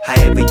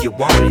 however you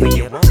want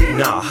it.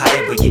 Nah,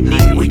 however you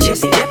need it. We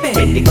just dipping.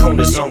 Bend the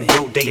corners on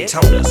road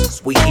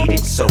Daytonas. We eat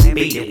it, so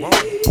beat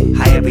it.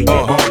 However you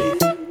want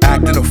it.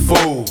 Acting a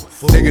fool.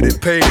 Nigga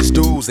that paid his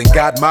dues and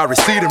got my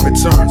receipt in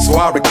return. So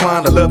I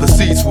reclined the leather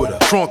seats with a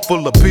trunk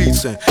full of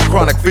beats and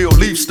chronic field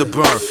leaves to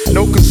burn.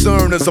 No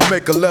concern as I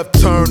make a left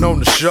turn on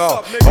the Shaw.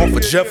 Off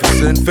of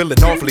Jefferson,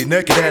 feeling awfully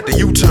naked at the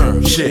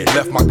U-turn. Shit,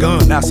 left my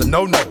gun, that's a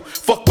no-no.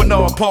 Fuck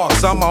Bernard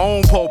Parks, I'm my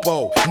own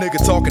popo.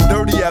 Nigga talking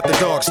dirty after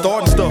dark.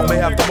 Starting stuff may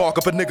have to mark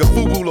up a nigga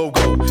FUBU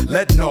logo.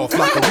 Letting off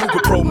like a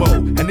Ruger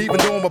promo. And even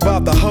though I'm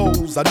about the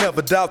hoes, I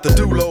never doubt the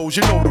doulos.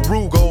 You know the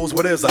rule goes,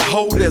 where there's a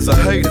hoe, there's a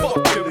hater.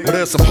 But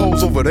there's some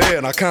hoes over there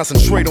and I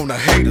concentrate on the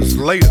haters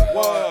later.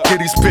 Give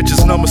these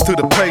bitches numbers to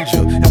the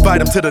pager. Invite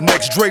them to the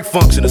next Drake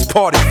function as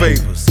party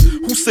favors.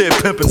 Who said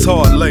pimpin's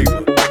hard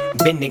labor?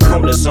 Bending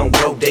corners on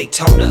road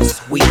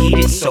Daytonas. We eat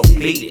it, so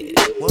beat it.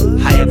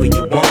 However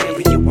you want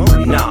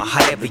it. Nah,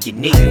 however you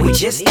need it. We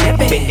just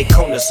bending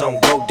corners on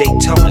road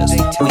Daytonas.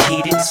 We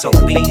eat it, so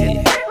beat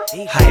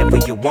it. However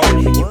you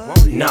want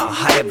it. Nah,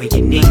 however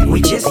you need it.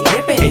 We just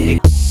bending.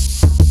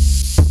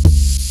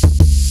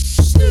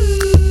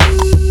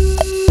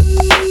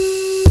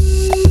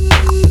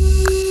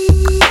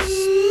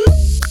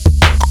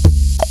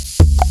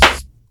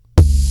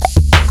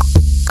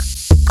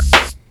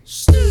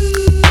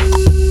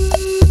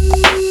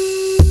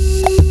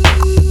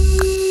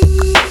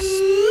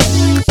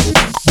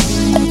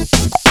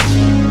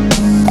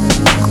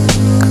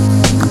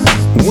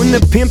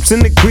 The pimp's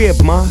in the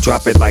crib, ma.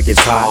 Drop it like it's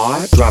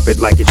hot. Drop it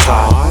like it's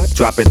hot.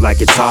 Drop it like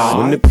it's hot.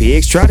 When the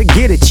pigs try to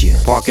get at you,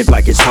 park it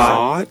like it's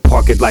hot.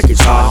 Park it like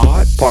it's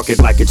hot. Park it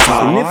like it's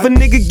hot. And if a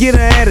nigga get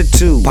an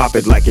attitude, pop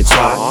it like it's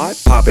hot.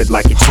 Pop it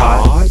like it's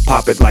hot.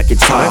 Pop it like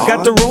it's hot. I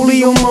got the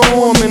rollie on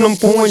my arm and I'm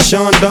pouring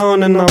Sean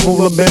Don and I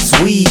roll the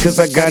best weed cause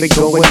I got it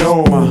going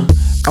on.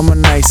 I'm a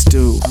nice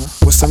dude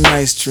with some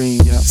nice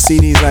dreams. See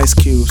these ice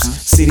cubes,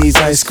 see these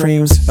ice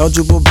creams.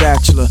 Eligible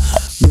bachelor,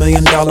 $1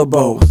 million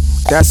bow.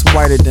 That's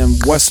whiter than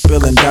what's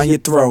spilling down your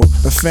throat.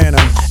 The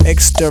phantom,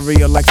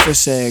 exterior like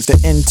fish eggs, the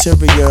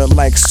interior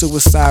like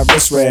suicide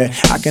wrist red.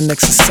 I can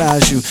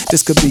exercise you,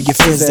 this could be your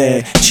phys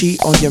ed.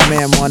 Cheat on your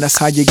man, man, that's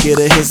how you get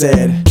a his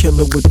ed.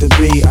 Killer with the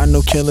B, I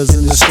know killers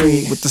in the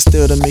street with the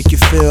steel to make you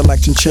feel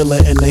like chinchilla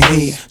in the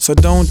heat. So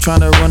don't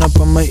tryna run up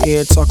on my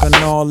ear talking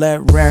all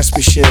that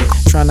raspy shit,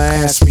 tryna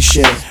ask me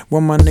shit.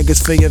 When my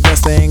niggas feel your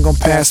vest, they ain't gon'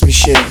 pass me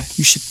shit.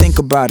 You should think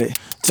about it,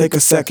 take a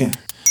second.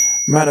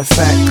 Matter of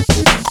fact,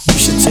 you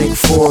should take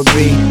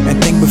 4B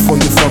and think before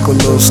you fuck a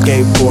little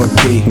skateboard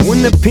B.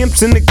 When the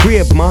pimp's in the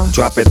crib, ma,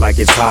 drop it like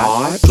it's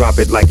hot. Drop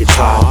it like it's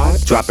hot.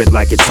 Drop it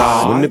like it's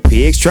hot. When the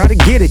pigs try to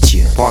get at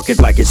you, park it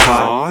like it's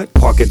hot.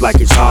 Park it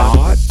like it's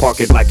hot. Park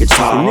it like it's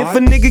hot. And if a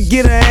nigga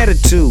get an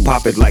attitude,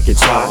 pop it like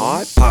it's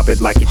hot. Pop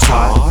it like it's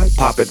hot.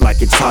 Pop it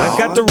like it's hot. I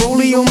got the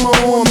rollie on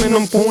my arm and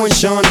I'm pouring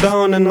Sean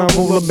Don and I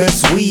roll the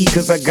best weed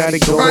cause I got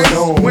it going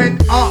on.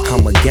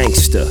 I'm a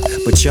gangster,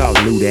 but y'all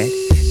knew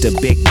that. The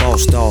big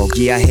boss dog,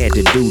 yeah, I had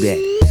to do that.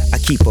 I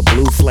keep a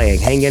blue flag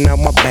hanging out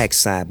my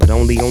backside, but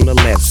only on the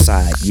left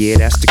side. Yeah,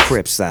 that's the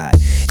Crip side.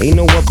 Ain't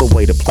no other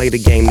way to play the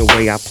game the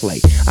way I play.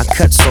 I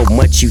cut so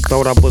much you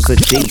thought I was a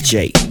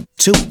DJ.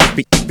 2,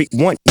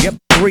 1, yep,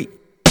 3.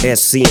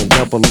 SC and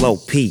double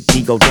OP,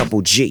 D go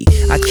double G.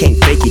 I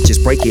can't fake it,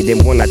 just break it.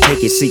 And when I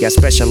take it, see, I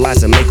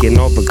specialize in making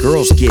all the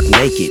girls get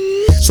naked.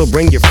 So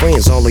bring your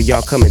friends, all of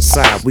y'all come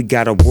inside. We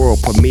got a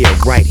world premiere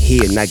right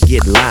here, now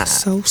get live.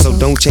 So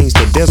don't change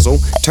the diesel,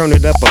 turn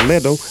it up a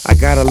little. I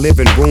got a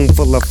living room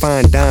full of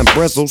fine dime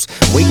bristles,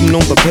 waiting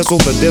on the pistol,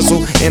 the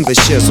dizzle, and the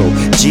shizzle.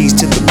 G's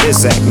to the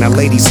bizac, now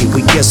ladies, here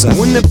we kiss her.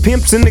 When the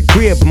pimp's in the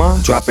crib,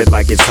 ma, drop it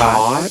like it's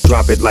hot.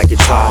 Drop it like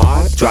it's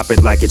hot. Drop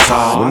it like it's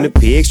hot. When the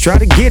pigs try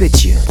to get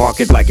at you,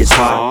 park it like it's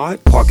hot.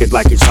 Park it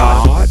like it's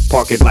hot.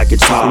 Park it like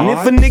it's hot. And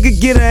if a nigga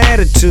get an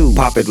attitude,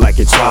 pop it like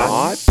it's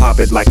hot. Pop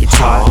it like it's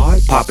hot.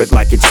 Pop it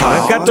like it's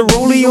hot. I got the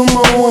rollie on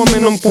my arm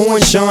and I'm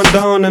pouring Sean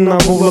Don and I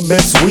roll the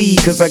best weed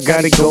cause I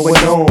got it going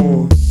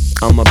on.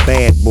 I'm a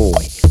bad boy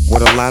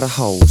with a lot of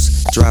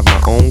hoes, drive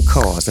my own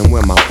cars and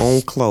wear my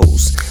own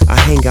clothes. I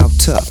hang out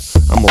tough,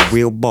 I'm a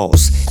real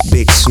boss.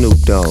 Big Snoop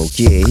Dogg,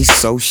 yeah, he's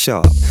so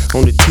sharp.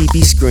 On the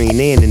TV screen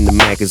and in the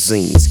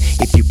magazines.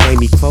 If you play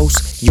me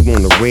close, you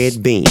want a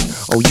red beam.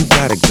 Oh, you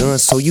got a gun,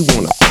 so you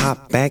wanna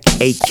pop back?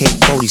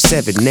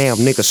 AK-47, now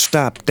nigga,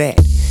 stop that.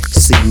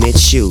 Cement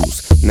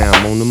shoes, now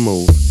I'm on the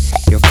move.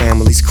 Your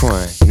family's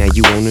crying, now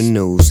you on the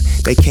news.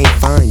 They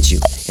can't find you,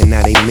 and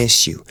now they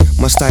miss you.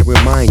 Must I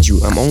remind you,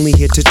 I'm only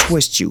here to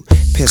twist you.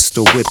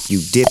 Pistol whip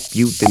you, dip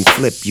you, then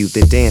flip you.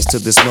 Then dance to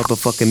this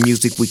motherfucking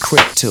music we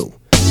crip to.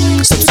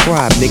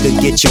 Subscribe, nigga,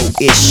 get your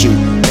issue.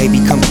 Baby,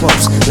 come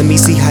close, let me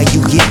see how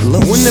you get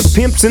loose. When the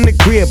pimp's in the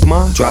crib,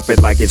 ma, drop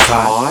it like it's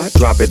hot.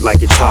 Drop it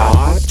like it's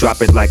hot.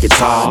 Drop it like it's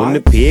hot. When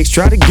the pigs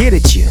try to get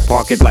at you,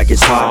 park it like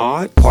it's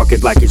hot. Park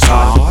it like it's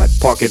hot.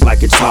 Park it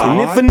like it's hot.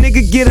 And if a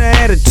nigga get an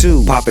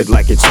attitude, pop it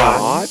like it's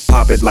hot.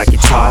 Pop it like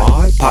it's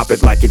hot. Pop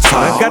it like it's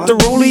hot. I got the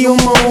rollie on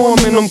my arm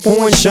and I'm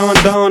pouring Sean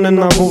Don and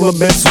I roll the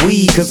best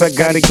weed cause I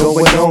got it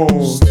going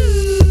on.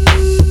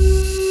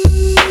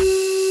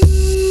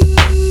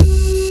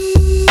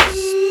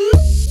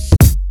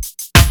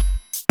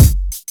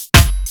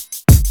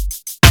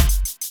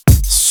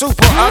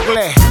 super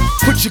ugly.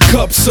 Put your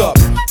cups up,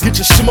 get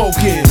your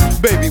smoke in.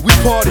 Baby, we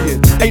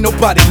partying, ain't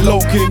nobody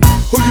loking.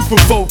 Who you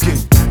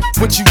provoking?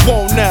 What you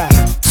want now?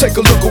 Take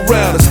a look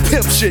around, it's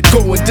pimp shit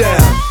going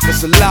down.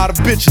 There's a lot of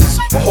bitches,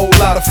 a whole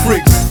lot of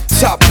freaks.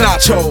 Top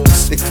notch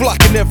hoes, they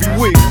flocking every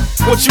week.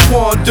 What you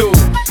wanna do?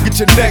 Get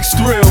your next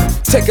thrill,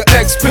 take an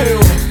X pill.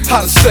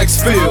 How does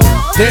sex feel?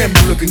 Damn,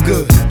 you looking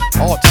good.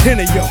 All 10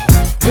 of y'all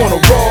wanna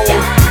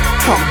roll?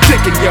 I'm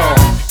dicking y'all.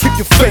 Keep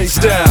your face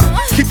down,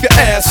 keep your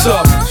ass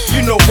up.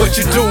 You know what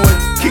you're doing.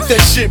 Keep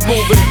that shit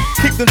moving,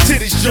 keep them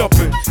titties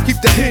jumping,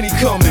 keep the Henny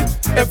coming.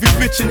 Every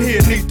bitch in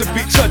here needs to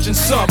be touching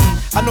something.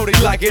 I know they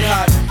like it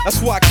hot, that's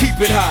why I keep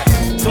it hot.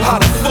 So how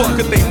the fuck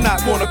could they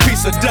not want a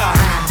piece of die?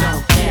 I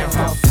don't give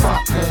a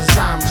fuck, cause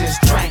I'm just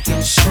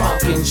drinking,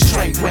 smoking,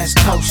 straight west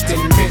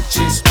coasting,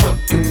 bitches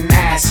putting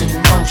ass in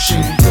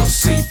motion,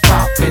 pussy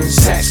popping,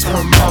 sex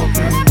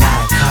promoting.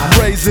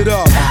 Raise it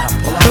up,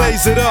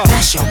 blaze it up.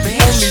 That's your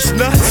bitch. On these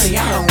nuts,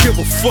 I don't give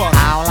a fuck.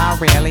 All I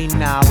really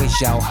know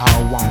is your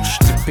hoe wants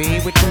to be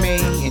with me,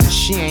 and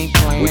she ain't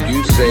playing. Would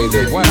you say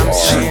that what you I'm are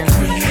saying?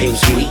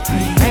 kinky?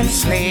 And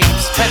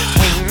sleeps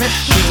between the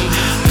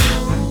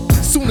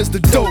sheets. Soon as the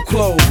door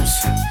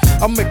close,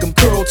 I make them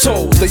curl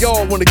toes. They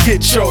all wanna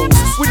get chose.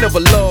 We never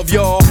love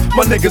y'all,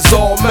 my niggas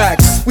all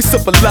max. We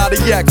sip a lot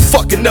of yak,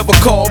 fucking never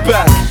call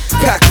back.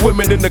 Pack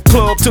women in the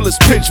club till it's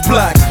pitch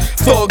black.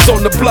 Thugs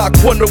on the block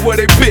wonder where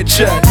they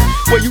bitch at.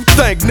 Where you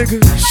think,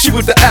 nigga? She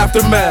with the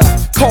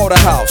aftermath. Call the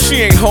house,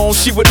 she ain't home,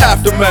 she with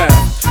aftermath.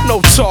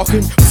 No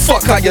talking,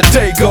 fuck how your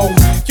day go.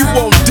 You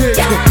won't dig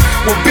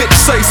when bitch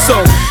say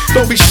so.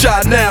 Don't be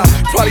shy now,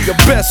 probably the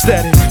best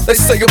at it. They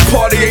say a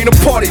party ain't a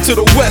party till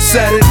the west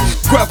at it.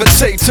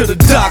 Gravitate to the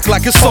dock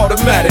like it's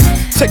automatic.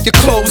 Take your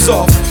clothes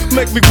off,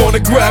 make me wanna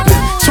grab it.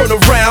 Turn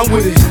around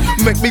with it,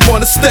 make me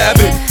wanna stab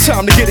it.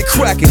 Time to get it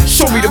cracking,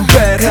 show me them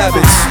bad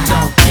habits. I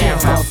don't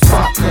give a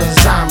fuck,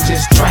 cause I'm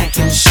just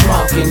drinking,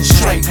 smoking,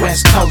 straight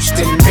west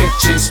coasting,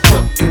 bitches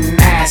putting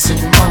ass in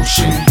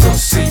motion,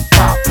 pussy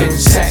popping,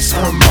 sex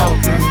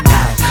promoting.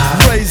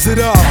 Raise it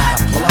up,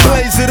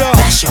 blaze it up.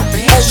 That's your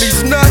bitch. On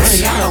these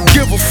nuts,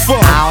 give a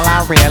fuck. All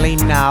I really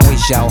know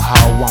is your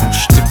hoe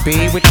wants to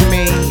be with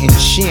me, and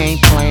she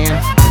ain't playing.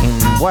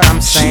 What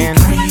I'm saying?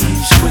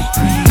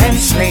 And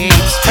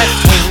sleeps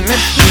between the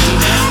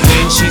sheets.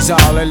 When she's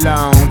all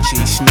alone, she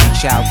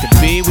sneaks out to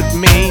be with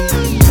me.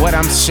 What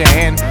I'm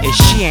saying is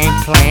she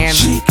ain't playing.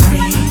 She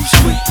creeps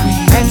with me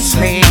and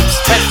sleeps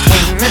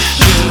between the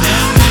sheets.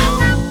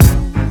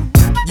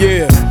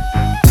 Yeah,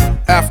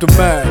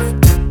 aftermath.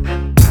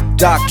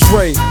 Doc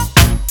Dre,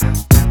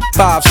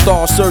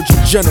 5-star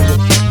Surgeon General.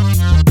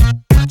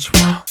 What you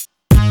want?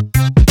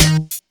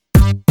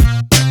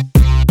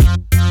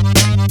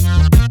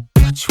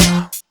 What you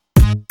want?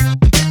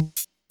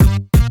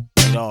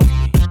 Get off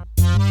me.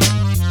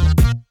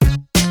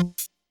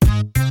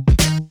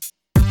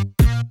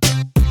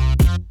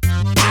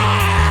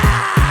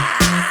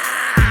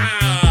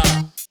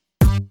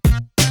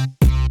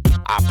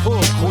 I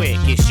pull quick,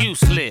 it's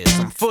useless.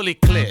 I'm fully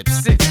clipped,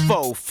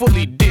 6'4",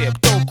 fully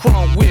dipped. Don't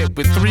chrome whip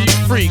with 3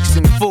 freaks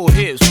and full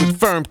hips with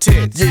firm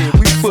tits. Yeah,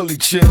 we fully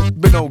chill.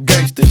 Been on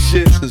gangsta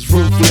shit since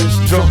ruthless.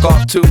 Drunk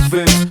off 2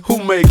 fists.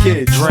 Who make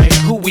hits? Dre,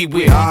 who we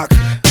with?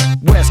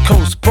 West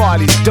Coast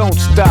parties don't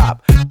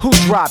stop. Who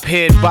drop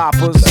head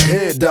boppers? The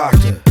head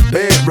doctor,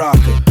 bed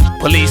rocker.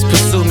 Police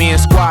pursue me in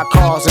squad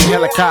cars and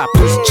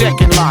helicopters.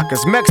 Checking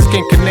lockers,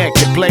 Mexican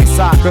connected, play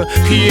soccer.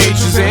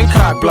 PHs and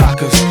cock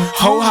blockers,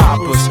 hoe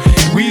hoppers.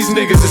 Weeze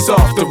niggas is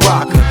off the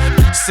rocker.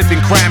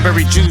 Sipping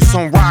cranberry juice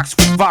on rocks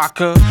with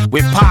vodka.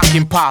 With Pac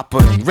and Papa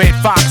and Red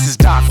Fox's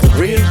doctor.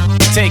 Real?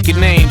 Taking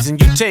names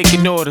and you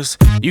taking orders.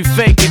 You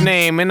fake a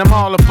name and I'm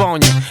all up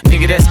on you.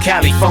 Nigga, that's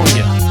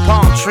California.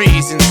 Palm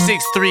trees and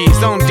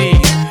 6'3s on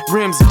D's.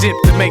 Rims dip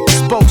to make the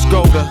spokes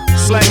go to.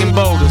 Slanging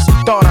boulders.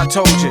 Thought I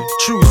told you.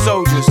 True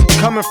soldiers.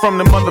 Coming from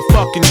the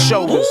motherfucking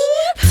shoulders.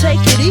 Take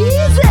it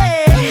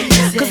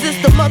easy, cause it's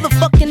the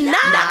motherfucking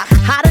knock.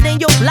 Hotter than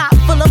your block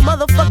full of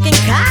motherfucking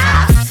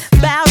cops.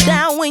 Bow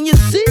down when you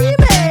see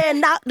me.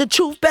 Not the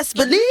truth, best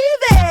believe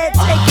it.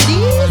 Take it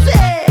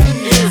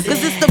easy,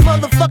 cause it's the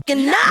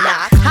motherfucking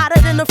knock.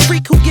 Hotter than a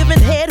freak who giving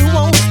head who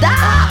won't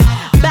stop.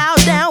 Bow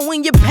down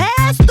when you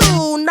pass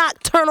through.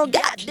 Nocturnal,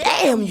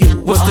 goddamn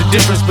you. What's the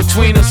difference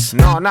between us?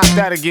 No, not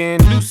that again.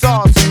 New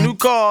sauce and new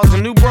cars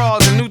and new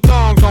bras and new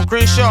thongs on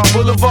Crenshaw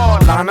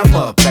Boulevard. Line them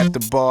up at the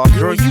bar.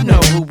 Girl, you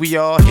know who we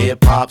are.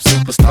 Hip-hop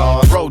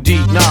superstars. Roll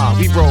deep, nah,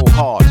 we roll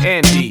hard.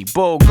 Andy,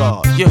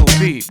 Bogart, yo,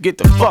 beep. Get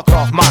the fuck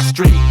off my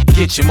street.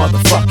 Get your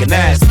motherfucking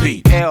ass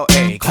beat.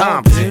 L.A.,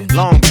 Compton,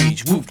 Long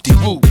Beach,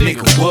 whoop-de-whoop,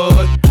 nigga,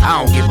 what? I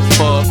don't give a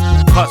fuck.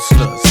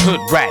 Hustlers, hood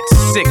rats,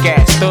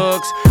 sick-ass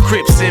thugs,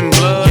 Crips and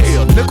Bloods.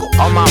 Yeah, nigga.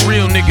 All my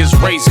real niggas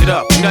raise it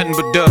up, nothing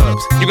but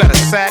dubs. You got a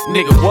sack,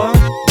 nigga, what?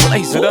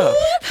 Blaze it up.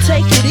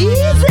 Take it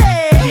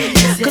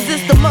easy, cause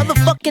it's the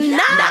motherfucking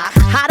knock.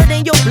 Hotter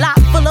than your block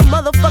full of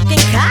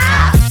motherfucking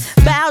cops.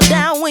 Bow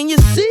down when you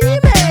see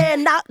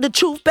me. Not the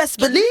truth, best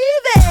believe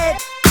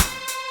it.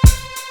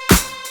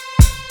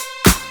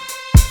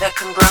 that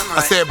conglomerate.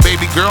 I said,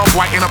 baby girl,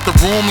 brighten up the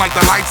room like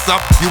the lights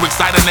up. You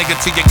excited, nigga,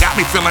 till you got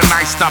me feeling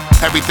nice up.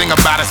 Everything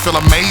about it feel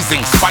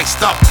amazing, spiced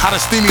up. Hot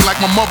and steamy like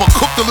my mother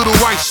cooked a little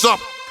rice up.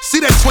 See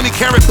that 20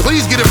 carat,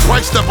 please get it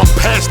priced up. I'm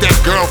past that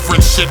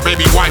girlfriend shit,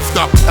 baby, wifed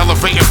up.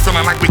 Elevating,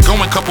 feeling like we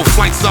going couple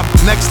flights up.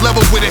 Next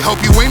level with it, hope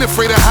you ain't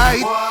afraid of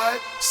height.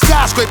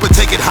 Skyscraper,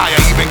 take it higher.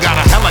 Even got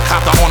a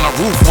helicopter on the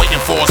roof waiting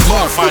for us,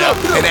 long fire.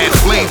 And add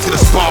flame to the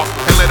spark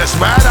and let us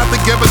ride out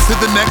together to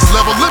the next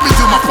level. Let me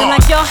do my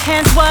part. Like your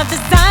hands were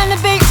designed to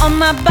be on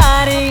my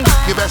body.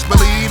 You best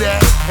believe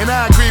that, and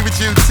I agree with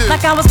you too.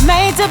 Like I was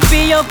made to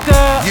be your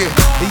girl. Yeah,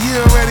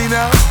 you already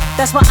know.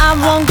 That's why I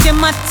won't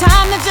give my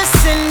time to just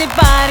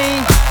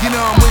anybody. You know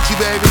I'm with you,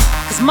 baby.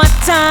 Cause my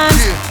time,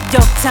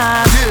 your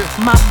time,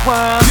 my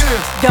world,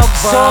 your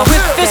world. So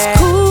if it's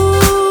cool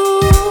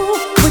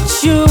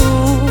with you,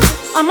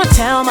 I'ma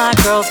tell my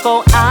girls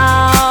go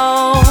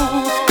out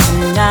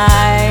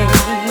tonight.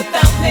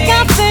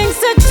 Got things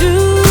to do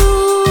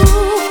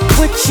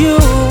with you.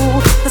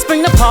 Let's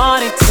bring the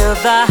party to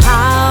the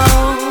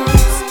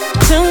house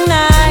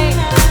tonight.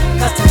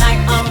 Cause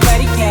tonight I'm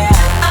ready, yeah.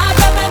 I'd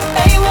rather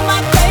stay with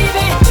my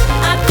baby.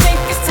 I think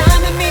it's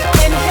time to meet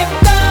and hit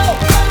go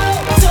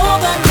to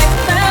the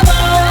next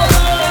level.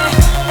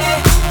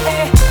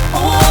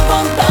 Oh, I'm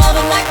gon' love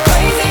him like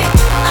crazy.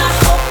 I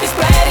hope he's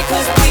ready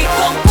cause we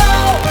gon' go.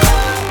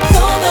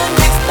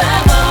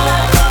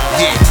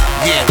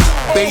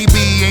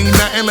 Baby, ain't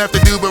nothing left to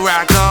do but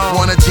rock on.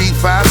 Want a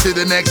G5 to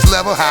the next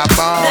level, hop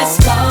on. Let's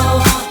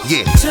go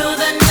to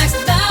the next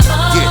level.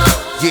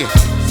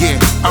 Yeah,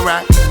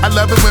 alright. I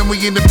love it when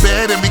we in the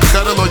bed and we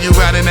cuddle, or you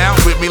riding out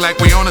with me like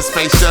we on a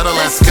space shuttle.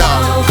 Let's go.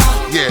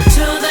 Yeah.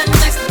 To the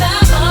next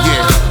level.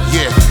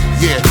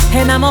 Yeah.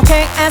 And I'm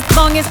okay as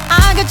long as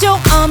I got your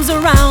arms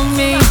around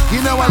me.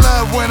 You know I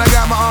love when I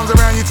got my arms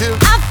around you too.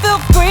 I feel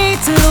free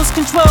to lose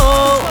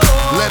control.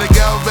 Let it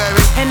go,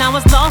 baby. And I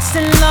was lost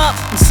in love.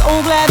 I'm so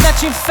glad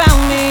that you found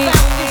me.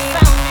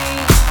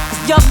 Cause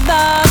your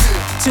love's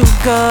too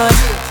good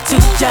to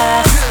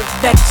just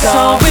let go.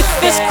 So if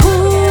it's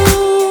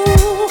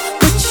cool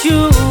with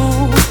you,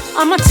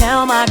 I'ma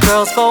tell my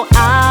girls go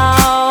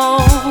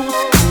out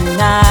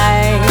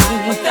tonight.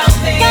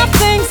 Got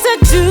things to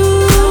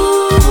do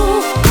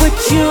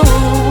with you.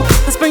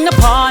 Let's bring the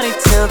party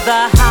to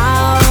the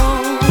house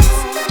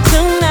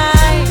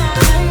tonight.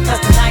 Cause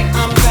tonight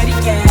I'm ready,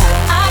 yeah.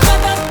 I'd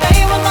rather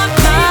stay with my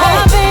baby.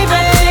 I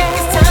think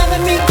it's time to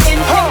meet and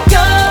go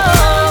to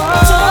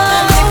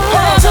the next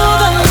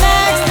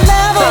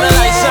level.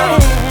 Yeah.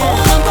 Oh,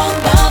 I'm gon'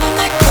 love him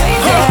like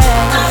crazy.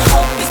 I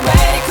hope he's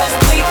ready cause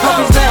we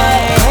gon' go to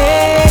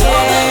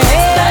the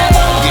next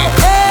level.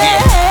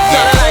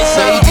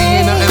 Baby,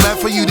 ain't nothing left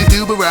for you to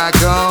do but rock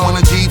on. Want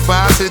a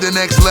G5 to the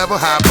next level,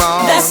 hop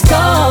on. Let's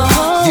go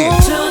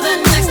to the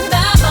next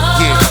level.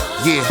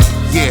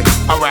 Yeah,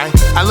 alright.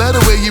 I love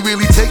the way you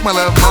really take my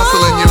love muscle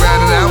and you're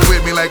riding out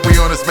with me like we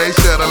on a space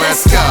shuttle.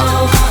 Let's go.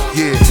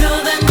 Yeah, to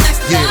the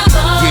next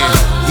level.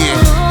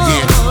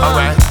 Yeah,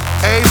 alright.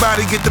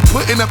 Everybody get to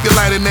putting up your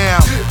lighter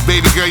now.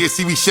 Baby girl, you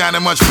see we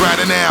shining much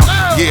brighter now.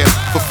 Yeah,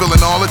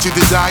 fulfilling all that you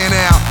desire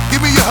now.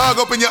 Give me your hug,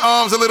 open your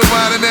arms a little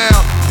wider now.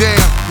 Damn,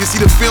 you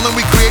see the feeling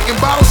we creating?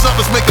 Bottles up,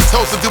 let's make a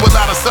toast and do a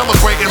lot of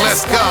celebrating.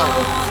 Let's go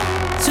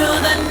to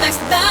the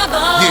next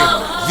level.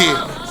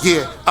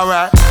 Yeah,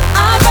 alright.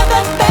 I'd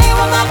rather stay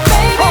with my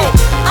baby.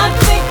 I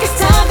think it's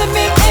time to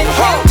meet and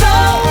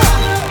go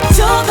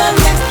to the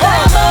next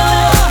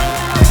level.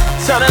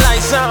 Turn the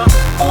lights on.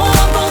 Oh,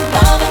 I'm gon'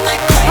 love him like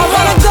crazy. I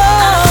wanna go.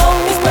 I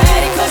hope he's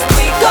ready cause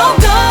we gon'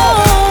 go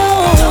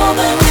to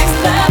the next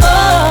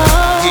level.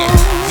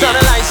 Turn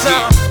the lights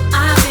on.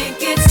 I think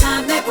it's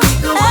time that we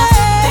go up.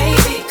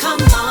 Baby,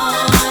 come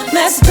on.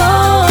 Let's go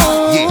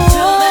to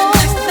the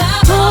next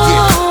level.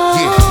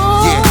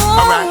 Yeah,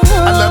 alright.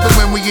 I love it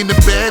when we in the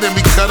bed and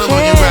we cuddle,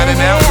 or you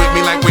riding out with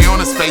me like we on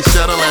a space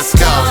shuttle. Let's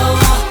go.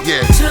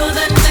 Yeah. To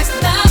the next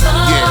level.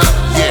 Yeah.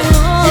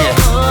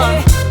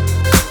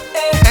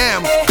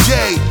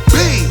 MJB.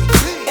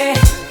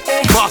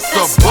 Bust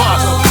the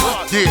bus.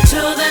 Yeah.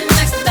 To the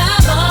next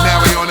level. Now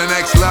we on the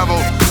next level.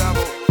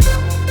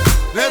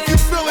 Now if you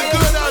feeling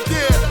good out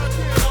there,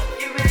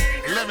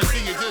 let me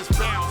see you just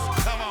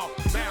bounce. Come on,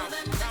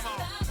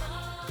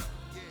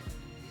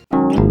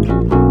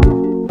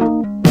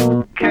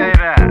 Okay,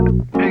 that.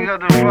 Pick up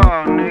the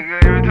phone, nigga.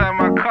 Every time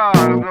I call,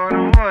 it's going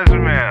to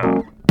voicemail.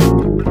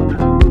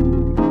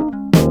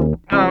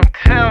 Don't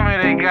tell me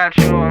they got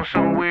you on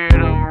some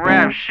weirdo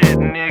rap shit,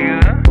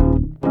 nigga.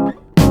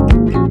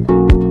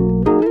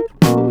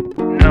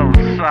 No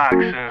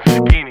socks and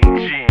skinny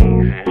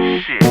jeans and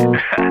shit.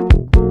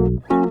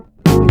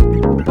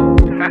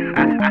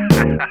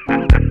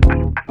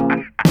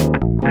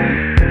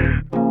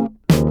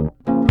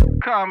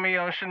 Call me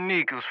on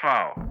Shanika's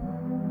phone.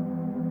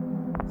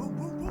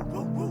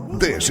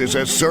 This is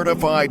a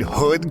certified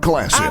hood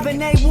classic. I've been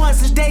A1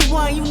 since day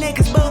one, you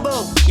niggas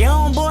boo-boo. Your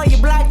homeboy,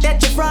 your block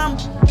that you're from,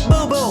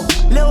 boo-boo.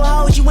 Little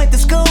hoes you went to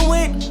school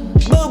with,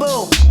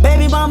 boo-boo.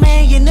 Baby mama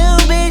and your new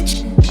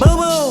bitch,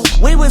 boo-boo.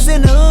 We was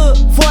in the hood,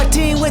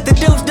 14 with the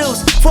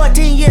deuce-deuce. 14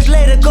 14 years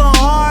later, going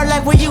hard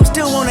like we used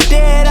to on the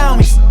dead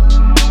homies.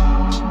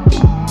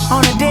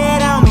 On the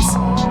dead homies.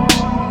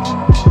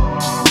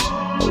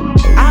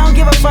 I don't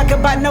give a fuck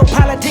about no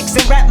politics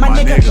and rap, my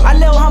nigga. Our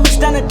little homies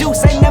done a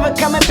deuce, ain't never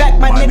coming back,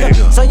 my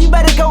nigga. So you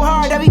better go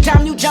hard every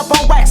time you jump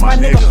on wax, my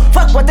nigga.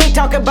 Fuck what they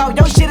talk about,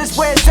 your shit is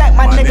where it's at,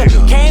 my nigga.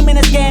 Came in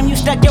this game, you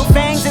stuck your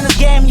fangs in this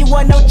game. You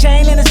want no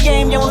chain in this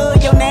game, your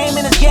hood, your name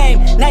in this game.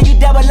 Now you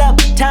double up,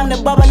 time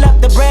to bubble up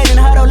the bread and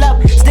huddle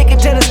up. Stick it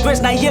to the scripts,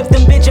 now if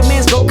them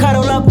Benjamins go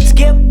cuddle up.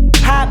 Skip,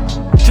 hop,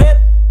 drip,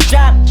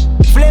 drop,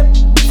 flip,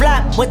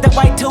 flop with the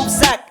white tube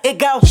sock. It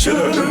go.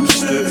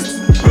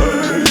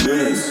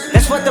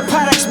 That's what the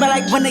products smell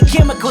like when the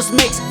chemicals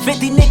mix.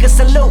 50 niggas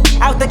salute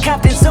out the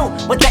Compton Zoo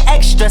with the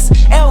extras.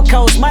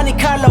 Elcos, Monte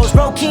Carlos,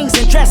 Road Kings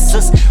and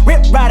dressers.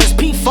 Rip Riders,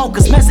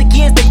 P-Funkers,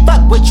 Mexicans, they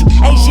fuck with you.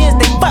 Asians,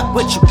 they fuck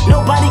with you.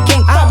 Nobody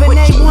can fuck with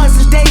you. I've been A1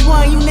 since day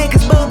one, you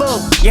niggas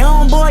boo-boo. Your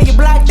homeboy, your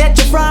block that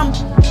you're from,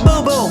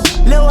 boo-boo.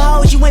 Little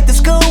hoes you went to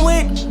school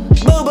with,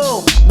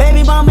 boo-boo.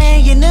 Baby mama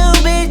and your new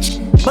bitch,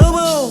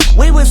 boo-boo.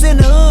 We was in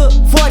the hood,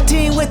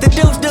 14 with the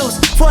deuce.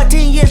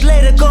 14 years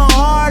later, going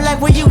hard like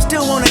we used to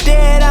on the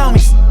dead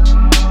homies.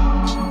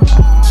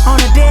 On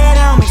the dead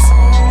homies.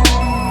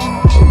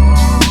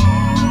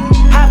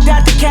 Hopped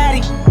out the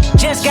caddy,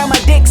 just got my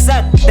dick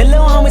sucked. The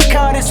little homies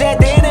called and said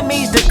the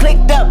enemies done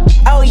clicked up.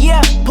 Oh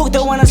yeah,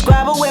 Puto wanna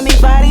squabble with me,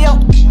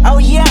 Vadio. Oh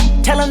yeah,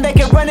 tell them they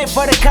can run it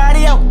for the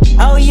cardio.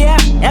 Oh yeah,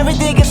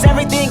 everything is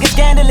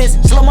scandalous.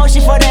 Slow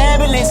motion for the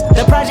ambulance.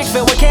 The project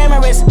filled with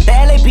cameras. The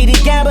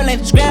LAPD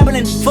gambling,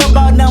 scrambling.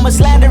 Football numbers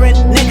slandering.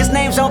 Niggas'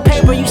 names on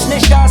paper, you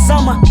snitched all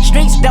summer.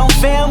 Streets don't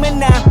fail me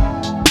now.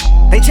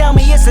 They tell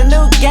me it's a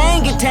new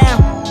gang in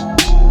town.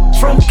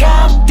 From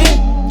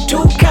Compton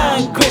to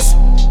Congress.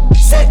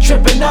 Set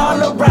tripping all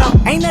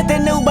around. Ain't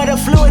nothing new but a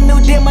fluid new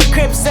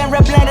Democrats and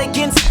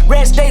Republicans.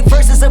 Red state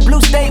versus a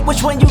blue state,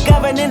 which one you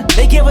governing?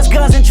 They give us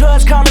guns and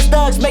drugs, call us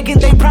thugs, making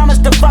they promise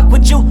to fuck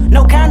with you.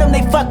 No condom,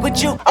 they fuck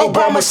with you.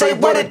 Obama say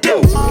what it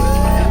do.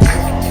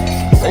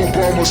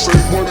 Obama say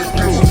what it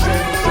do.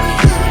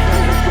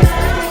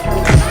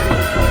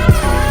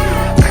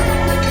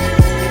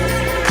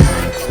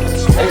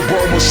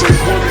 Obama say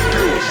what it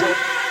do.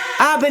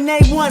 I've been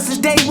A1 since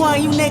day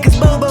one, you niggas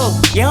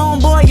boo-boo. Your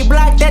homeboy, your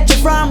block that you're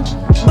from,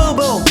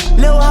 boo-boo.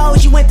 Little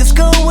hoes you went to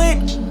school with,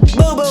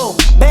 boo-boo.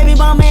 Baby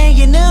mama and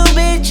your new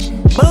bitch,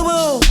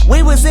 boo-boo.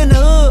 We was in the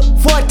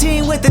hood,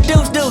 14 with the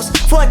deuce.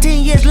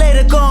 14 years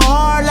later, going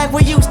hard like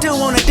we used to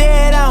on the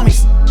dead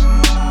homies.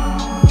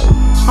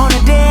 On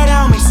the dead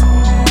homies.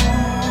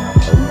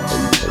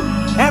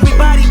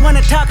 Everybody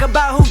wanna talk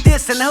about who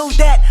this and who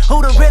that,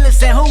 who the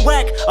realest and who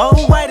whack, or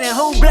who white and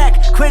who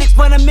black. Critics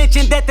wanna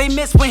mention that they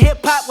missed when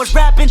hip-hop was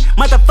rapping.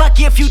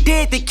 Motherfucker, if you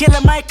did, then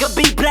Killer Mike could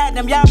be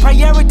platinum. Y'all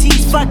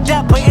priorities fucked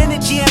up, put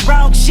energy in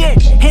wrong shit.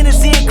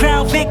 Hennessy and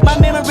Crown Vic, my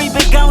memory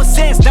been gone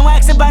since. Don't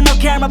ask about no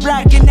camera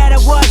blocking at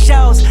award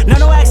shows. No,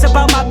 don't ask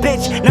about my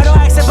bitch, no, don't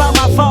ask about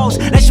my foes.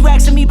 Unless you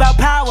asking me about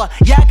power,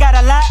 yeah, I got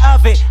a lot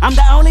of it. I'm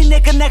the only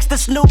nigga next to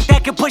Snoop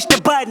that can push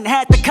the button.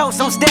 Had the coast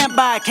on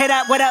standby,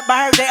 K-Dot, what up,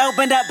 I heard they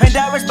opened up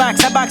Pandora's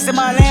box. I box in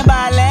my land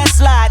by a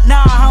landslide.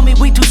 Nah, homie,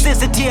 we too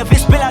sensitive. It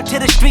spill out to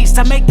the streets.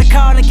 I make the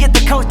call and get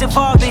the coast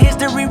involved. The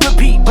history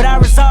repeat. But I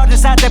resolved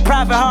inside that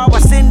private hall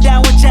while sitting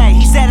down with Jay.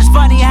 He said it's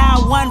funny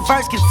how one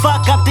verse can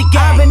fuck up the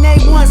game. I've been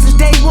A1 since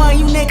day one.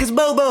 You niggas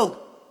boo-boo.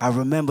 I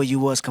remember you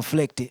was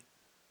conflicted,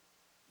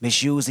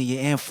 misusing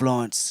your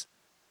influence.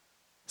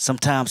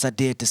 Sometimes I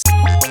did this.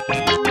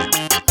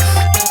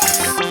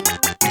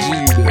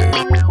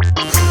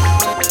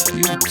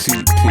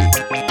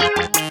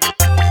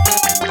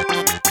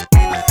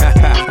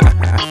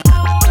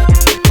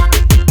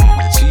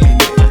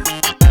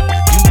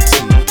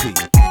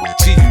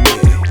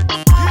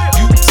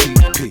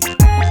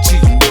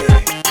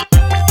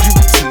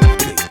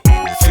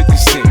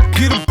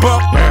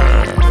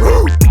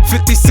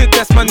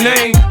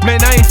 Name,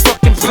 man, I ain't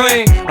fucking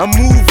playing. I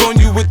move on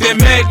you with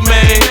that mag,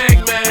 man.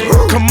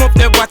 Come up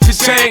there, watch your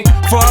chain.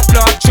 Before I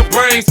blow out your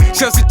brains,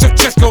 shells at your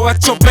chest, go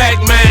out your back,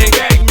 man.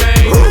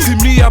 See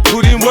me, I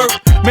put in work,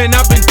 man,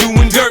 I've been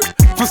doing dirt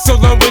for so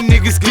long when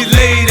niggas get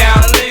laid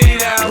out.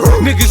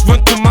 Niggas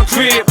run through my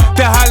crib,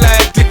 they holla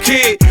at the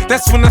kid.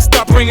 That's when I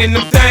start bringing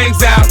them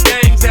things out.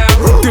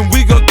 Then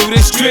we go through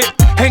this strip,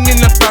 hanging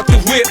up out the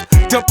whip,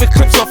 dumping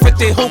clips off at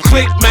they whole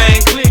clique,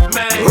 man.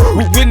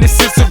 With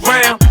witnesses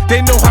around,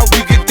 they know how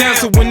we get down.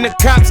 So when the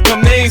cops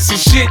come, they ain't see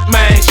shit,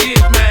 man.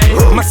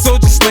 My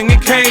soldiers slinging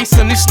canes,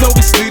 sunny snow,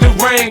 we sleet the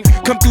rain.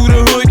 Come through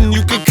the hood and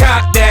you can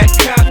cop that.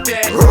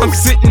 I'm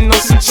sitting on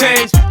some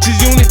change,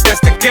 G-Unit, that's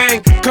the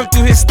gang. Come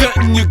through here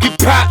stunting, you get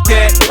popped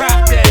that.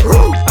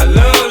 I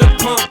love the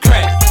pump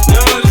crack,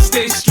 love to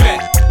stay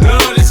strapped,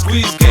 love to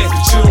squeeze gas,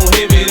 but you don't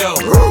hear me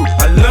though.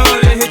 I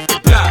love to hit the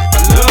block,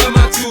 I love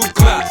my 2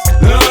 clocks,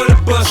 love to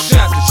bust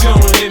shots, but you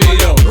don't hear me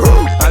though.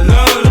 I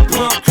love the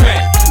pump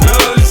crack,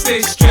 love to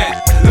stay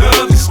strapped,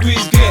 love to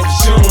squeeze gas, but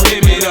you don't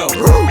hear me though.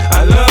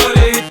 I love to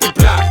hit the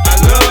block, I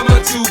love my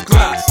 2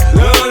 clocks,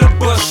 love to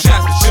bust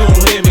shots, but you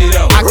don't hear me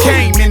though. I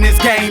came in this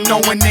game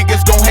knowing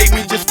niggas gon' hate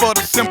me just for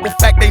the simple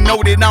fact they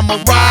know that I'm I'm a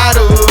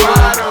rider.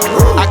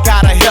 I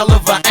got a hell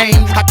of a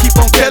aim. I keep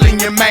on telling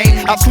you,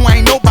 man, I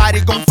swear ain't nobody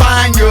gon'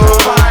 find you.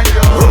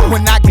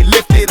 When I get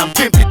lifted, I'm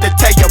tempted to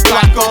tear your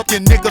block up.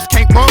 Your niggas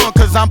can't run,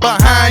 cause I'm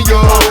behind you.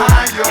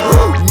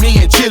 Me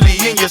and Chili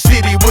in your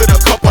city with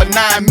a couple 9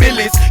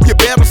 millies. You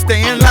better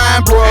stay in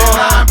line, bro.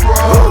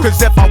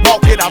 Cause if I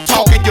walk it, I'll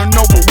talk it. You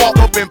know we'll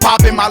walk up and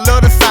pop it. My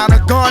love the sound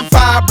of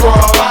gunfire, bro.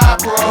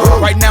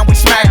 Right now we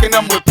smacking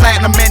them with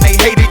platinum and they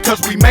hate it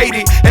cause we made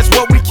it. That's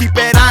what we keep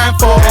that iron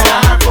for.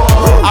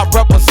 I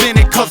represent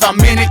it cause I'm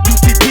in it.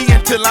 UTP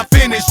until I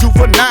finish.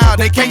 Juvenile,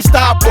 they can't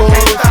stop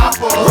us.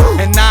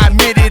 And I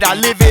admit it, I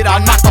live it. I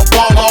knock a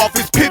ball off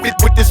his pivot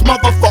with this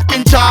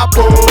motherfucking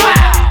chopper.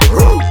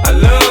 I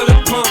love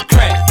the pump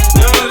crack,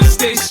 love to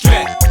stay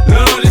strapped,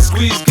 love to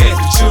squeeze gas,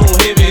 but you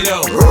don't hit me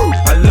though.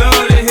 I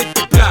love to hit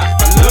the block,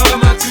 I love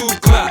my 2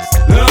 clocks,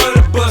 love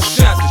to bust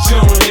shots, but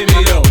you don't hit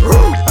me though.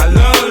 I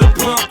love the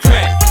pump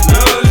crack,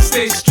 love to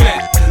stay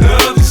strapped,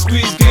 love to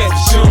squeeze gas,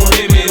 but you don't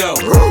hit me though.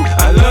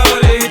 I love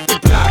to hit the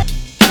block.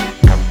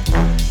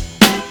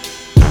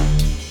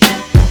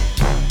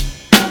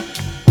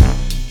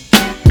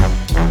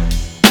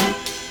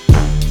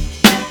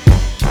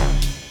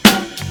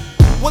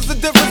 What's the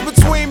difference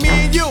between me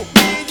and you?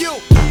 Me and you.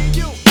 Me and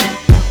you.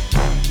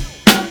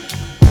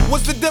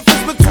 What's the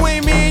difference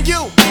between me and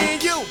you? Me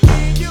and you.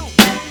 Me and you.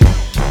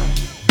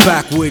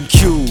 Back when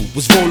Q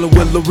was rolling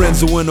with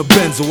Lorenzo in a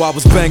Benzo, I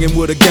was banging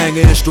with a gang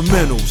of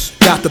instrumentals.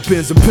 Got the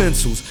pens and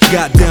pencils,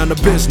 got down to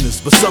business.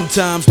 But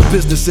sometimes the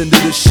business end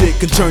of this shit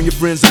can turn your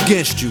friends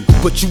against you.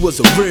 But you was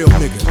a real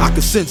nigga, I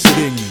could sense it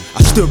in you.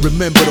 I still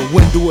remember the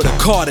window of the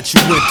car that you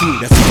went through.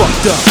 That's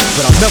fucked up,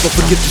 but I'll never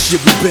forget the shit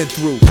we've been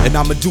through. And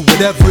I'ma do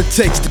whatever it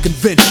takes to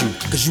convince you.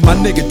 Cause you my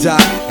nigga, Doc,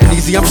 and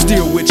easy, I'm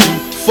still with you.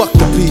 Fuck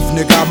the beef,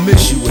 nigga, I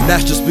miss you, and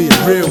that's just being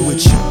real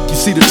with you. You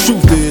see, the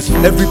truth is,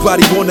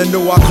 everybody wanna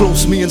know how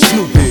close me and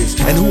Snoop is,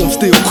 and who I'm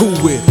still cool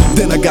with.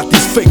 Then I got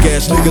these fake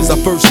ass niggas I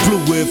first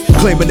blew with,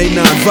 claiming they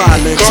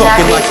non-violent,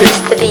 talking like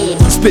they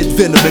spit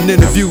venom in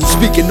interviews,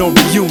 speaking on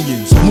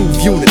reunions, move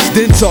units,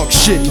 then talk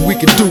shit, and we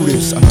can do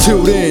this.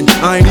 Until then,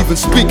 I ain't even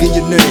speaking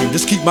your name.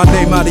 Just keep my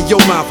name out of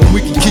your mouth, and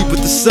we can keep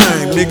it the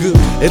same, nigga.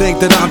 It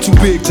ain't that I'm too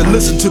big to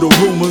listen to the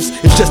rumors,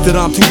 it's just that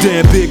I'm too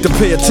damn big to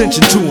pay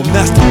attention to them.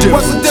 That's the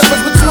difference. What's the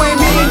difference between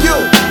me and you?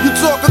 You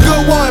talk a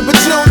good one, but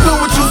you don't do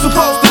what you're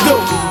supposed to do.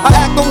 I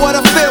act on what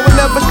I feel and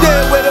never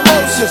deal with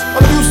emotions.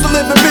 I'm used to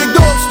living big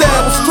dog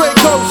style with straight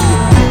coasting.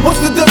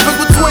 What's the difference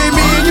between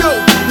me and you?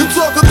 You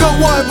talk a good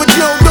one, but you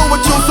don't do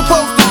what you're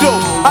supposed to do.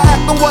 I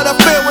act on what I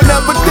feel and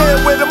never deal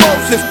with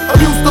emotions. I'm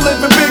used to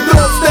living big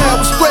dog style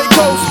with straight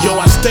coasting. Yo,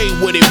 I stay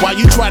with it while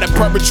you try to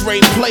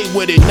perpetrate and play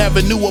with it.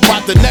 Never knew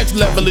about the next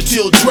level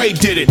until Dre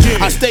did it.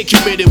 I stay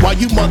committed while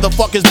you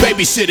motherfuckers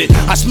babysit it.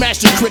 I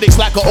smash the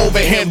critics like an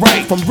overhand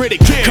right from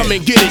Riddick. Come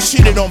and get it,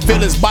 shitted on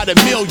villains by the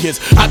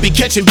millions. I be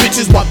catching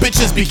bitches while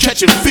bitches be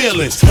catching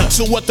feelings.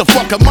 So what the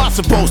fuck am I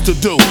supposed to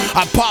do?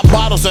 I pop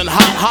bottles and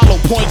hot hollow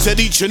points at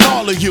each and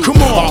all of you.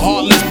 Come on, a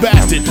heartless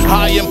bastard,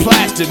 high and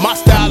plastic. My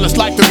style is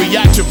like the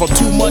reaction from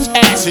too much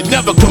acid.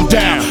 Never come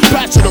down,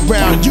 pass it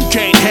around. You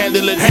can't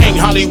handle it. Hang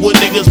Hollywood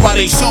niggas by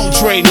they soul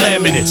train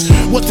laminates.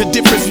 What's the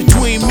difference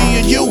between me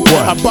and you?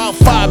 About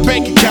 5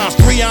 bank accounts,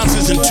 3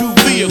 ounces and 2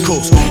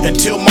 vehicles.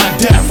 Until my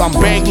death, I'm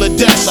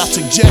Bangladesh. I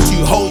suggest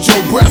you hold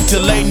your breath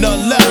till ain't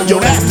nothing left. Yo,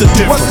 that's the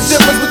difference. What's the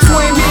difference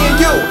between me and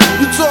you?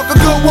 You talk a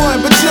good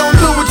one, but you don't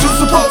do what you're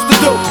supposed to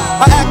do.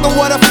 I act on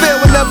what I feel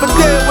and never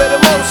deal with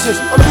emotions.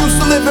 I'm used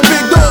to living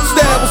big dog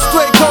style with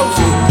straight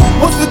coasting.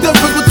 What's the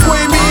difference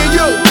between me and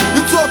you?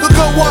 You talk a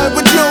good one,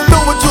 but you don't do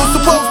what you're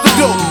supposed to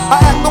do. I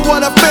act on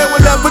what I feel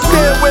and never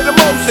deal with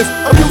emotions.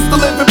 I'm used to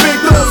living big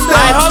dog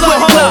style.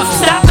 Alright, hold up.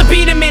 Stop the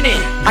beat a minute.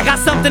 I got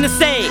something to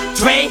say.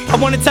 Dre, I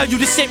wanna tell you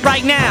this shit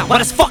right now. Why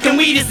this fucking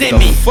weed is in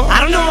me.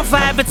 I don't know if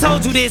I ever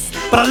told you this,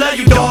 but I love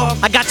you, dog.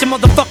 I got your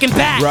motherfucking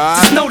back. Right.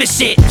 Just know this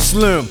shit.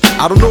 Slim,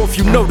 I don't know if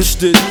you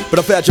noticed it, but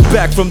I've had your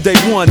back from day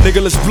one,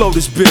 nigga. Let's blow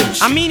this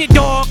bitch. I mean it,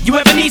 dog. You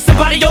ever need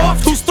somebody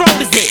off? Whose throat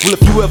is it? Well,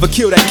 if you ever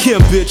kill that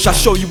Kim bitch, I'll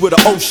show you where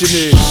the ocean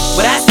is.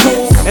 Well, that's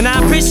cool, and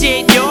I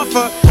appreciate the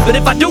offer. But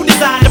if I do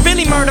decide to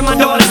really murder my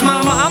daughter's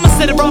mama, I'ma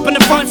sit her up in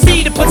the front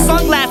seat and put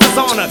sunglasses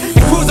on her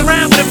and cruise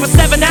around with her for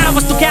 7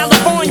 hours to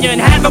California and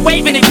have her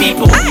waving at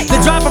people.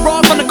 Then drop her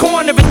off on the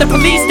corner at the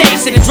police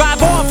station and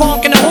drive off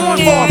honking the horn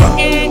for her.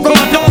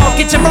 Raw dog,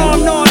 get your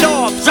arm gnawed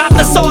off. Drop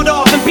the sword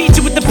off and beat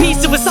you with the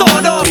piece of a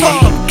sword off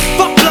of.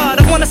 Fuck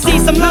blood, I wanna see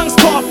some lungs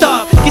coughed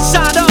up. Get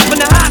shot up in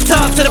the hot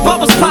tub till the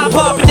bubbles pop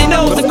up and their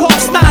nose and cough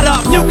snot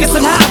up. Mucus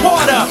and hot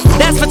water.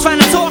 That's for trying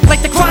to talk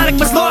like the chronic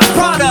was lost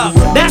product.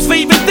 That's for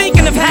even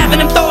thinking of having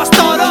them thoughts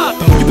thought up.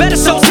 You better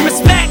show some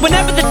respect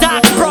whenever the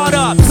doc's brought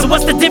up. So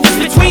what's the difference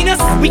between us?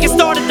 We can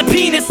start at the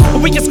penis, or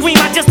we can scream,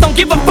 I just don't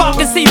give a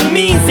fuck, and see who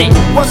means it.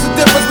 What's the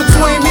difference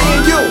between me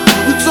and you?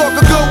 You talk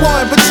a good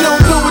one, but you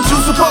don't do what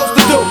you're supposed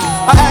to do.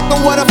 I act on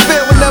what I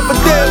feel and never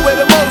deal with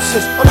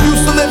emotions. I'm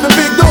used to living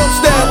big dog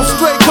style with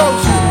straight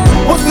coasting.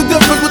 What's the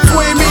difference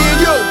between me and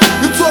you?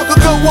 You talk a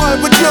good one,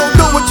 but you don't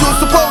do what you're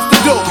supposed to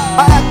do.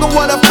 I act on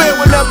what I feel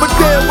and never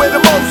deal with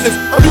emotions.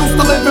 I'm used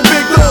to living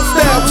big dog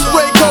style with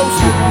straight coasting.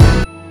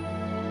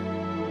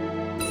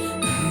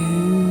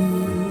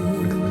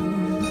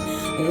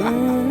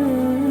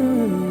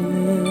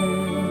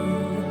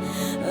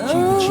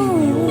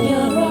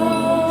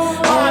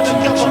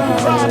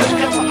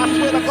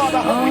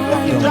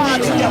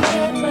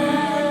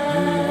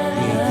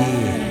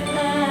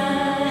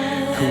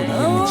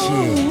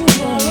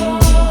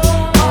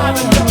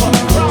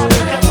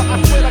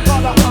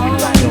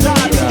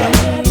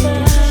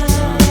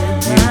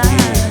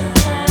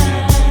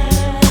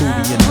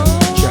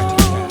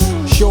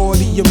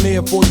 I'm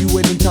there for you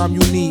anytime you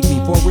need me.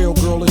 For real,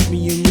 girl, it's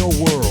me in your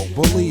world.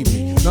 Believe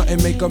me,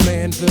 nothing make a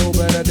man feel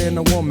better than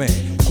a woman.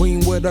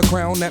 Queen with a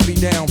crown that be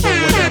down for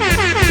whatever.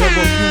 There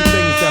are few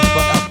things that's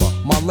forever,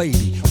 my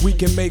lady. We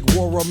can make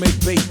war or make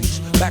babies.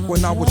 Back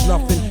when I was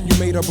nothing, you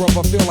made a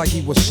brother feel like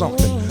he was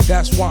something.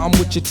 That's why I'm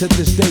with you to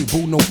this day,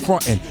 boo, no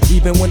frontin'.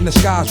 Even when the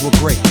skies were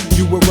gray,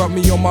 you would rub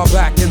me on my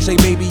back and say,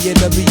 baby,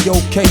 it'll be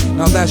okay.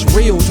 Now that's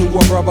real to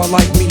a brother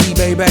like me,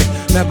 baby.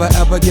 Never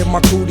ever give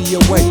my cootie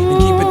away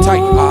and keep it tight,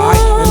 alright?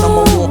 And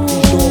I'ma walk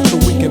these doors so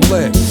we can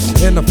live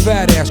in a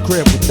fat ass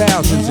crib with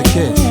thousands of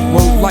kids.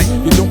 Word like,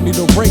 you don't need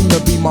a ring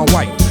to be my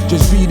wife.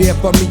 Just be there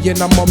for me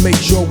and I'ma make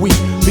sure we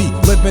be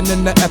living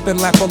in the effing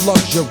lap of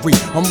luxury.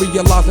 I'm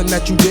realizing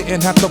that you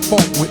didn't have to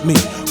funk with me,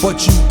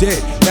 but you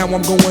did. Now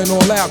I'm going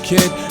all out,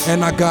 kid,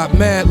 and I got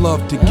mad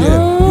love to give.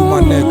 You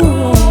my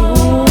nigga.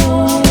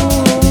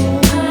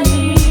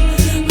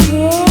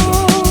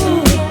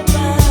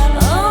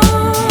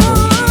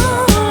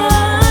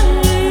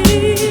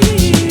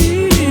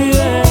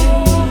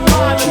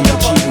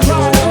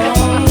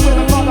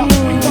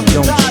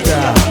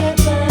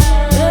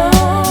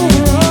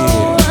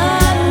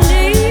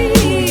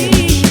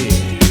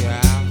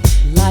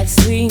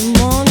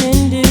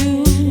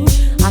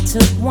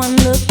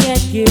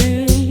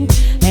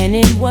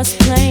 Was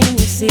plain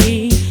to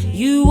see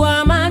you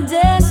are my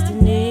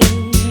destiny.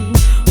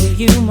 With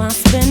you I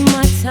spend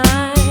my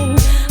time.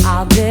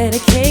 I'll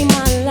dedicate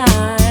my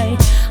life.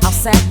 I'll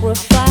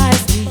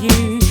sacrifice to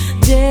you.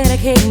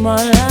 Dedicate my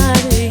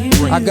life to you.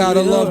 I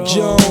gotta love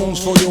Jones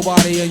for your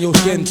body and your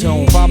skin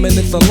tone. 5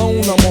 minutes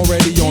alone, I'm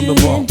already on the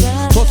road.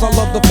 Plus I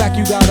love the fact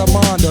you got a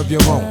mind of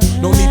your own.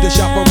 No need to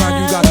shop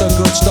around, you got the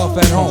good stuff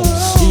at home.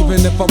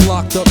 Even if I'm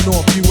locked up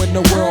north, you in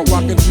the world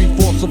rocking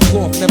 3/4 of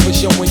cloth, never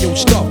showing your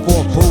stuff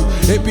off, boo.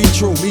 It be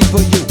true, me for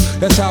you,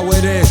 that's how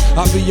it is.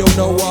 I be your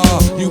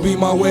Noah, you be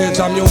my Wiz,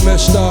 I'm your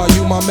mister,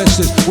 you my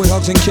missus, with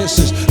hugs and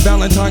kisses,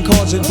 Valentine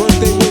cards and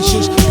birthday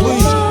wishes.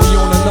 Please, we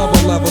on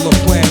another level of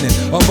planning,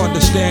 of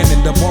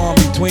understanding the bond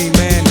between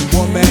man and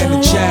woman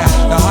and child,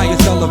 the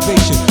highest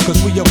elevation, cause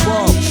we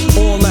above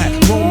all that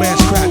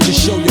romance crap, just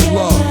show your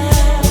love.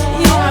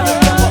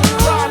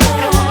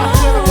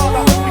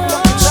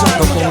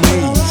 Suck up on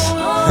these.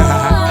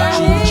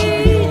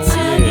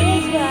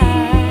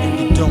 And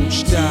you don't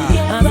stop.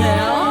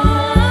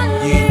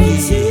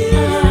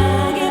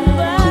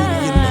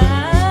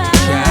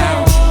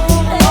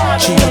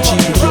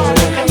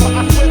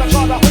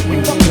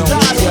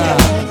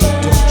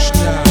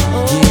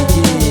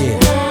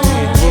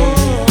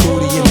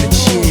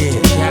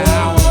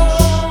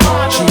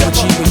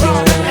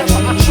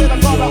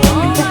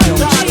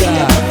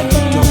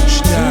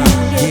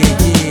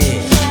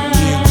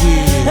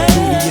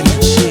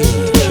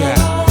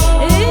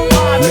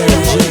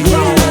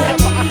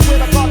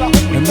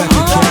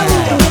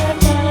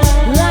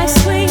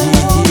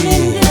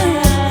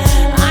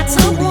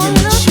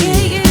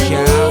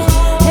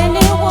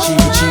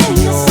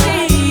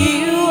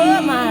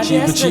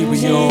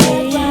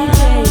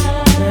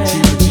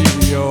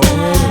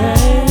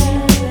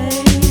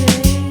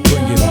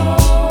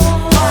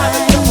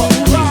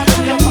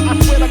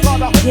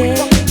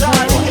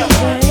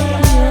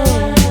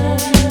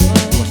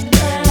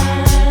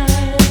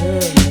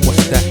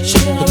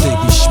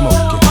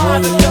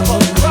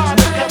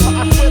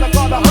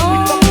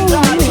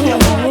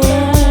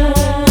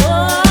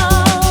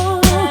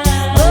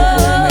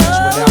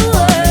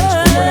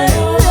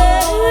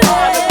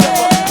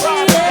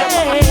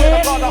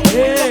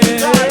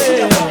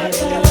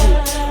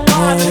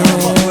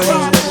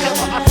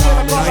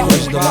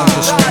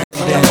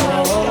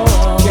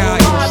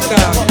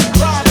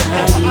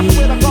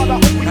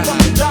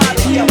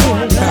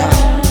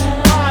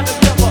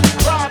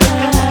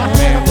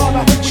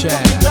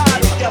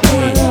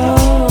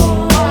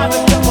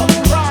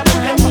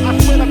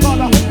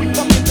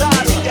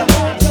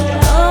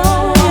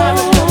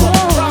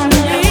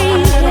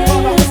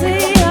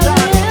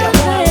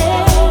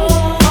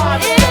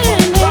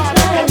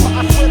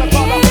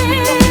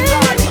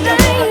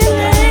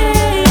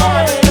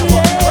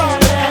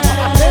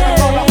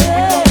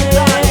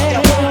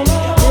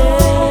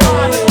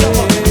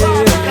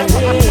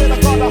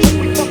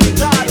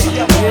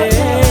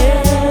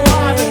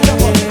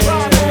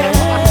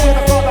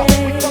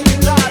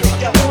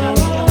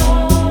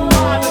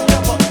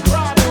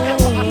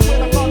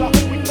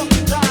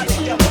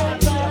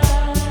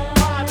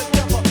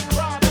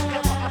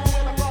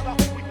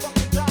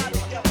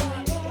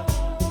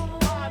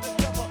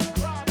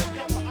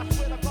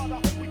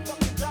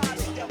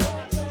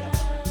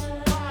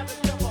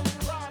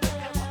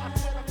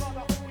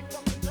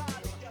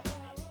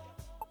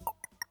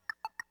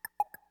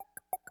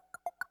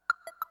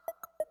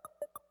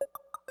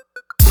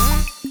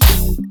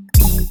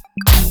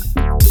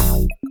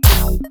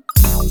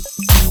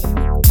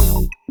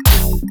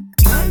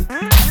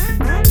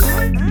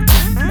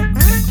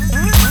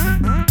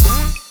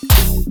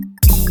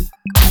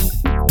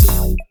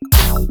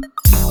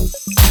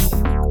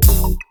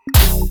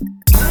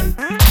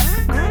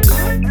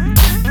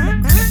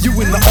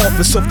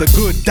 office of the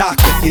good doc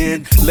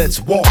again.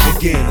 Let's walk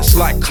again, it's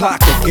like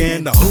clock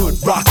again. The hood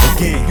rock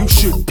again, you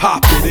should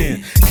pop it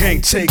in.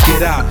 Can't take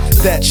it out,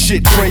 that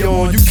shit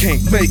crayon, you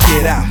can't make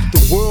it out.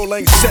 The world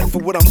ain't set for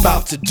what I'm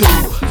about to do.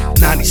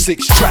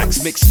 96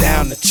 tracks mixed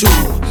down to 2.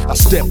 I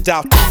stepped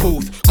out the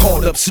booth,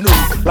 called up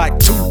Snoop. Like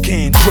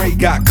Toucan, Dre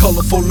got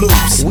colorful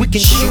loops. We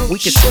can shoot, we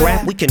can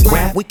scrap, we can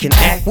rap, we can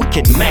act, we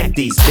can mac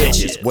these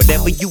bitches.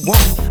 Whatever you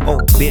want. Oh,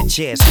 bitch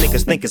ass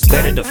niggas think it's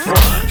better to front.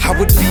 I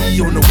would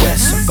be on the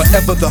west,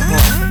 forever the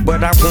hunt.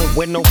 But I won't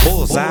wear no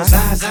bullseyes.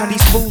 How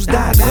these fools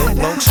die? Little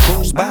low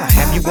screws by.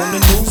 Have you on the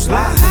news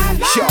live?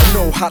 Y'all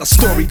know how the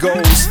story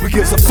goes. We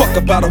gives a fuck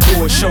about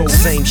award shows.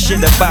 Same shit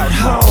about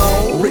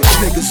hoes. Rich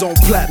niggas on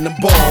platinum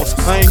balls.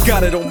 I ain't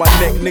got it on my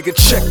neck, nigga.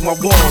 Check my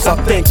walls. I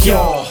thank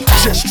y'all.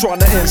 Just trying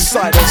to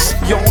incite us.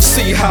 Y'all don't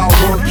see how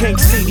I work. Can't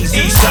see these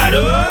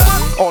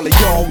eastsiders. All of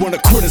y'all wanna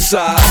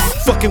criticize.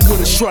 Fucking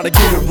with us trying to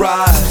get a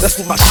rise. That's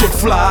where my shit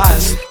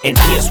flies. And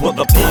here's where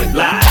the point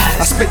lies.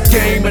 I spit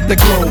game at the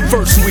Globe.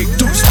 First week,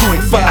 Deuce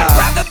 0.5.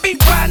 I'd rather be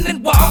riding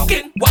and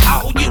walking. While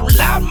all you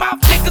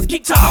loudmouth niggas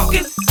keep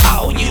talking.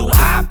 All you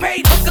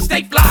high-paid hookers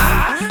stay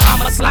fly.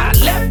 I'ma slide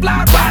left,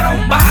 slide right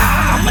on by.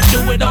 I'ma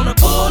do it on the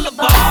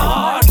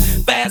boulevard.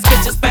 Fast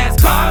bitches, fast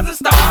cars and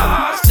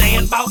stars.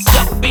 Staying bossed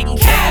up, beating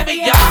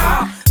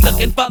caviar.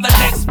 Looking for the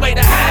next way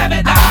to have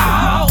it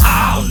all.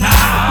 Oh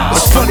no.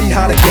 It's funny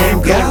how the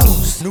game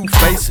goes. New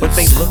faces, but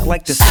they look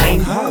like the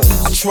same hoes.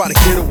 I try to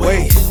get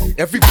away.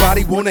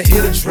 Everybody wanna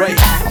hit a Dre.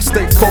 I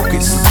stay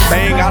focused.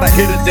 Bang out a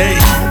hit a day.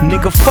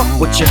 Nigga, fuck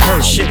what you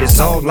heard. Shit is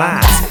all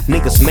lies.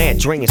 Niggas mad,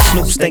 Dre and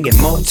Snoop staying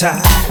multi.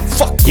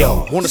 Fuck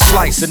y'all. Wanna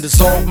slice and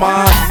dissolve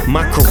mine?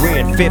 My career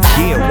in 5th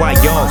year, why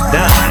y'all's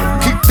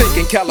dying? Keep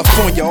thinking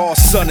California all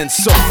sun and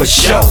sun for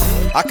sure.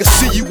 I can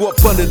see you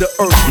up under the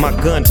earth. My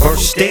gun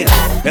burst still.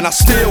 And I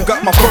still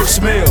got my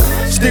first meal.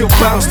 Still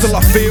bounce till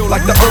I feel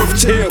like the earth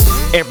chill.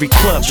 Every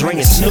club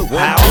drinking Snoop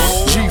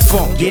house.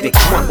 G-Funk. Get it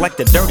crunk like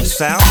the dirty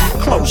South.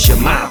 Close your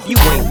mouth, you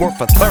ain't worth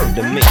a third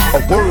to me. A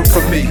word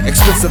from me,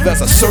 expensive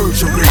as a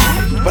surgery.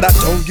 But I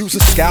don't use a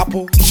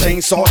scalpel,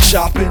 chainsaw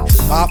chopping.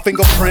 My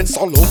fingerprints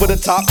all over the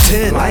top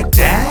 10. Like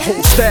that? My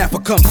whole staff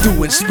will come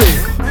through and spill.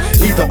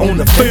 Either on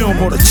the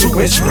film or the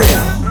 2-inch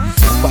reel.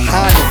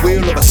 Behind the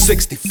wheel of a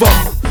 64.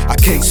 I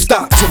can't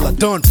stop till I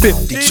done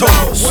 50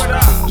 chores.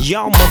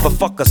 Y'all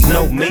motherfuckers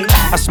know me.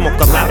 I smoke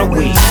a lot of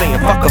weed, saying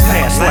fuck a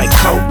pass like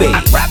Kobe.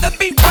 I'd rather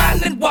be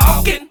riding and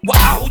walking.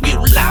 While all you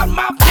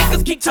loudmouth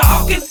niggas keep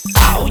talking.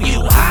 All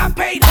you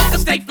high-paid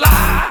hookers stay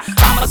fly.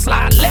 I'ma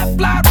slide left,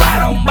 slide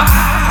right on by.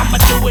 I'ma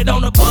do it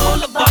on the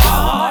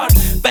boulevard.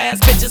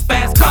 Fast bitches,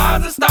 fast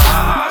cars and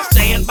stars.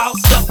 Staying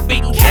bossed up,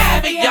 beating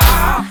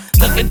caviar.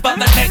 Looking for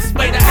the next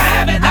way to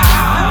have it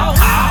all.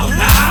 Oh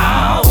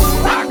no.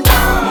 Rock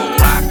on,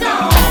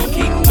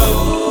 keep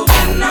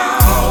moving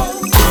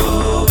on,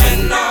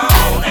 grooving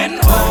on, and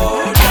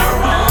hold your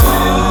own.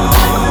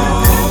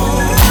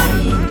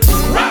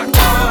 Rock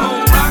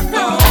on,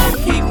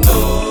 keep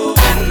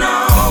moving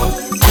on,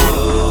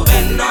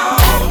 grooving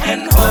on,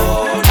 and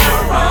hold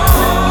your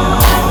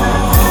own.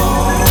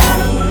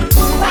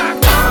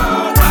 Rock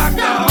on,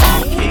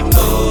 keep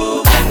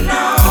moving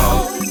on,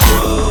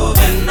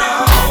 grooving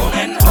on,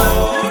 and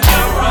hold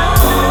your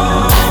own.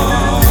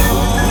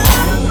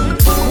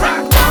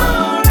 Rock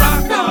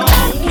on,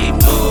 keep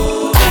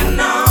moving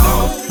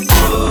on,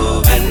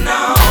 grooving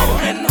on,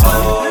 and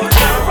hold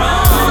your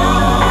own.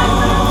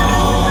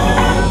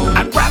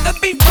 I'd rather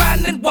be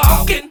riding and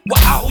walking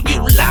while all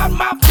you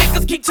loudmouth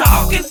niggas keep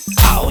talking.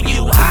 All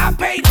you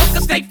high-paid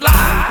hookers stay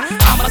fly.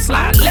 I'ma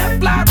slide left,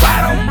 slide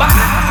right on by.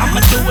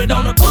 I'ma do it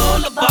on the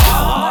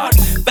boulevard.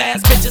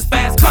 Fast bitches,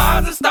 fast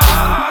cars and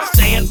stars.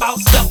 Staying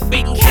bossed up,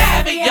 beating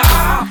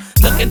caviar.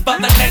 Looking for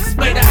the next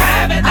way to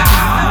have it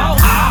all.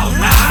 Oh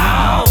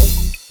no.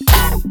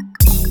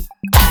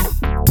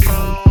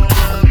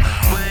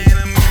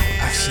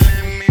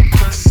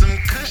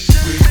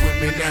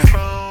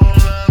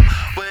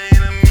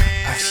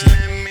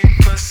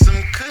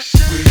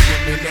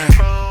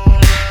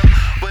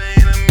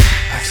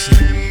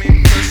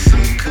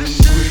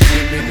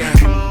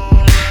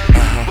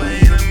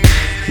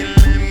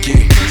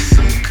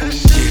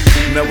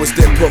 Now it's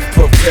that puff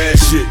ass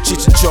shit,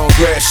 Cheech and Chong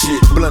grass shit,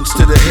 blunts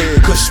to the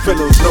head, cush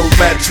pillows, no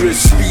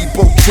mattress,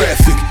 speedboat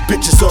traffic,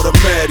 bitches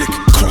automatic,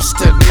 cross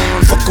that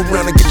line, fuck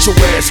around and get your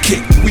ass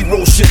kicked. We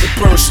roll shit that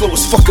burn slow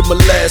as fucking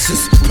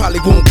molasses,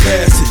 probably won't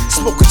pass it,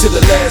 smoking to the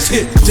last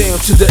hit, down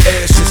to the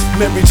ashes.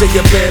 Mary J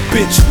a bad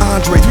bitch,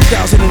 Andre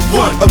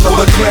 3001,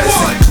 another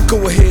classic. Go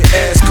ahead,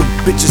 ask them,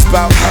 bitches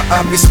bout how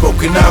I be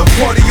smoking out.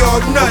 Party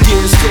all night,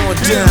 yeah, it's going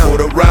down.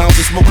 Quarter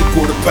rounds and smoke a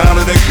quarter pound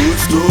of that good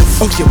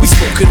stuff. Oh yeah, we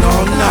smoking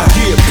all night.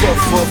 Yeah,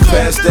 puff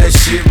past that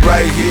shit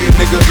right here.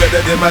 Nigga better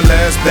than my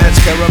last batch.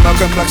 Caramel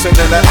complexion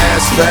and an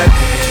ass fat.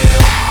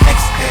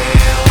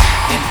 Exhale,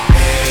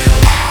 inhale,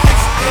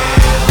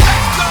 exhale.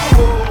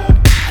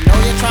 I know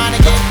you're trying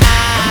to get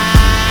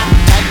high.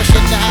 Type of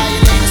shit to how you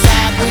lean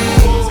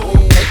sideways.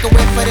 Take a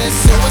whip for this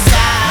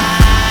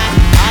suicide.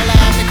 Holla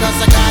at me 'cause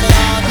I got it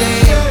all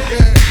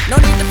day. No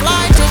need to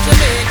fly to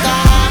Jamaica.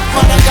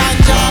 For the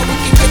ganja, we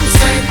can get the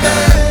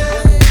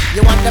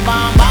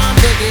bomb, bomb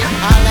diggy,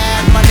 holla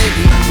at my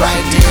nigga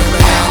right here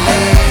in LA.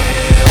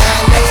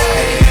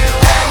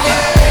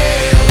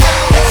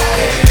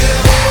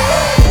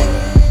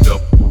 Hold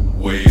up,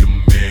 wait a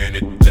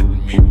minute, let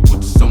me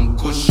put some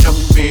kush up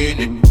in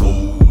it.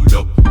 Hold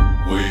up,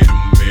 wait a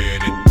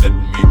minute, let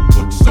me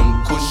put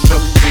some kush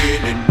up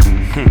in it.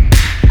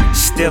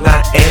 Still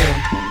I am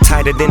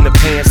tighter than the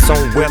pants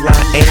on where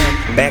I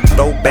am. Back,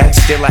 throw back,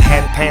 still a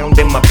half pound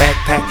in my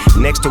backpack.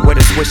 Next to where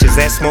the swish is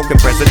at, smoking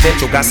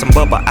presidential. Got some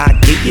bubba, I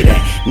give you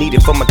that. Need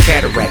it for my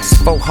cataracts.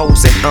 4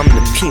 hoes and I'm the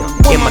pimp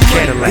in my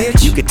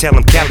Cadillac. You can tell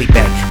them Cali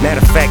back.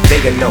 Matter of fact,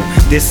 they gon' know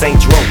this ain't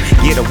dro.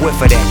 Get a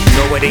whiff of that.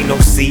 No, it ain't no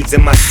seeds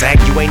in my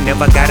sack. You ain't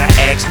never gotta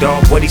ask,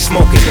 dog, what he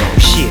smoking on.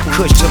 Shit,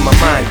 kush to my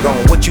mind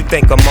gone. What you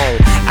think I'm on?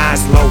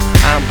 Eyes low,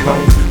 I'm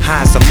blown.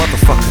 High as a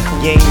motherfucker.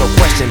 You ain't no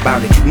question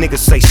about it.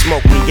 Niggas say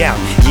smoke me out.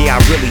 Yeah, I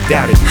really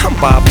doubt it. I'm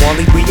Bob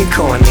Marley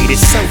reincarnated,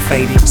 so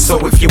faded. So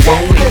if you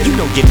want it, you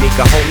know your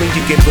nigga homie.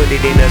 You can put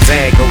it in a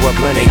Zag or a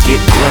blunt and get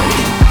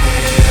blunted.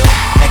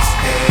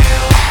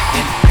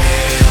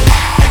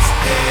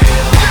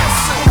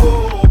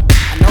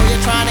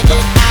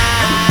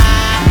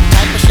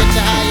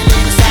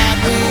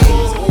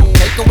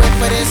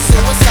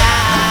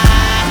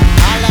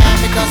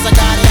 Cause I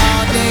got it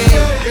all day.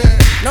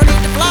 No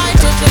need to fly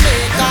to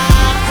Jamaica.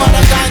 For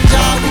the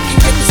ganja, we can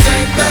get the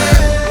same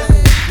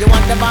thing. You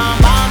want the bomb,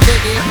 bomb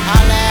diggy?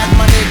 Holla at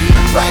my nigga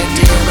right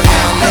here in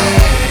LA.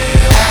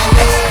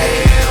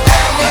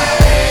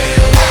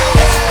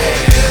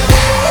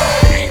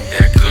 Ain't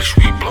that kush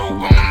we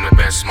blow on the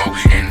best smoke?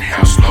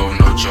 In-house slow,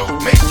 no joke,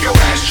 make your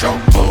ass choke.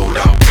 Hold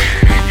up,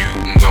 wait a minute, you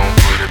can gon'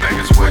 put it back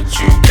as what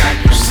you got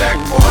in your sack.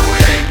 Boy,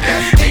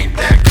 ain't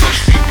that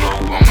kush we blow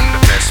on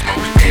the best smoke?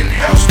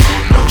 In-house slow,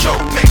 no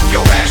joke, make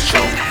your ass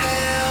choke.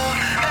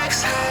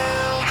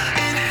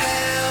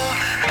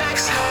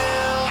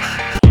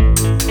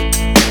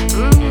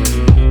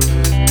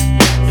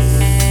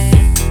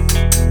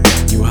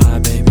 You high,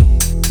 baby?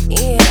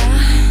 Yeah.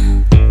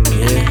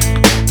 Yeah.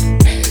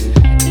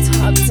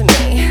 Talk to me.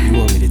 You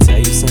want me to tell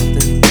you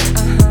something?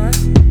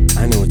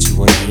 I know what you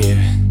want to hear.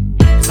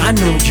 I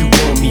know you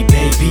want me,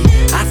 baby.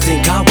 I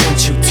think I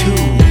want you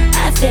too.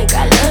 I think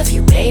I love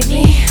you,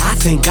 baby. I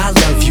think I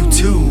love you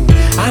too.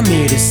 I'm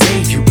here to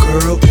save you,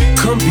 girl.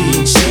 Come be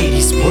in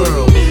Shady's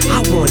world.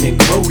 I wanna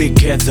grow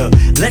together.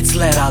 Let's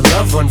let our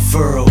love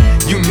unfurl.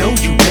 You know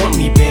you want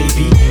me,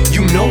 baby.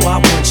 You know I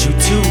want you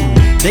too.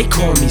 They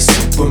call me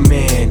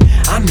Superman.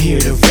 I'm here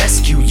to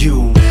rescue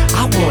you.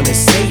 I wanna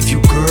save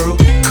you, girl.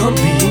 Come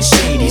be in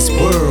Shady's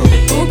world.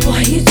 Oh boy,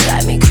 you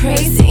drive me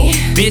crazy.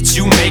 Bitch,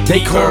 you make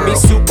me call me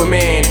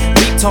Superman.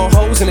 Leap tall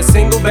hoes in a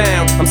single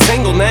bound. I'm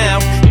single now.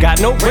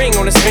 Got no ring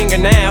on his finger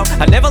now.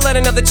 I never let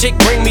another chick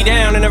bring me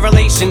down in a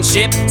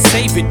relationship.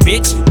 Save it,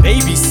 bitch.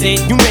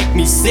 Babysit. You make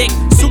me sick.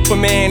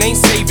 Superman ain't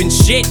saving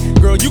shit.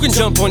 Girl, you can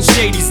jump on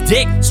Shady's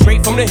dick.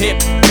 Straight from the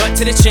hip, cut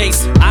to the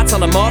chase. I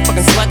tell a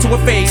motherfucking slut to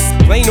her face.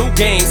 Play new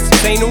games,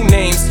 say new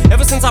names.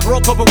 Ever since I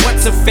broke up with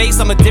what's her face,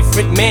 I'm a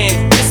different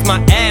man. Kiss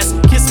my ass,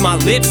 kiss my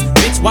lips.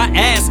 Bitch, why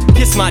ass?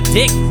 Kiss my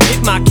dick,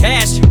 hit my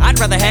cash. I'd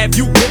rather have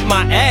you whip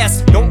my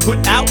ass. Don't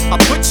put out, I'll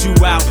put you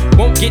out.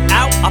 Won't get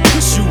out, I'll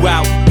push you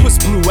out. Puss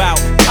blew out,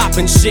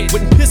 poppin' shit.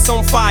 Wouldn't piss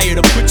on fire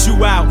to put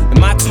you out.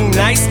 Am I too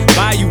nice?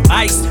 Buy you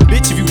ice.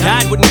 Bitch, if you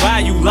died, wouldn't buy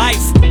you life.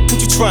 What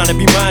you tryna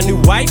be my new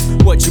wife?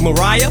 What, you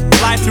Mariah?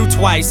 Fly through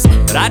twice.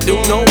 But I do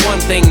know one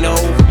thing, no.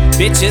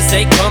 Bitches,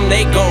 they come,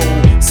 they go.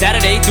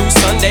 Saturday through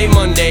Sunday,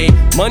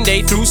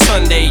 Monday through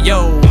Sunday,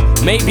 yo.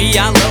 Maybe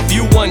I'll love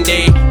you one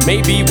day,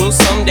 maybe we'll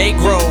someday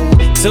grow.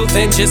 Till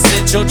then, just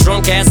sit your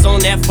drunk ass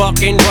on that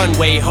fucking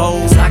runway, ho.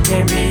 'Cause I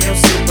can't be your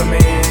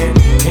Superman,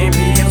 can't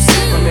be your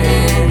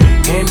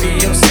Superman, can't be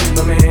your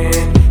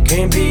Superman,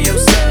 can't be your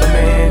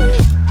Superman.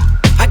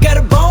 I got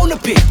a bone to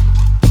pick.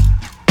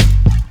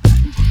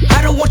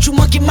 I don't want you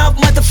monkey mouth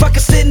motherfucker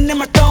sitting in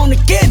my throne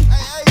again.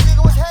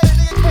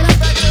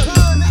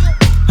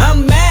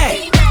 I'm mad,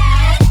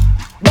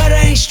 but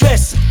I ain't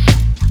stressing.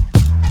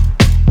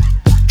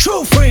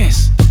 True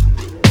friends,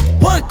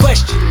 one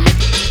question.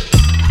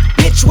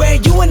 Bitch, where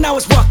you and I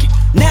was walking.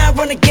 Now I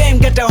run the game,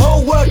 got the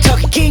whole world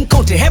talking. King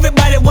Kunta,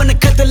 everybody wanna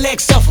cut the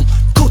legs off him.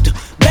 Kunta,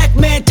 black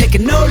man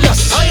taking no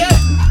losses. Oh yeah.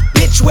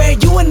 Bitch, where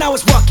you and I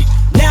was walking.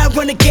 Now I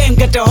run the game,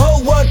 got the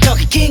whole world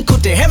talking. King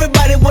Kunta,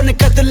 everybody wanna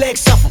cut the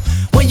legs off him.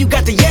 When you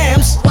got the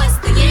yams. What's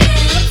the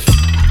yams?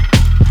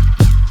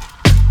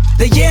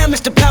 The yam is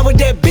the power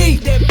that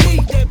be.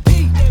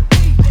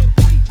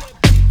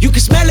 You can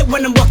smell it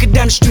when I'm walking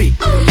down the street.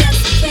 Oh yes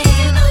we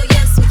can, oh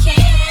yes we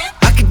can.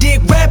 I can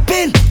dig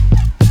rapping,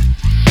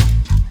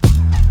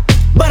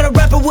 but a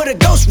rapper with a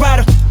ghost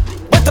rider.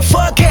 What the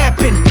fuck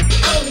happened?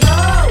 Oh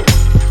no.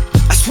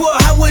 I swore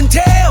I wouldn't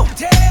tell.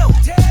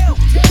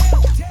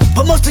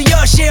 But most of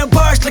y'all sharing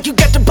bars like you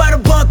got to buy the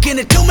bunk in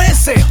a two-man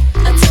sale.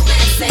 A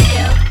two-man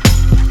sale.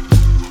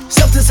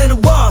 Something's in the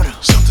water.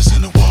 Something's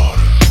in the water.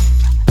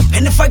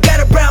 And if I got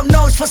a brown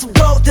nose for some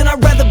gold, then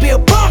I'd rather be a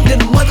bum than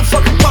a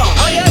motherfucking bum.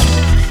 Oh yeah.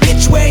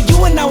 Bitch, where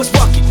you and I was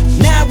walking.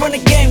 Now I run the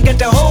game, got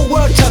the whole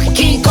world talking.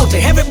 King Kunta,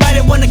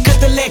 everybody wanna cut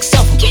the legs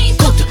off him.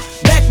 Kunta,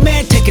 black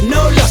man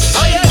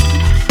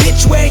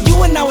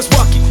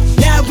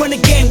run the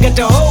game, got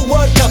the whole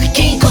world talking.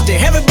 King Kunta,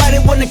 everybody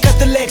wanna cut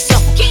the legs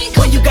off.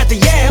 When you got the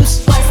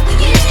yams, What's the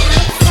yams?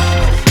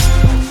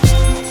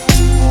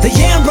 the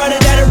yam brought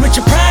it out of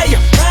Richard Pryor.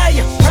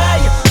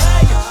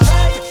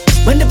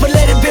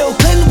 Manipulated Bill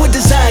Clinton with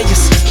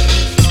desires.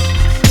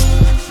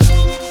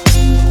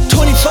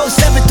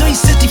 24/7,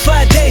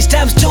 365 days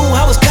times 2.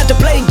 I was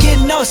contemplating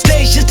getting off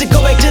stage just to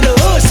go back to the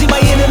hood, see my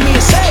enemy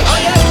and say, oh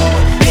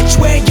yeah, bitch,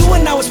 where you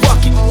and I was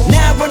walking.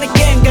 Now I run the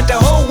game, got the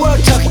whole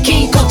world talking.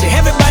 King Kunta,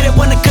 everybody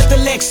wanna cut the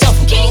legs off.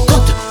 King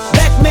Kunta,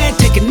 black man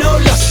taking no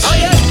losses. Oh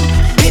yeah,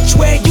 bitch,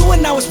 where you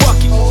and I was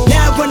walking.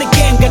 Now I run the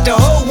game, got the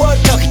whole world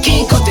talking.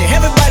 King Kunta,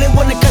 everybody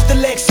wanna cut the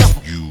legs off.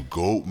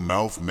 Goat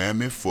mouth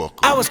mammy fucker.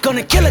 I was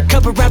gonna kill a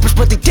couple rappers,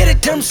 but they did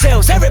it to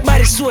themselves.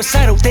 Everybody's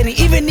suicidal, they didn't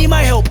even need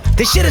my help.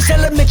 This shit is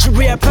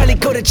elementary, I'd probably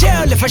go to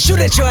jail if I shoot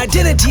at your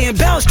identity and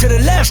bounce to the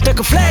left. Stuck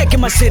a flag in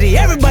my city,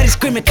 everybody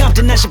screaming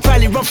Compton. I should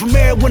probably run from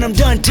here when I'm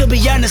done, to be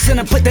honest. And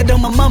I put that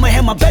on my mama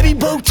and my baby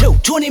boo too.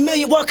 20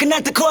 million walking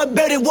out the court,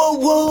 baby, whoa,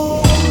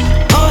 whoa.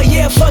 Oh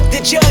yeah, fuck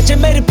the judge, I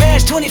made it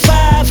past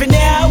 25. And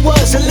there I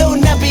was, a little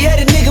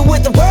nappy-headed nigga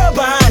with the world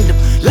behind him.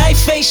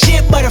 Life ain't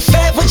shit but a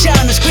fat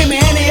vagina,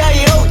 screaming, Annie, are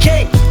you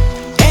okay?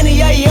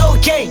 Annie, are you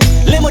okay?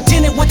 Limo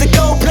tinted with the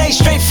gold plate,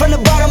 straight from the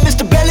bottom.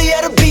 Mr. Belly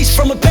of the beast,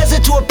 from a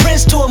peasant to a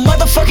prince to a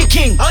motherfucking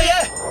king. Oh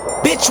yeah,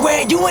 bitch,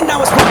 where you and I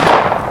was.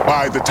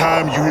 By the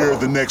time you hear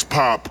the next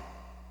pop,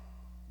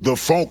 the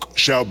funk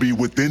shall be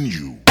within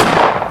you.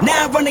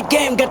 Now I run the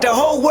game, got the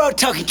whole world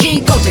talking.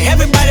 King Kunta,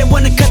 everybody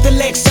wanna cut the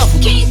legs off.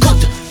 King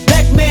Kunta,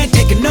 black man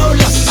taking no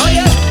losses. Oh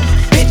yeah,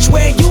 bitch,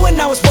 where you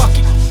and I was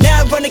walking.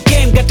 Now I run the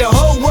game, got the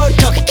whole world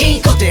talking.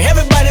 King Kunta,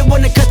 everybody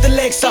wanna cut the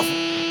legs off.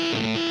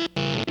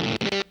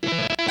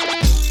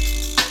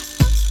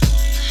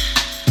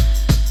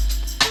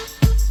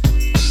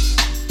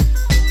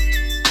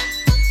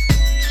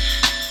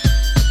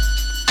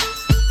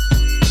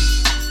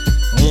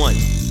 One,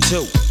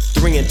 two,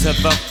 three into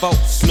the four.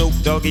 Snoop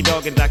Doggy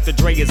Dogg and Dr.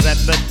 Dre is at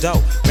the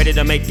door, ready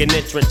to make an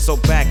entrance, so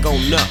back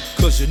on up.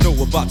 Cause you know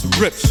we're about to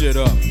rip shit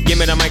up. Give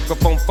me the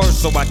microphone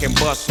first so I can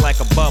bust like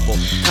a bubble.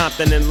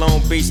 Compton and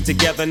Long Beach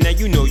together, now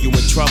you know you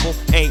in trouble.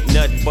 Ain't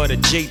nothing but a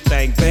G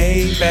thing,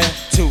 baby.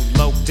 Too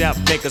loped out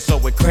niggas, so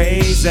we're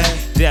crazy.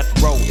 Death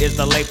Row is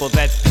the label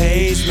that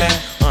pays me.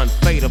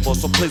 Unfadable,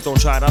 so please don't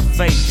try to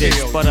fake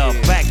this. But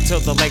back to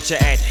the lecture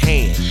at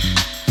hand.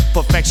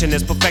 Perfection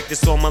is perfected,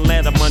 so I'ma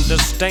let them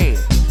understand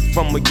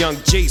from a young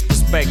G's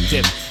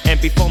perspective. And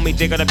before me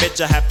dig on a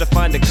bitch, I have to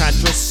find a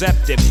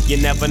contraceptive. You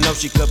never know,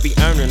 she could be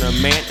earning her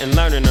man and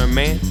learning her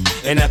man,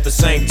 and at the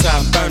same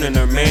time burning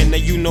her man. Now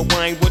you know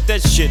I ain't with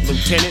that shit,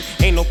 Lieutenant.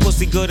 Ain't no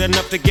pussy good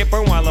enough to get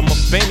burned while I'm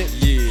offended.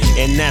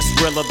 And that's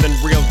realer than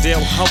real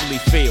deal,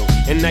 Holyfield.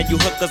 And now you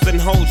hookers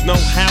and hoes know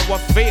how I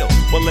feel.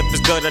 Well, if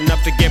it's good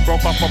enough to get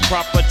broke off a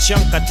proper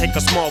chunk, I take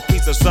a small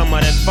piece of some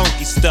of that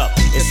funky stuff.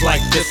 It's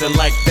like this and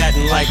like that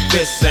and like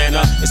this and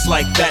it's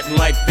like that and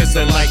like this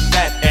and like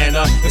that and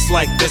it's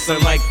like this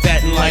and like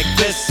that and like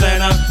this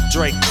and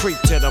Drake creep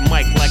to the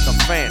mic like a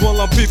fan. Well,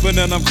 I'm peeping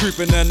and I'm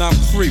creeping and I'm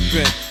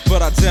creeping,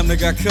 but I damn near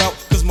got caught,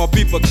 cause my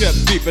beeper kept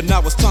beeping.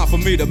 Now it's time for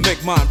me to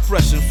make my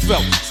impression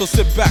felt. So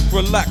sit back,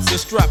 relax, and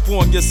strap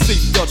on your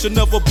seatbelt. You've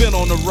never been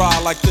on a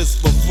ride like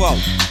this before,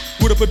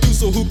 with a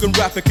producer who can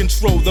rap and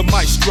control the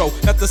maestro.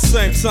 At the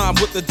same time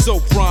with the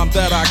dope rhyme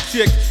that I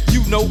kick,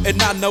 you know and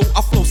I know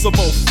I flow some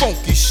old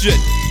funky shit.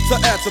 To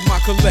add to my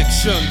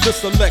collection,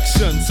 this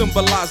selection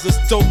symbolizes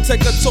dope.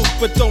 Take a toke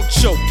but don't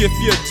choke. If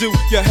you do,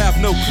 you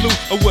have no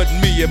clue of what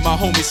me and my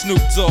homie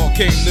Snoop Dogg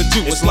came to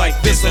do. It's like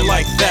this and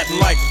like that and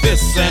like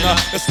this and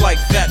it's like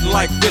that and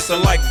like this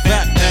and like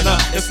that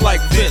and it's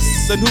like this.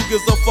 And who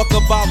gives a fuck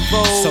about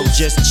those? So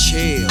just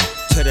chill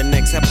to the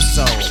next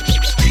episode.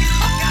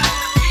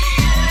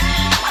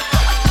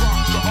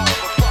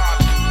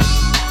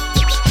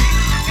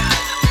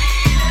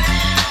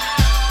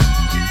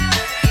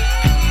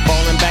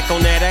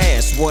 On that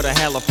ass, what a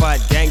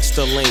hellified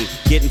gangster lean.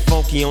 Getting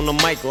funky on the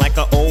mic like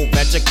an old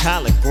batch of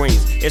collard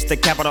greens. It's the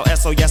capital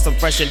S-O, yes, I'm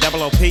fresh and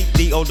double O-P.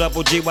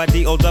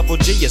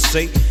 D-O-double-G-Y-D-O-double-G, you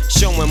see.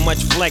 Showing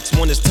much flex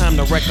when it's time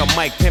to wreck a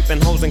mic.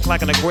 Pimping hoes and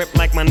clocking a grip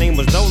like my name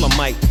was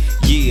Dolomite.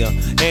 Yeah,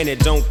 and it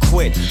don't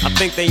quit. I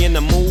think they in the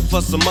mood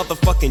for some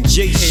motherfucking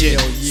G shit.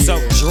 Yeah. So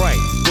Dre,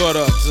 what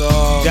up,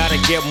 dawg? Gotta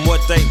give them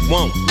what they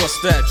want. What's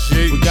that,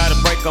 G? We gotta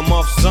break them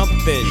off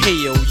something.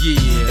 Hell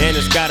yeah. And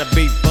it's gotta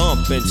be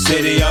bumpin'.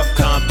 City of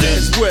Compton.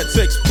 It's where it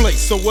takes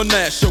place, so when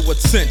I show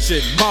attention.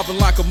 Mobbing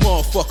like a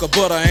motherfucker,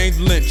 but I ain't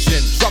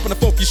lynching. Dropping the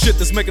funky shit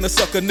that's making the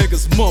sucker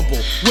niggas mumble.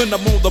 When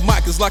I'm on the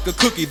mic, it's like a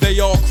cookie, they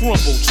all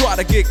crumble. Try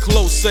to get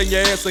close and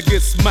your ass will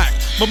get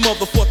smacked. My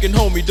motherfucking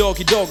homie,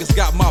 Doggy Dogg, has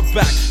got my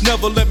back.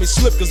 Never let me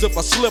slip, cause if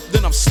I slip,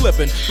 then I'm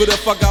slipping. But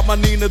if I got my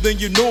Nina, then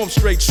you know I'm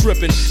straight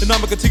tripping. And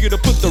I'ma continue to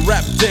put the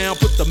rap down,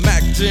 put the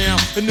Mac down.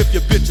 And if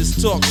your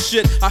bitches talk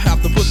shit, I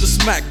have to put the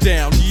smack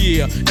down.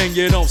 Yeah, and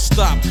you don't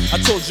stop. I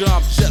told you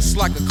I'm just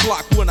like a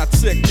clock when I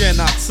tick and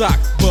I talk.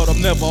 But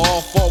I'm never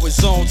off,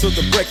 always on till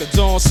the break of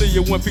dawn. See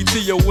you when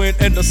PTO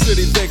in the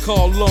city they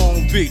call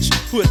Long Beach.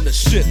 Putting the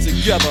shit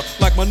together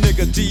like my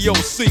nigga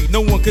DOC.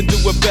 No one can do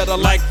it better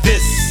like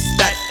this,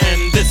 that,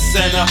 and this.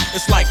 And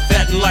it's like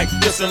that and like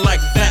this and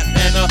like that.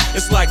 And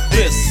it's like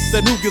this.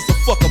 Then who gives a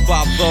fuck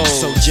about those?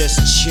 So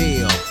just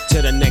chill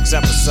till the next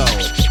episode.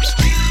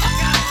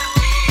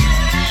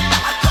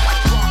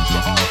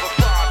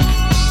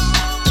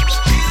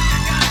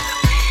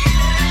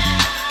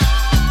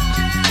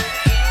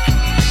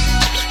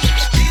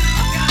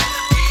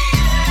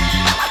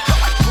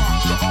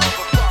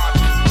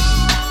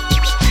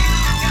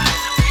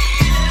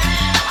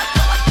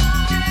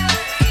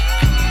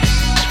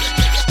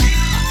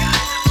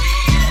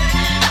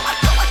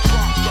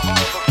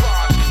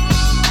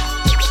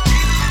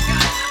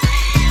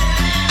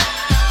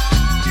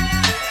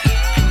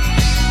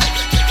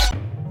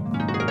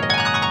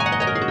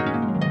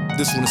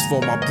 This one is for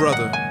my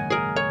brother,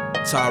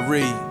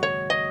 Tyree,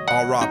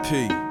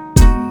 R.I.P.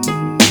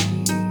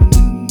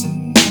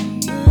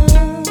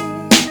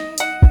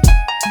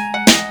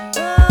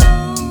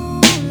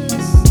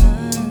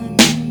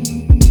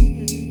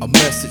 A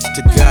message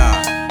to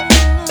God.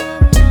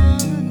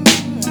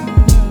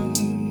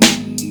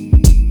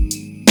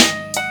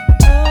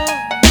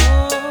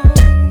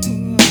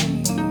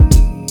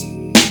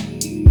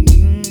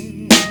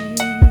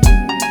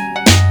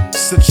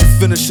 Since you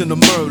finishing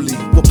them early,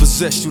 what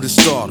possessed you to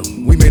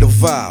stardom? We made a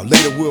vow,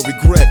 later we'll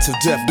regret till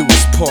death do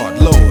us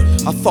part. Lord,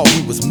 I thought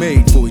we was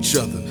made for each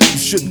other. You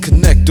shouldn't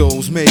connect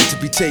those made to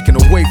be taken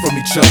away from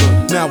each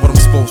other. Now what I'm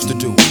supposed to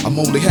do? I'm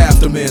only half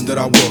the man that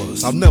I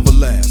was. I'll never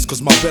last,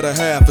 cause my better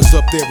half is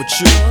up there with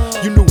you.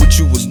 You knew what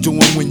you was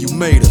doing when you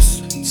made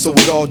us. So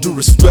with all due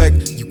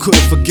respect, you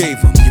could've forgave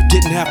him. You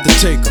didn't have to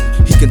take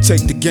him. He can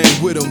take the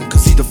game with him,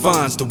 cause he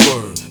defines the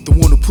word. The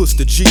one who puts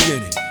the G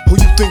in it. Who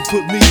you think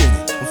put me in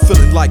it? I'm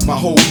feeling like my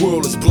whole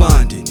world is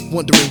blinded.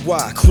 Wondering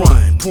why,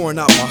 crying, pouring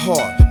out my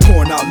heart,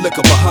 pouring out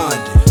liquor behind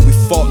it. We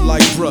fought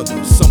like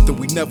brothers, something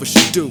we never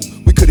should do.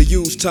 We could've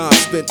used time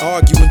spent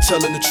arguing,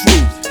 telling the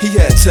truth. He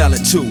had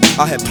talent too,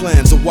 I had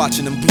plans of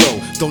watching him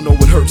blow. Don't know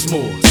what hurts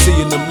more,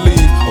 seeing them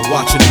leave or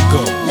watching them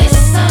go.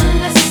 Listen,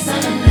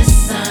 listen, listen.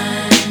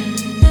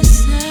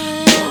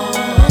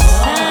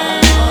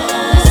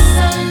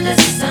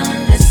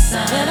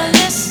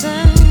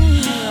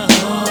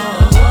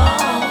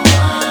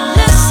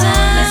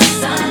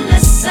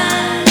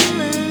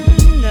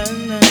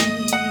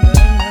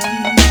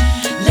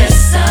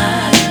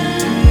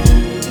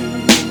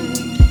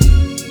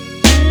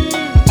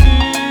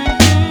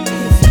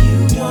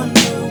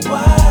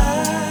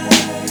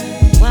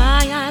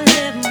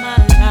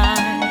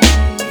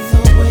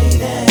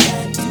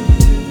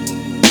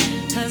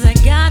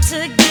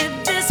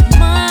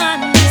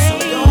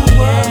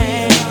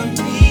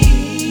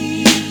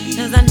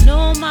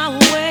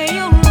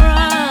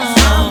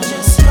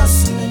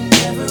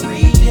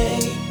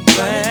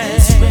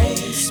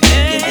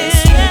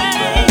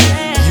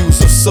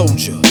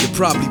 Soldier, you're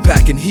probably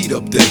packing heat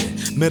up there.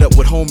 Met up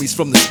with homies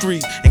from the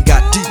street and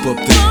got deep up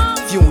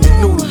there. If you only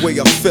knew the way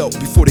I felt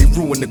before they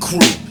ruined the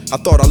crew. I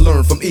thought I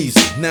learned from easy,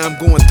 now I'm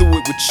going through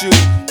it with you.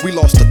 We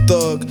lost a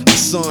thug, a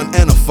son,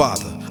 and a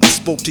father. I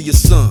spoke to your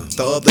son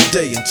the other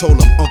day and told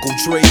him Uncle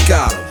Dre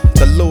got him.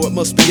 The Lord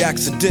must be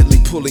accidentally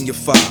pulling your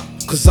file,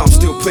 cause I'm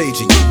still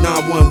paging you,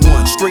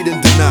 911, straight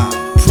in denial.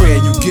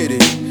 Praying you get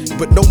it,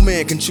 but no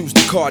man can choose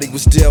the card he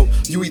was dealt.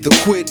 You either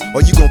quit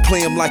or you gon'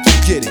 play him like you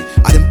get it.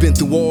 I done been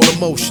through all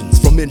emotions,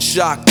 from in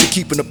shock to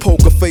keeping a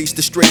poker face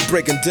to straight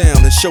breaking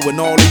down and showing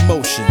all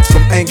emotions.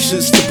 From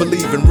anxious to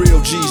believing real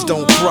G's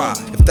don't cry.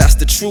 If that's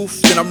the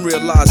truth, then I'm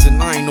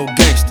realizing I ain't no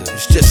gangster.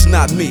 It's just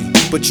not me,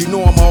 but you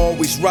know I'ma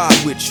always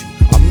ride with you.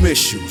 I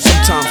miss you,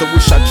 sometimes I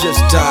wish I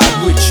just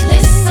died with you.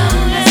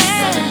 Listen,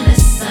 listen,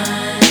 listen.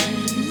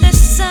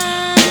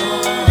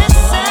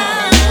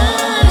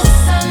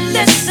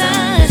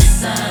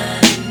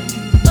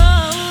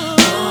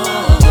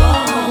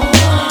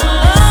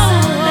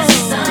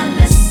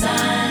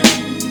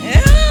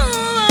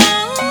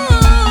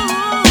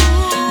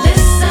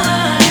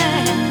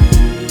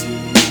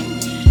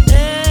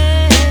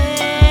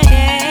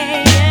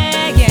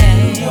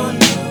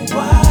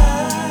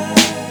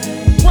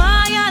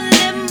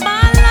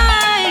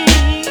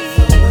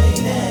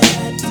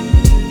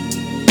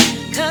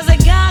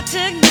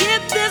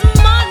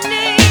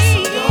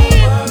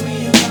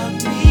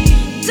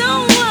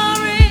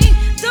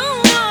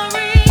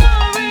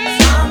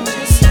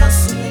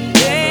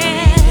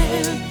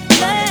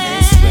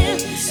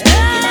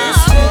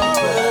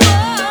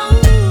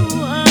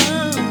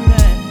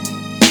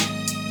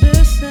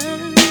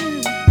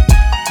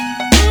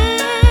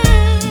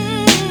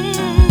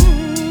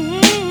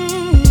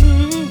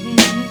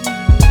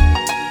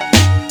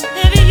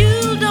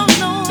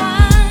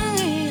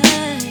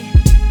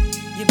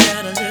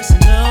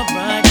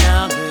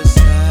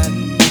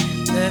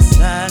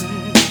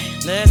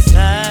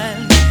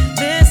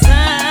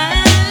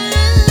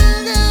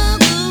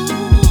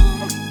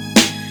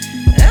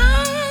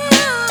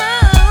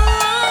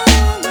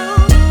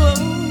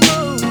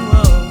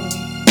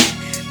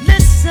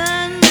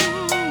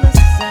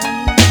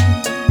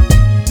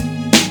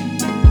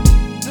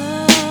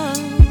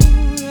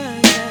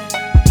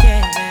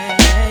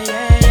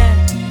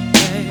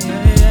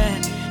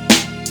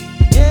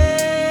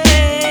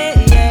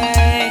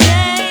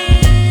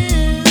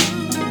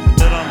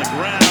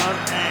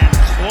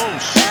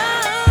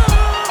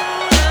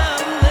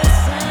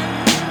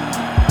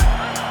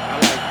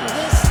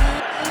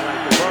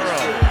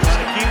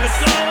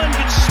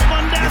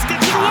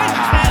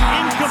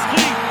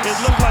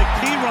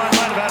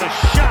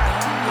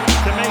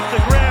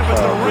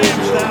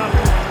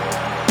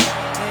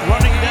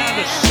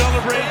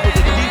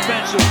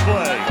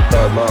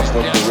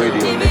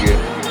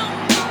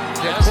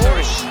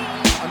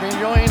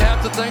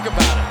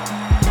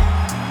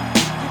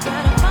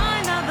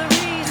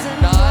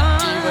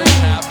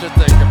 to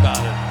think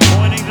about it.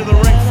 Pointing to the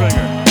ring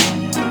finger.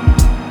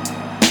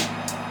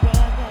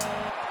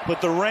 But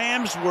the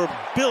Rams were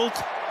built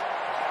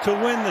to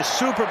win the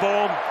Super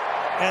Bowl,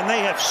 and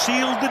they have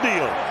sealed the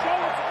deal.